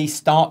actually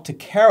start to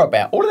care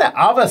about. All of that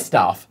other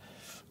stuff,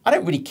 I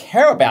don't really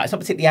care about. It's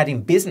not particularly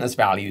adding business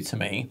value to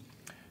me.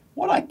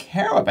 What I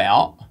care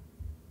about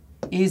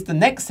is the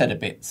next set of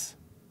bits.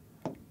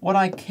 What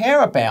I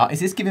care about is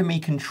this giving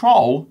me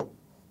control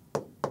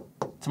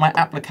to my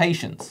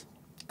applications,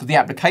 because the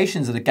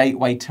applications are the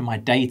gateway to my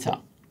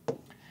data.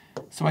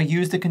 So I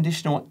use the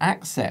conditional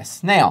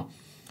access. Now,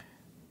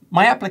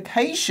 my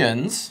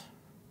applications,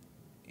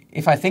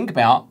 if I think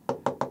about,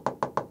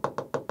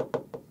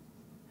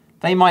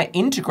 they might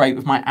integrate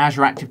with my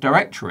Azure Active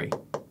Directory.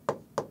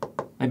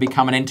 They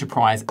become an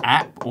enterprise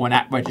app or an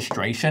app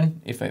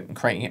registration if I'm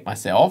creating it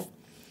myself.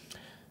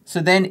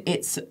 So then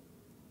it's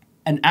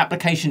an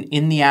application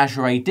in the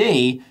Azure AD,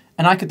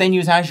 and I could then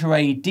use Azure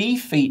AD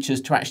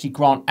features to actually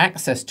grant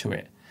access to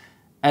it.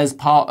 As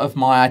part of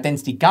my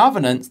identity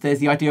governance, there's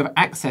the idea of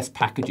access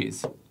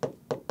packages.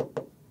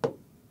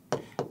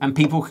 And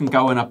people can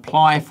go and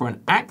apply for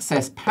an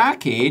access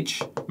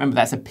package. Remember,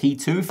 that's a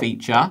P2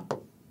 feature,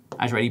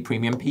 Azure AD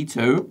Premium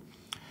P2,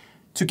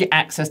 to get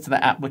access to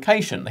that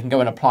application. They can go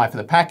and apply for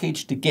the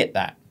package to get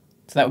that.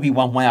 So that would be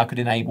one way I could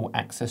enable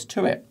access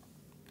to it.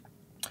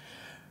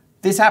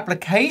 This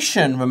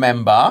application,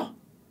 remember,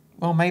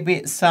 well, maybe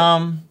it's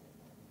some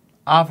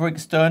other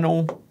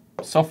external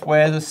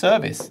software as a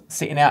service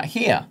sitting out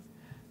here.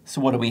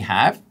 So what do we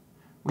have?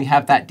 We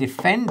have that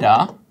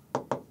Defender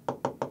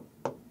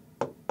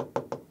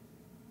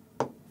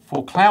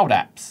for cloud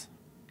apps.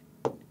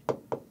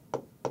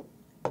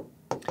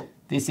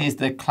 This is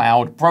the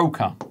cloud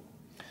broker.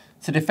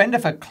 So Defender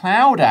for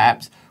Cloud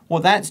Apps,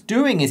 what that's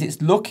doing is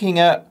it's looking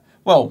at,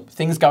 well,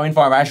 things going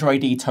via Azure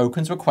AD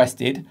tokens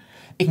requested.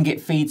 It can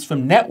get feeds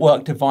from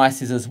network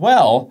devices as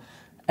well.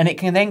 And it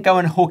can then go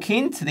and hook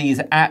into these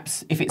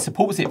apps if it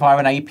supports it via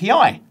an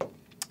API.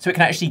 So it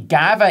can actually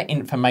gather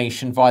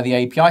information via the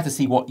API to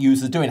see what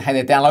users are doing. Hey,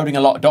 they're downloading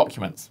a lot of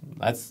documents.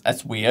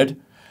 That's weird.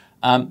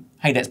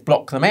 Hey, let's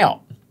block them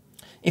out.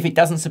 If it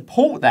doesn't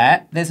support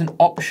that, there's an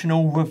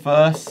optional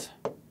reverse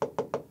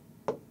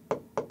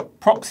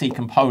proxy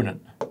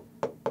component.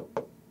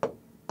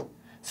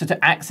 So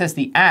to access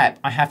the app,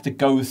 I have to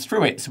go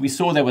through it. So we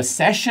saw there were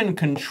session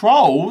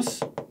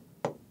controls.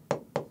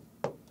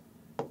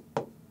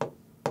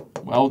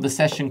 Well, the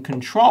session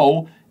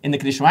control in the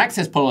conditional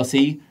access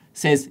policy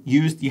says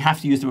you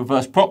have to use the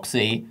reverse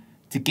proxy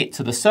to get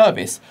to the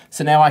service.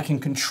 So now I can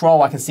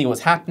control, I can see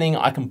what's happening,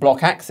 I can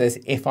block access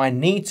if I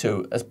need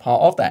to as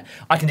part of that.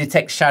 I can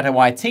detect shadow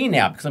IT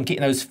now because I'm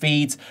getting those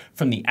feeds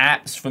from the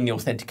apps, from the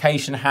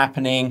authentication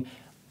happening.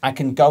 I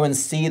can go and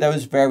see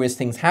those various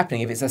things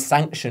happening if it's a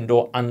sanctioned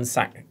or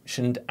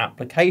unsanctioned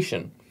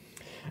application.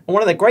 And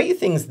one of the great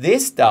things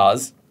this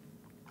does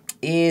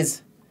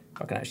is,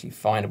 if I can actually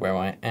find where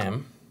I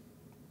am.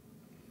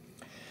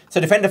 So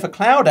Defender for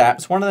Cloud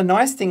Apps, one of the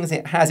nice things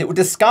it has, it will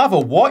discover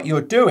what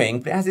you're doing,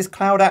 but it has this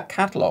Cloud App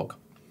Catalog.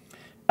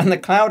 And the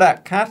Cloud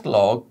App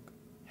Catalog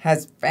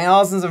has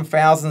thousands and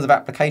thousands of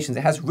applications.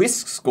 It has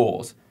risk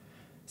scores.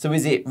 So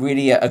is it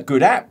really a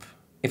good app?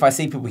 If I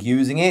see people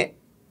using it,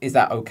 is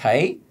that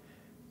okay?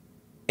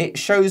 It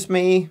shows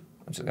me,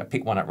 I'm just going to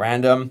pick one at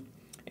random.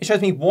 It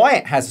shows me why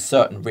it has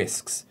certain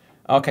risks.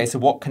 Okay, so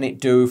what can it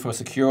do from a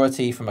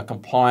security, from a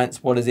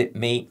compliance? What does it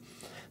meet?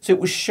 So it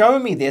will show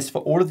me this for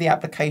all of the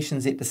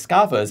applications it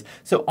discovers.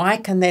 So I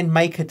can then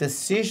make a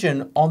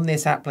decision on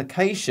this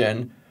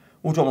application.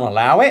 Well, do I want to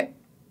allow it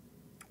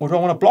or do I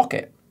want to block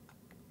it?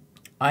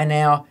 I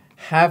now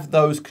have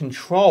those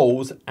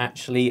controls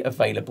actually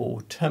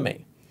available to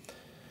me.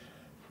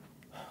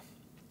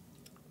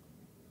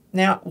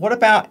 Now, what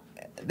about,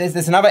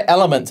 there's another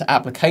element to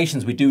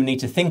applications we do need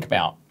to think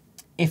about.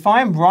 If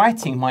I'm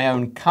writing my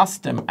own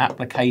custom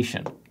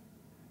application,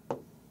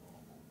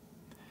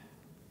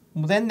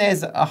 well, then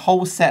there's a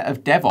whole set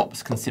of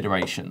DevOps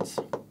considerations.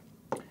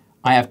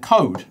 I have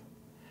code.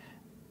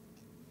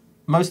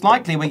 Most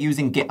likely we're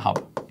using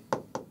GitHub.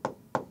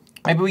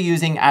 Maybe we're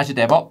using Azure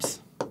DevOps.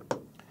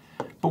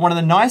 But one of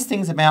the nice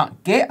things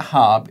about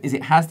GitHub is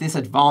it has this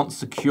advanced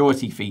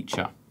security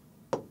feature.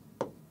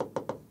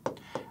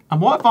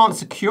 And what advanced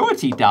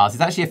security does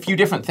is actually a few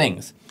different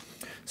things.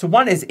 So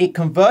one is it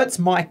converts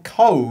my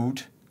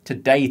code to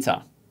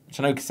data, which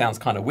I know sounds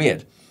kind of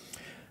weird.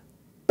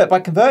 But by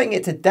converting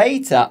it to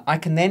data, I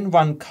can then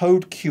run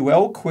code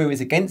QL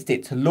queries against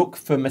it to look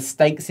for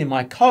mistakes in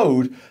my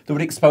code that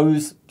would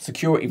expose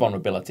security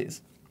vulnerabilities.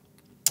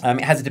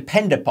 It has a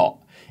depender pot.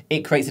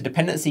 It creates a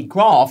dependency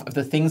graph of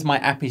the things my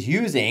app is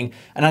using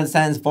and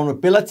understands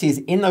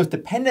vulnerabilities in those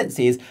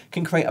dependencies,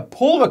 can create a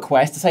pull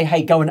request to say,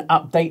 hey, go and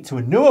update to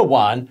a newer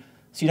one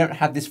so you don't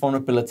have this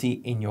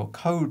vulnerability in your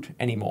code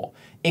anymore.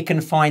 It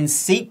can find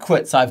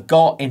secrets I've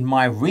got in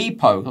my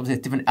repo. Obviously, there's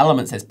different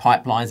elements. There's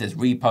pipelines, there's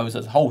repos,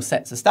 there's whole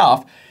sets of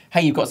stuff.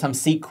 Hey, you've got some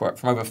secret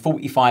from over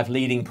 45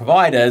 leading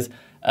providers.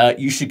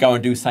 You should go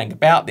and do something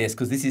about this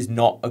because this is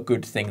not a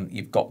good thing that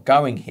you've got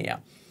going here.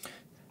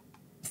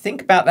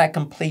 Think about that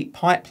complete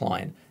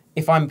pipeline.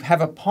 If I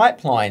have a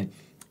pipeline,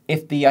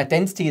 if the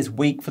identity is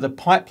weak for the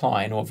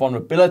pipeline or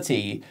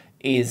vulnerability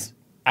is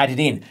added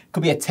in, it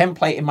could be a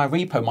template in my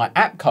repo, my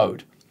app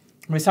code.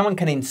 I mean, someone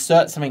can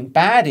insert something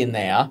bad in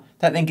there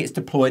that then gets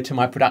deployed to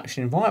my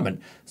production environment.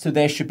 So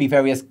there should be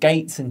various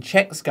gates and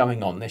checks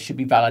going on. There should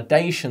be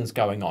validations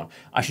going on.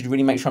 I should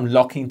really make sure I'm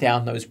locking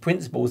down those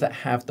principles that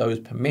have those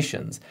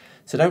permissions.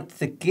 So don't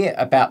forget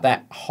about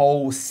that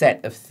whole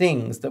set of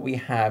things that we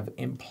have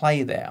in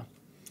play there.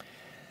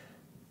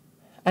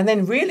 And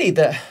then really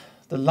the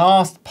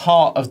last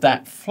part of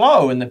that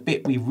flow and the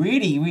bit we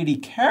really, really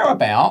care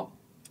about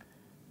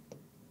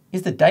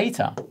is the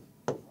data.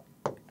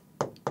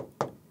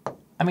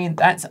 I mean,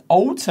 that's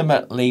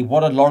ultimately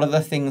what a lot of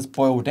the things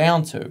boil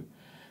down to.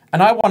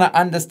 And I want to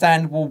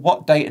understand, well,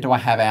 what data do I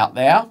have out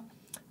there?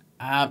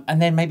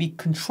 And then maybe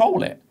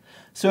control it.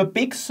 So a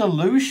big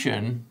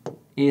solution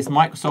is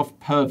Microsoft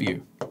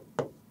Purview.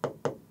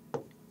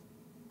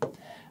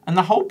 And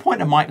the whole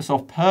point of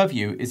Microsoft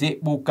Purview is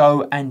it will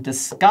go and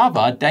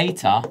discover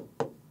data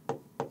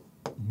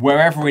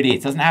wherever it is.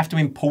 It doesn't have to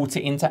import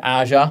it into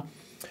Azure,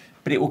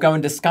 but it will go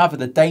and discover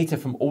the data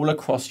from all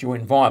across your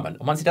environment.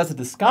 And once it does the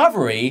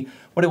discovery,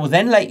 what it will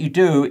then let you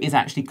do is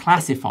actually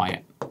classify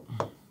it.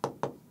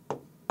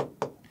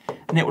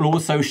 And it will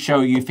also show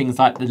you things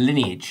like the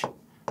lineage.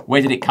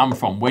 Where did it come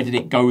from? Where did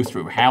it go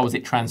through? How was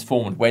it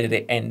transformed? Where did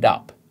it end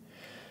up?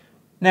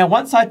 Now,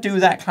 once I do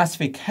that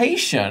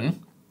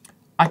classification,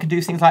 I can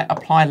do things like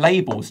apply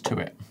labels to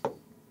it.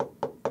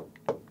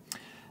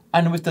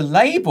 And with the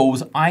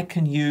labels, I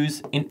can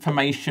use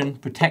information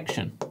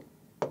protection.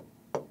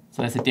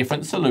 So that's a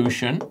different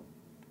solution.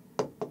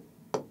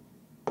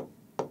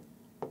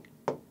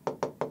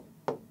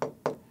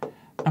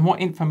 And And what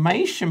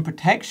information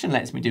protection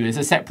lets me do is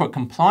a separate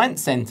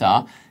compliance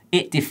center.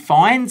 It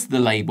defines the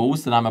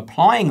labels that I'm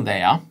applying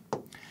there.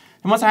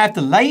 And once I have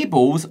the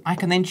labels, I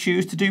can then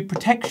choose to do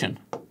protection.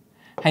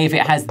 Hey, if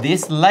it has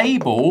this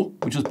label,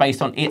 which was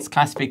based on its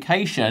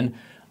classification,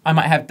 I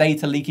might have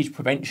data leakage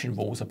prevention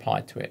rules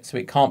applied to it, so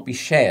it can't be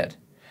shared.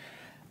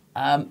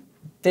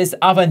 There's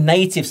other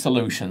native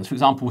solutions, for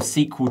example,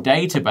 SQL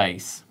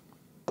database.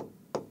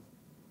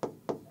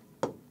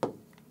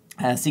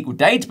 SQL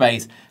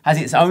database has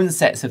its own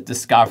sets of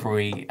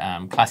discovery,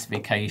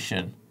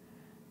 classification,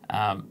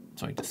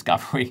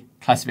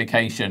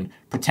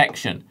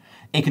 protection.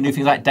 It can do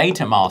things like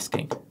data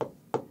masking.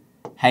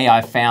 Hey,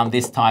 I found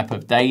this type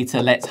of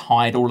data. Let's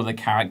hide all of the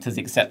characters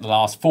except the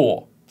last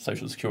 4,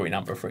 social security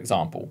number, for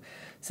example.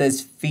 So there's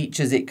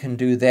features it can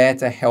do there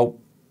to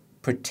help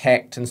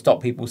protect and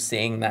stop people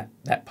seeing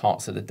that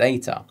parts of the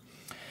data.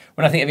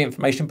 When I think of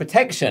information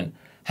protection,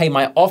 hey,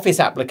 my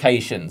Office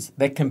applications,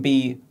 there can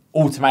be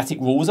automatic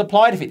rules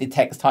applied if it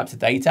detects types of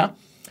data.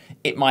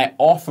 It might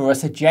offer a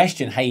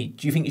suggestion, hey,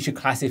 do you think you should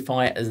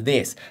classify it as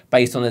this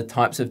based on the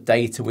types of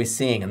data we're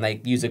seeing? And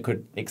the user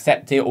could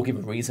accept it or give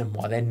a reason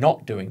why they're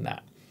not doing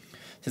that.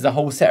 So there's a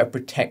whole set of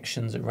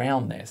protections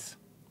around this.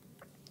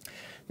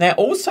 Now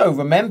also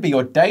remember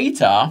your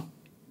data,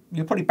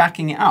 you're probably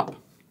backing it up.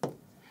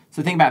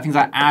 So think about things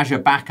like Azure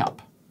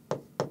Backup.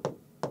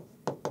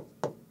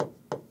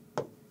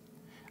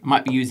 I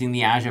might be using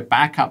the Azure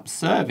Backup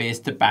service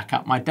to back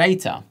up my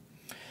data.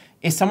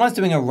 If someone's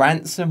doing a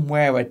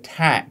ransomware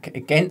attack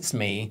against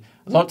me,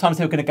 a lot of times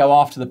they're going to go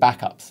after the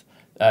backups,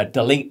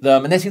 delete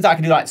them. And there's things I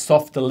can do like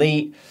soft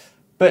delete.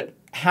 But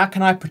how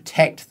can I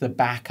protect the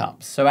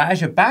backups? So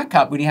Azure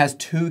Backup really has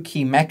 2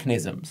 key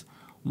mechanisms.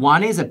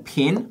 One is a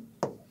PIN.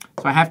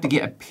 So I have to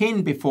get a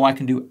PIN before I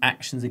can do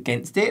actions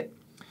against it.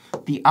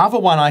 The other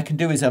one I can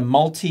do is a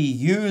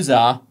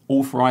multi-user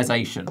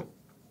authorization.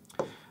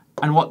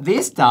 And what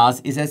this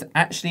does is there's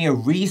actually a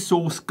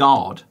resource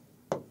guard.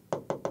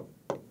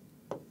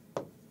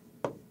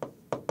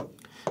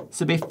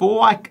 So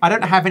before I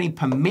don't have any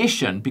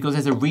permission because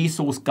there's a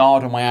resource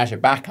guard on my Azure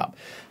Backup.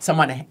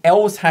 Someone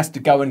else has to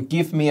go and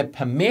give me a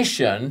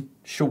permission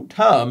short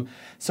term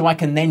so I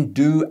can then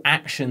do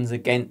actions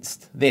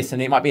against this.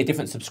 And it might be a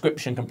different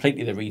subscription,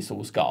 completely the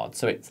resource guard.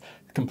 So it's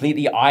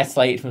completely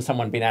isolated from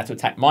someone being able to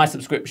attack my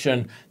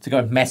subscription to go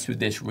and mess with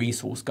this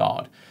resource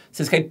guard.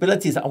 So there's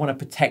capabilities that I want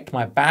to protect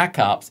my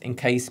backups in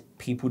case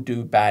people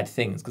do bad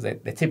things because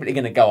they're typically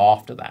going to go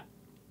after that.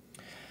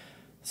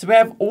 So we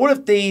have all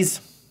of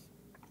these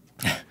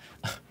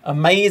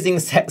amazing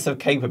sets of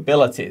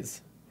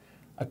capabilities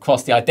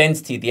across the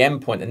identity, the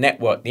endpoint, the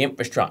network, the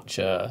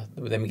infrastructure.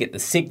 Then we get the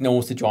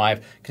signals to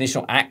drive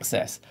conditional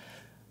access.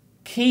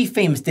 Key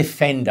themes,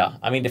 Defender.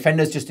 I mean,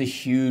 Defender is just a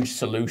huge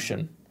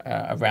solution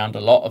around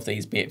a lot of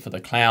these, be it for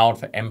the cloud,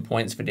 for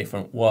endpoints, for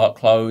different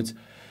workloads.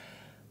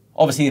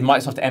 Obviously, the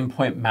Microsoft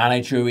Endpoint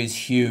Manager is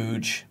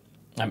huge.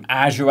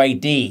 Azure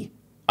AD.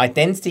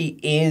 Identity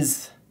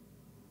is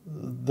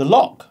the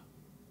lock,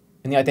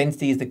 and the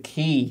identity is the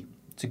key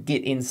to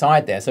get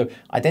inside there. So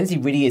identity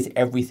really is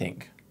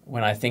everything.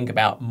 When I think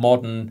about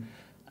modern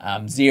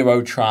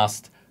zero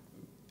trust,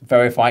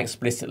 verify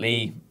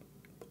explicitly,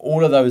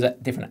 all of those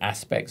different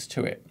aspects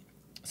to it.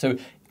 So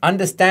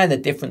understand the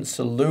different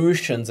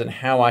solutions and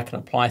how I can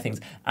apply things.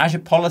 Azure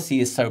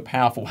Policy is so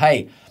powerful.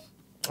 Hey,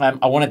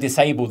 I want to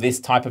disable this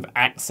type of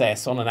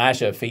access on an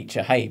Azure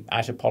feature. Hey,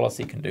 Azure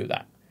Policy can do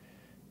that.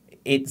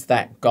 It's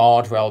that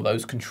guardrail,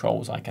 those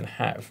controls I can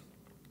have.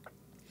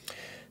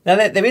 Now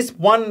there is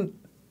one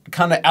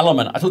kind of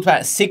element. I talked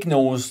about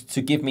signals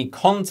to give me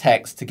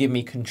context, to give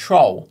me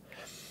control.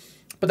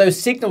 But those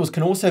signals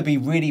can also be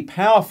really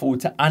powerful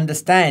to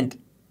understand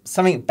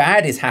something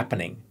bad is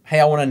happening.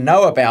 Hey, I want to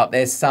know about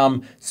there's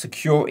some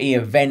security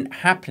event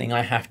happening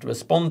I have to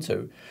respond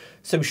to.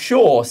 So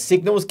sure,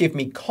 signals give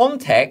me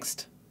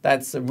context.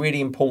 That's a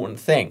really important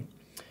thing.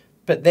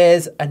 But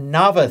there's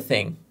another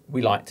thing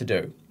we like to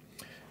do.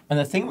 And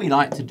the thing we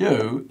like to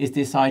do is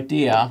this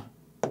idea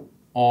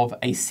of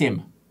a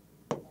SIM.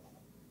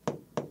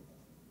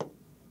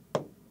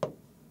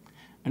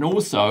 And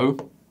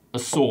also a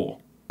SOAR.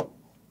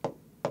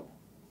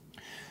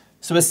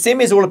 So a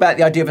SIM is all about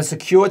the idea of a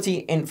security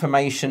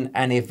information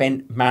and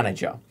event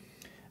manager.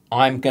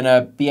 I'm going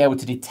to be able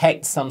to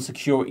detect some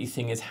security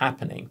thing is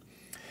happening.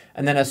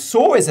 And then a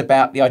SOAR is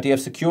about the idea of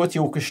security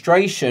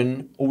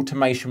orchestration,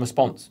 automation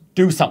response.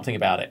 Do something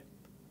about it.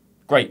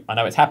 Great, I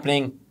know it's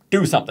happening,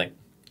 do something.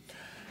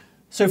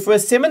 So for a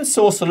SIM and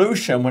SOAR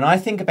solution, when I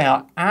think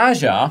about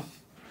Azure,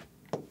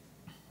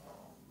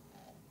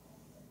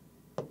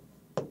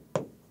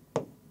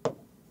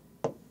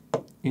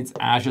 it's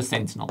Azure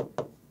Sentinel.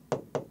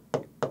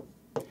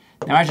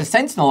 Now, Azure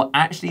Sentinel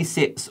actually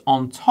sits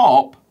on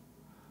top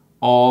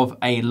of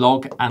a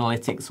log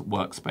analytics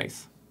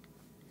workspace.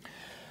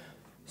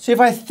 So if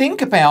I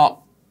think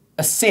about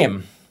a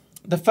SIM,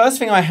 the first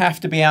thing I have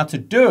to be able to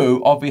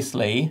do,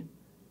 obviously,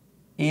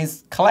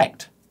 is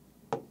collect.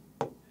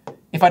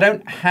 If I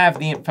don't have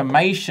the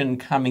information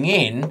coming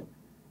in,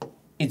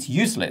 it's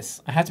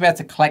useless. I have to be able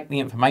to collect the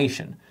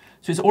information.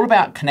 So it's all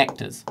about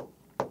connectors.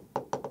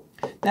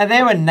 Now,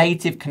 there are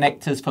native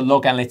connectors for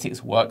Log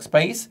Analytics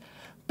Workspace,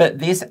 but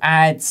this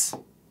adds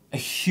a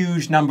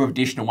huge number of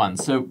additional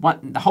ones. So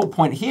the whole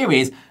point here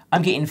is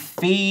I'm getting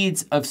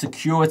feeds of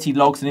security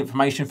logs and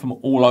information from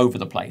all over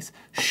the place.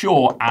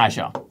 Sure,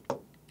 Azure.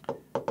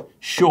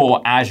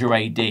 Sure, Azure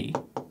AD.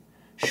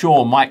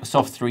 Sure,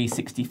 Microsoft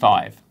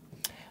 365.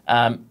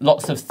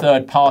 Lots of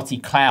third-party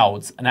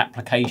clouds and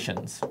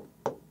applications.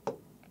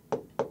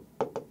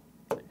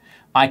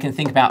 I can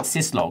think about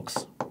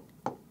syslogs.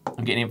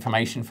 I'm getting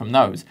information from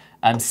those.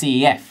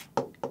 CEF.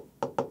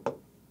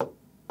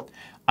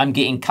 I'm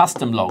getting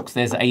custom logs.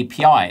 There's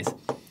APIs.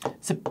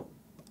 So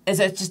there's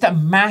just a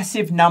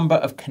massive number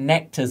of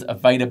connectors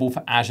available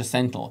for Azure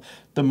Sentinel.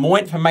 The more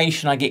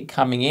information I get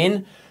coming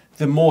in,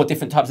 the more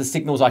different types of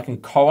signals I can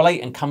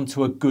correlate and come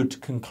to a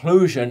good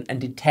conclusion and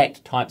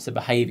detect types of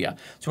behavior.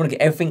 So we want to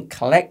get everything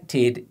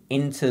collected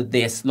into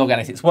this Log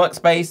Analytics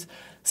Workspace.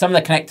 Some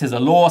of the connectors are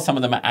law, some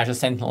of them are Azure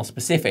Sentinel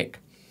specific.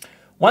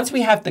 Once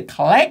we have the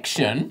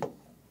collection,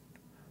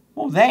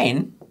 well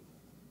then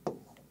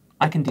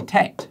I can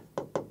detect.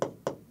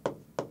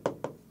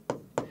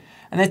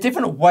 And there's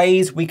different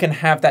ways we can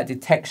have that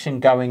detection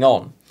going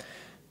on.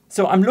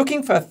 So I'm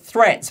looking for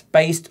threats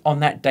based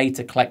on that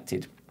data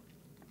collected.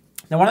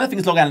 Now, one of the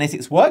things Log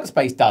Analytics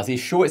Workspace does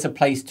is, sure, it's a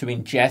place to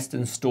ingest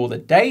and store the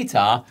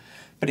data,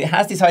 but it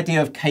has this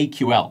idea of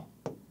KQL,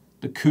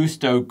 the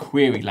Kusto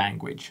query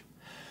language.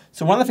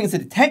 So one of the things the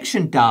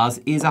detection does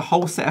is a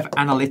whole set of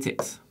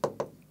analytics.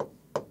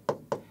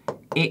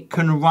 It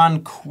can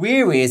run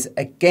queries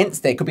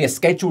against it. It could be a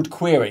scheduled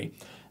query,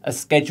 a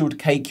scheduled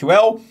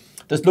KQL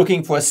that's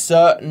looking for a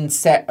certain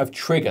set of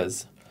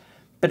triggers.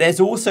 But there's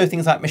also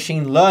things like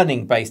machine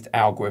learning based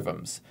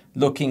algorithms,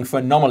 looking for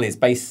anomalies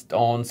based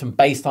on some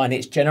baseline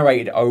it's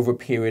generated over a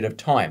period of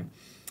time.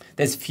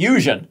 There's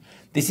fusion.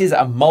 This is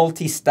a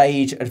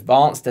multi-stage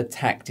advanced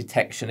attack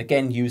detection,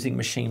 again, using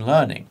machine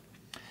learning.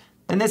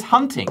 Then there's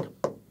hunting.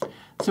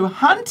 So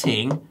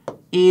hunting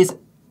is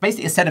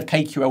basically a set of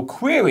KQL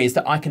queries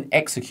that I can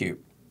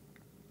execute.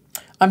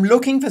 I'm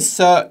looking for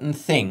certain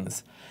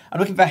things. I'm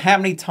looking for how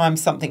many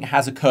times something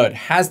has occurred.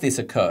 Has this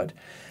occurred?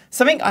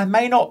 Something I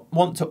may not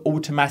want to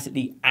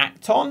automatically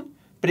act on,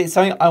 but it's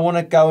something I want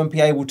to go and be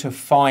able to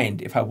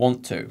find if I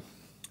want to.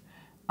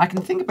 I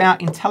can think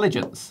about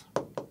intelligence.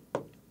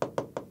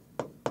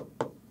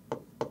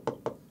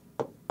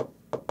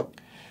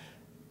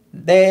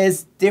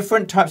 There's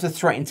different types of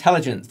threat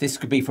intelligence. This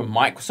could be from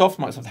Microsoft.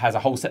 Microsoft has a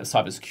whole set of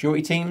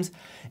cybersecurity teams.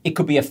 It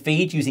could be a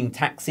feed using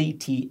Taxi,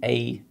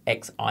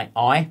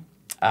 T-A-X-I-I,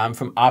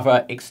 from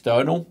other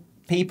external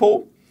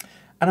people.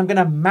 And I'm going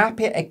to map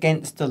it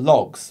against the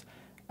logs.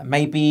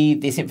 Maybe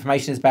this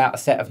information is about a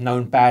set of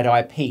known bad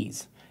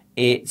IPs.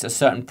 It's a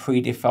certain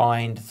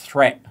predefined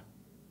threat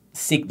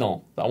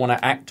signal that I want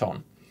to act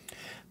on.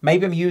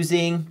 Maybe I'm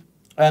using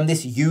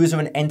this user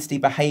and entity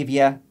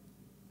behavior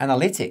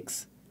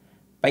analytics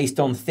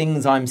based on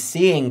things I'm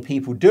seeing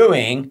people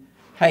doing.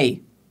 Hey,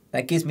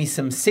 that gives me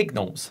some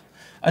signals.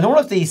 And all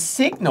of these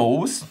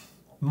signals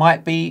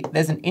might be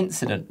there's an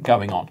incident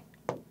going on.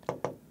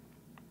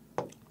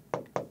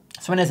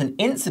 So when there's an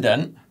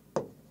incident,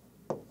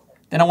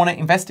 then I want to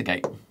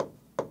investigate.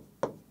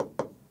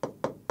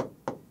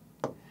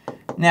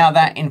 Now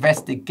that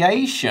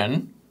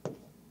investigation,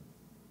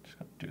 just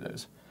got to do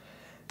those.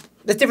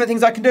 There's different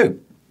things I can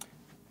do.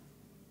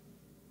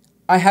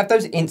 I have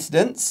those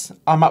incidents.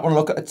 I might want to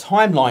look at a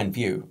timeline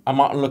view. I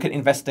might want to look at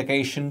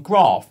investigation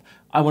graph.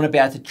 I want to be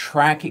able to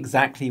track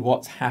exactly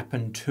what's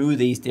happened to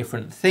these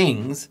different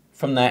things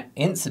from that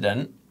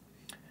incident.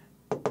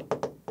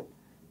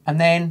 And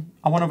then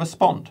I want to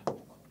respond.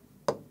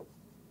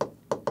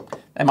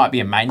 There might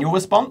be a manual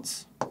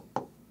response,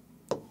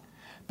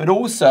 but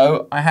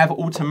also I have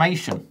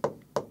automation.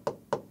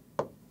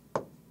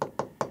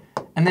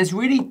 And there's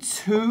really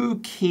two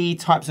key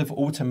types of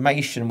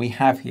automation we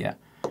have here.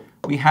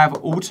 We have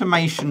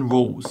automation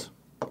rules.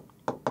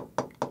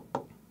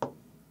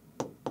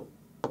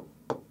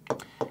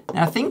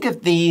 Now think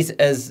of these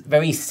as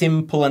very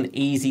simple and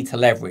easy to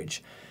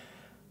leverage.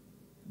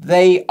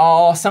 They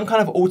are some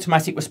kind of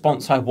automatic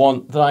response I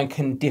want that I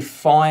can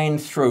define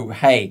through,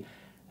 hey,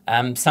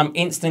 some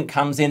incident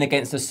comes in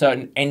against a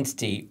certain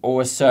entity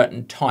or a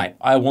certain type.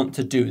 I want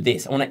to do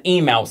this. I want to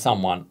email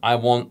someone. I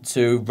want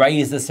to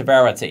raise the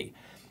severity.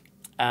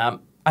 I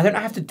don't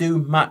have to do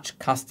much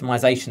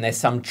customization. There's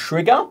some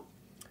trigger,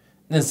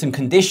 there's some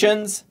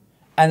conditions,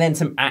 and then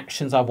some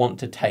actions I want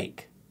to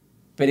take.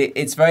 But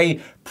it's very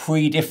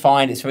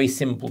predefined. It's very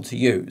simple to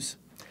use.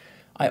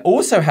 I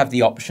also have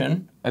the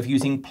option of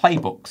using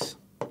playbooks.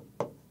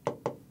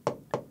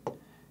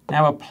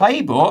 Now a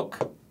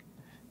playbook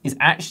is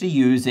actually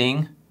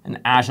using an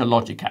Azure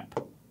Logic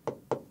app.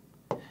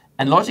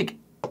 And Logic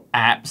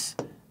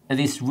apps are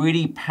this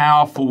really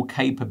powerful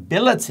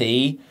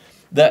capability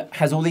that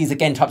has all these,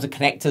 again, types of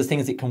connectors,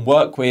 things it can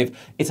work with.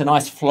 It's a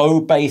nice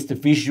flow-based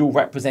visual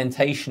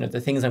representation of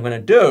the things I'm going to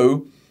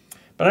do,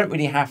 but I don't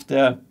really have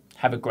to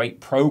have a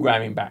great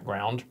programming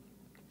background.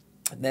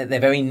 They're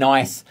very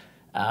nice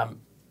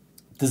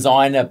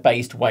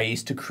designer-based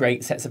ways to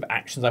create sets of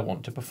actions I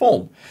want to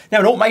perform. Now,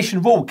 an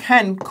automation rule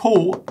can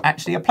call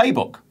actually a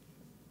playbook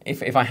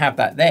if I have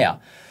that there.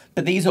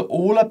 But these are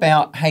all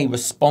about, hey,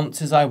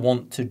 responses I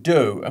want to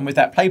do. And with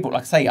that playbook,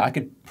 like I say, I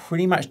could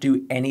pretty much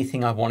do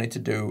anything I wanted to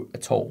do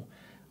at all.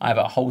 I have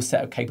a whole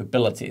set of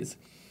capabilities.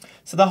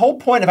 So the whole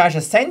point of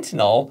Azure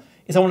Sentinel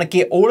is I want to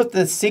get all of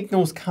the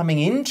signals coming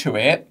into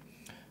it,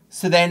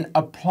 so then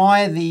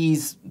apply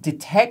these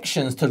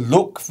detections to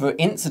look for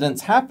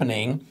incidents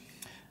happening.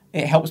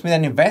 It helps me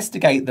then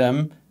investigate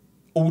them,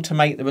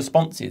 automate the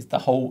responses, the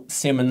whole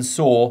SIM and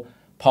SAW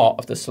part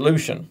of the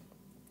solution.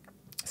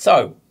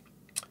 So,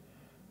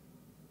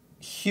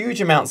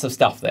 huge amounts of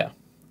stuff there.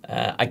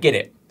 I get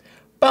it.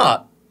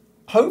 But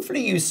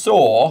hopefully you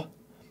saw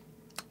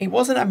it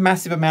wasn't a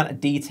massive amount of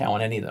detail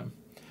on any of them.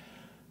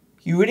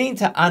 You really need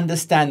to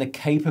understand the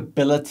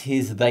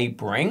capabilities they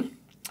bring,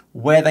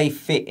 where they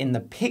fit in the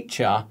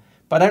picture,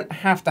 but I don't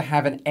have to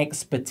have an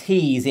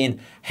expertise in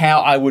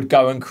how I would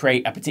go and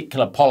create a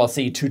particular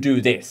policy to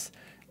do this.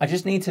 I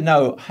just need to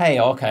know, hey,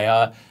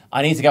 okay,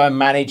 I need to go and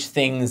manage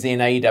things in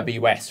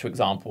AWS, for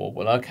example.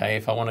 Well, okay,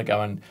 if I want to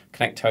go and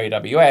connect to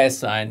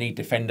AWS, I need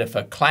Defender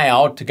for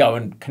Cloud to go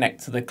and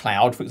connect to the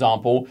cloud, for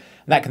example.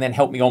 And that can then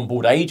help me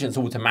onboard agents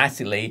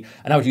automatically.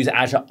 And I would use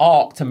Azure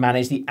Arc to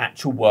manage the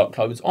actual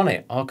workloads on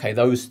it. Okay,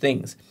 those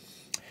things.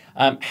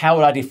 How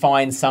would I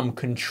define some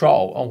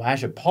control? Oh,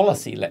 Azure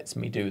Policy lets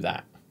me do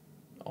that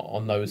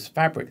on those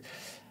fabrics.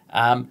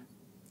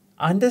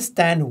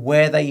 Understand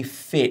where they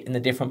fit in the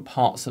different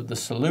parts of the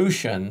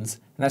solutions.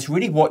 And that's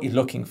really what you're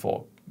looking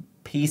for,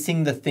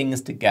 piecing the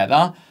things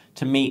together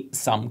to meet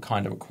some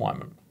kind of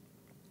requirement.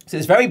 So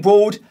it's very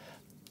broad.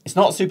 It's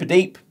not super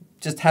deep.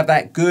 Just have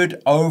that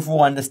good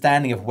overall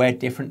understanding of where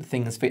different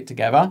things fit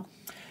together.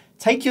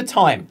 Take your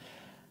time.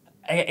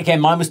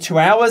 Again, mine was 2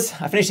 hours.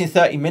 I finished in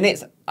 30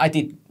 minutes. I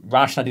did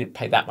rush and I didn't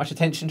pay that much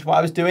attention to what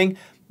I was doing,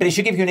 but it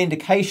should give you an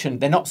indication.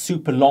 They're not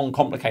super long,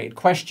 complicated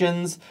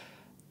questions.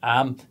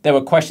 There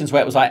were questions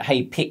where it was like,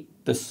 hey, pick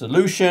the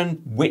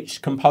solution.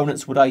 Which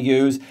components would I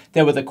use?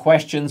 There were the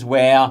questions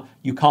where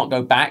you can't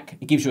go back.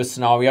 It gives you a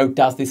scenario.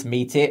 Does this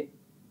meet it?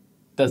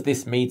 Does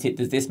this meet it?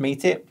 Does this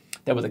meet it?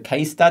 There were the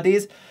case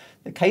studies.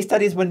 The case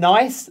studies were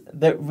nice.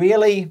 That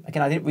really,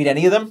 again, I didn't read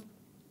any of them,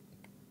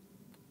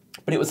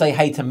 but it would say,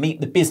 hey, to meet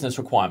the business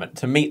requirement,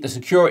 to meet the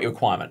security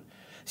requirement.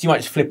 So you might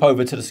just flip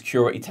over to the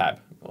security tab.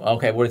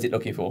 Okay, what is it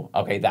looking for?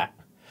 Okay, that.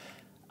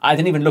 I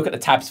didn't even look at the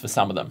tabs for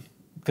some of them,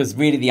 because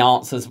really the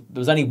answers, there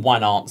was only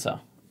one answer.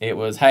 It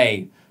was,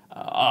 hey,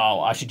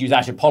 I should use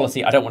Azure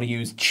Policy. I don't want to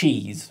use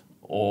cheese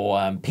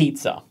or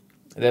pizza.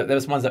 There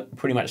was ones that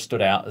pretty much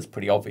stood out as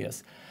pretty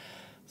obvious.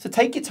 So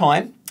take your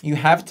time. You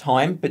have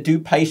time, but do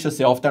pace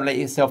yourself. Don't let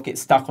yourself get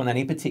stuck on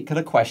any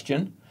particular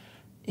question.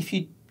 If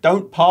you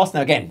don't pass,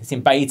 now again, it's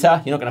in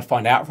beta. You're not going to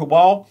find out for a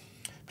while.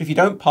 But if you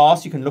don't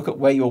pass, you can look at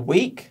where you're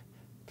weak,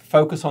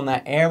 focus on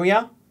that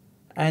area,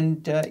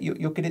 and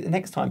you'll get it the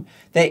next time.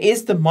 There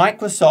is the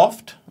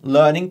Microsoft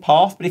learning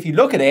path, but if you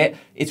look at it,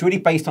 it's really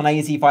based on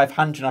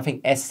AZ-500 and I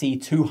think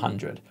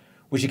SC-200,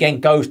 which again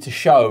goes to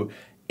show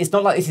it's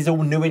not like this is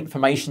all new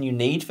information you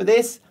need for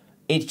this.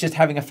 It's just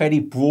having a fairly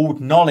broad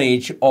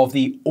knowledge of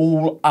the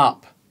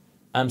all-up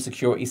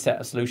security set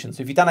of solutions.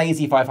 So if you've done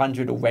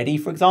AZ-500 already,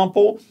 for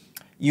example,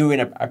 you're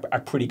in a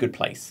pretty good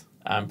place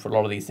for a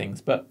lot of these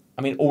things. But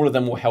I mean, all of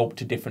them will help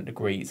to different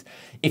degrees.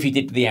 If you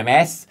did the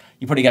MS,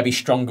 you're probably going to be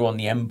stronger on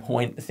the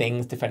endpoint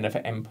things, Defender for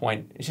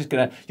Endpoint. It's just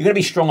you're going to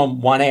be strong on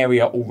one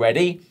area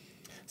already.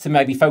 So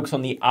maybe focus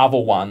on the other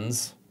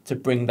ones to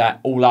bring that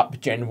all up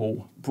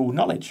general broad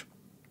knowledge.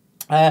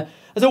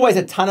 As always,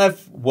 a ton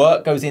of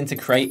work goes into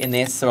creating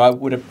this, so I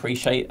would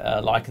appreciate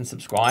a like and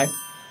subscribe.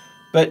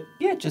 But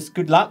yeah, just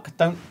good luck.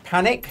 Don't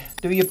panic.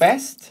 Do your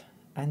best.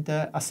 And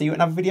I'll see you in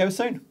another video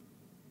soon.